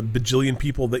track of the bajillion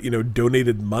people that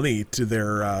donated money to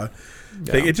their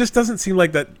thing. It just doesn't seem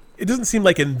like that. It doesn't seem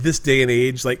like in this day and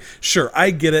age, like, sure,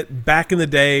 I get it. Back in the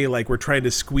day, like, we're trying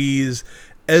to squeeze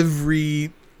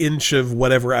every inch of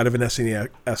whatever out of an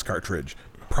SNES cartridge.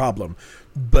 Problem.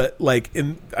 But like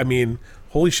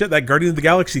holy shit, that Guardian of the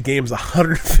Galaxy game is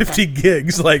 150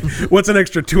 gigs. Like, what's an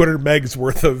extra 200 megs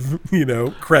worth of,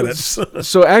 credits?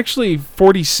 So actually,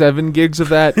 47 gigs of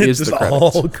that is the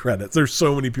credits. All credits. There's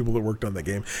so many people that worked on that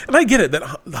game. And I get it that,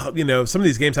 some of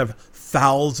these games have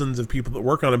thousands of people that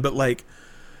work on them, but, like,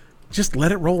 just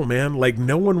let it roll, man. Like,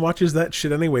 no one watches that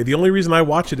shit anyway. The only reason I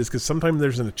watch it is because sometimes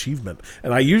there's an achievement.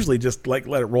 And I usually just, like,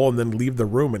 let it roll and then leave the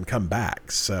room and come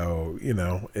back. So,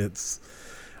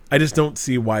 I just don't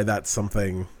see why that's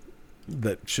something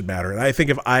that should matter. And I think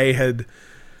if I had...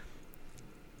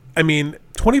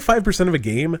 25% of a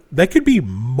game, that could be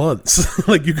months.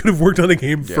 Like, you could have worked on a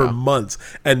game for months,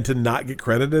 and to not get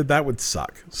credited, that would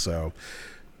suck. So,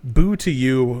 boo to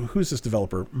you. Who's this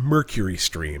developer? Mercury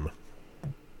Stream.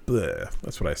 Blech,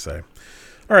 that's what I say.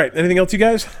 All right, anything else, you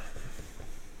guys?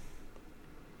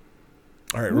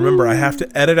 All right, remember, I have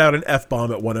to edit out an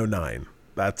F-bomb at 109.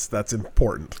 That's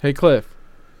important. Hey, Cliff.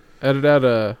 Edit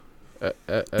out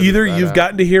either you've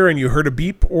gotten to here and you heard a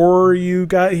beep, or you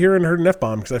got here and heard an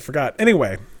F-bomb because I forgot.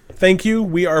 Anyway, thank you.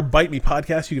 We are Bite Me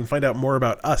Podcast. You can find out more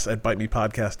about us at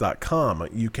bitemepodcast.com.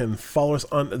 You can follow us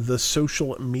on the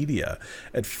social media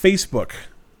at Facebook,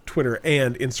 Twitter,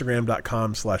 and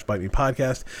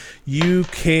Instagram.com/bitemepodcast. You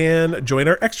can join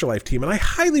our Extra Life team, and I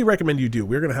highly recommend you do.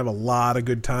 We're going to have a lot of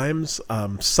good times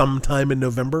sometime in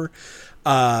November.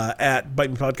 At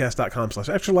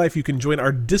bitemepodcast.com/extra life. You can join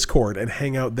our Discord and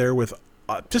hang out there with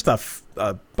just a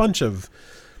bunch of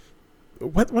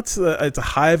it's a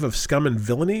hive of scum and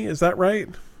villainy. Is that right?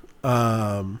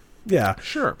 Yeah,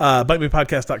 sure.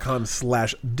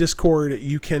 bitemepodcast.com/Discord.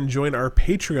 You can join our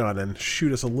Patreon and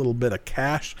shoot us a little bit of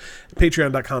cash.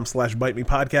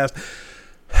 Patreon.com/bitemepodcast.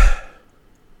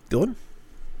 Dylan?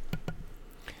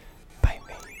 Bite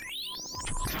me.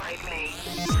 Bite me.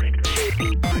 Bite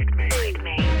me. Bite me.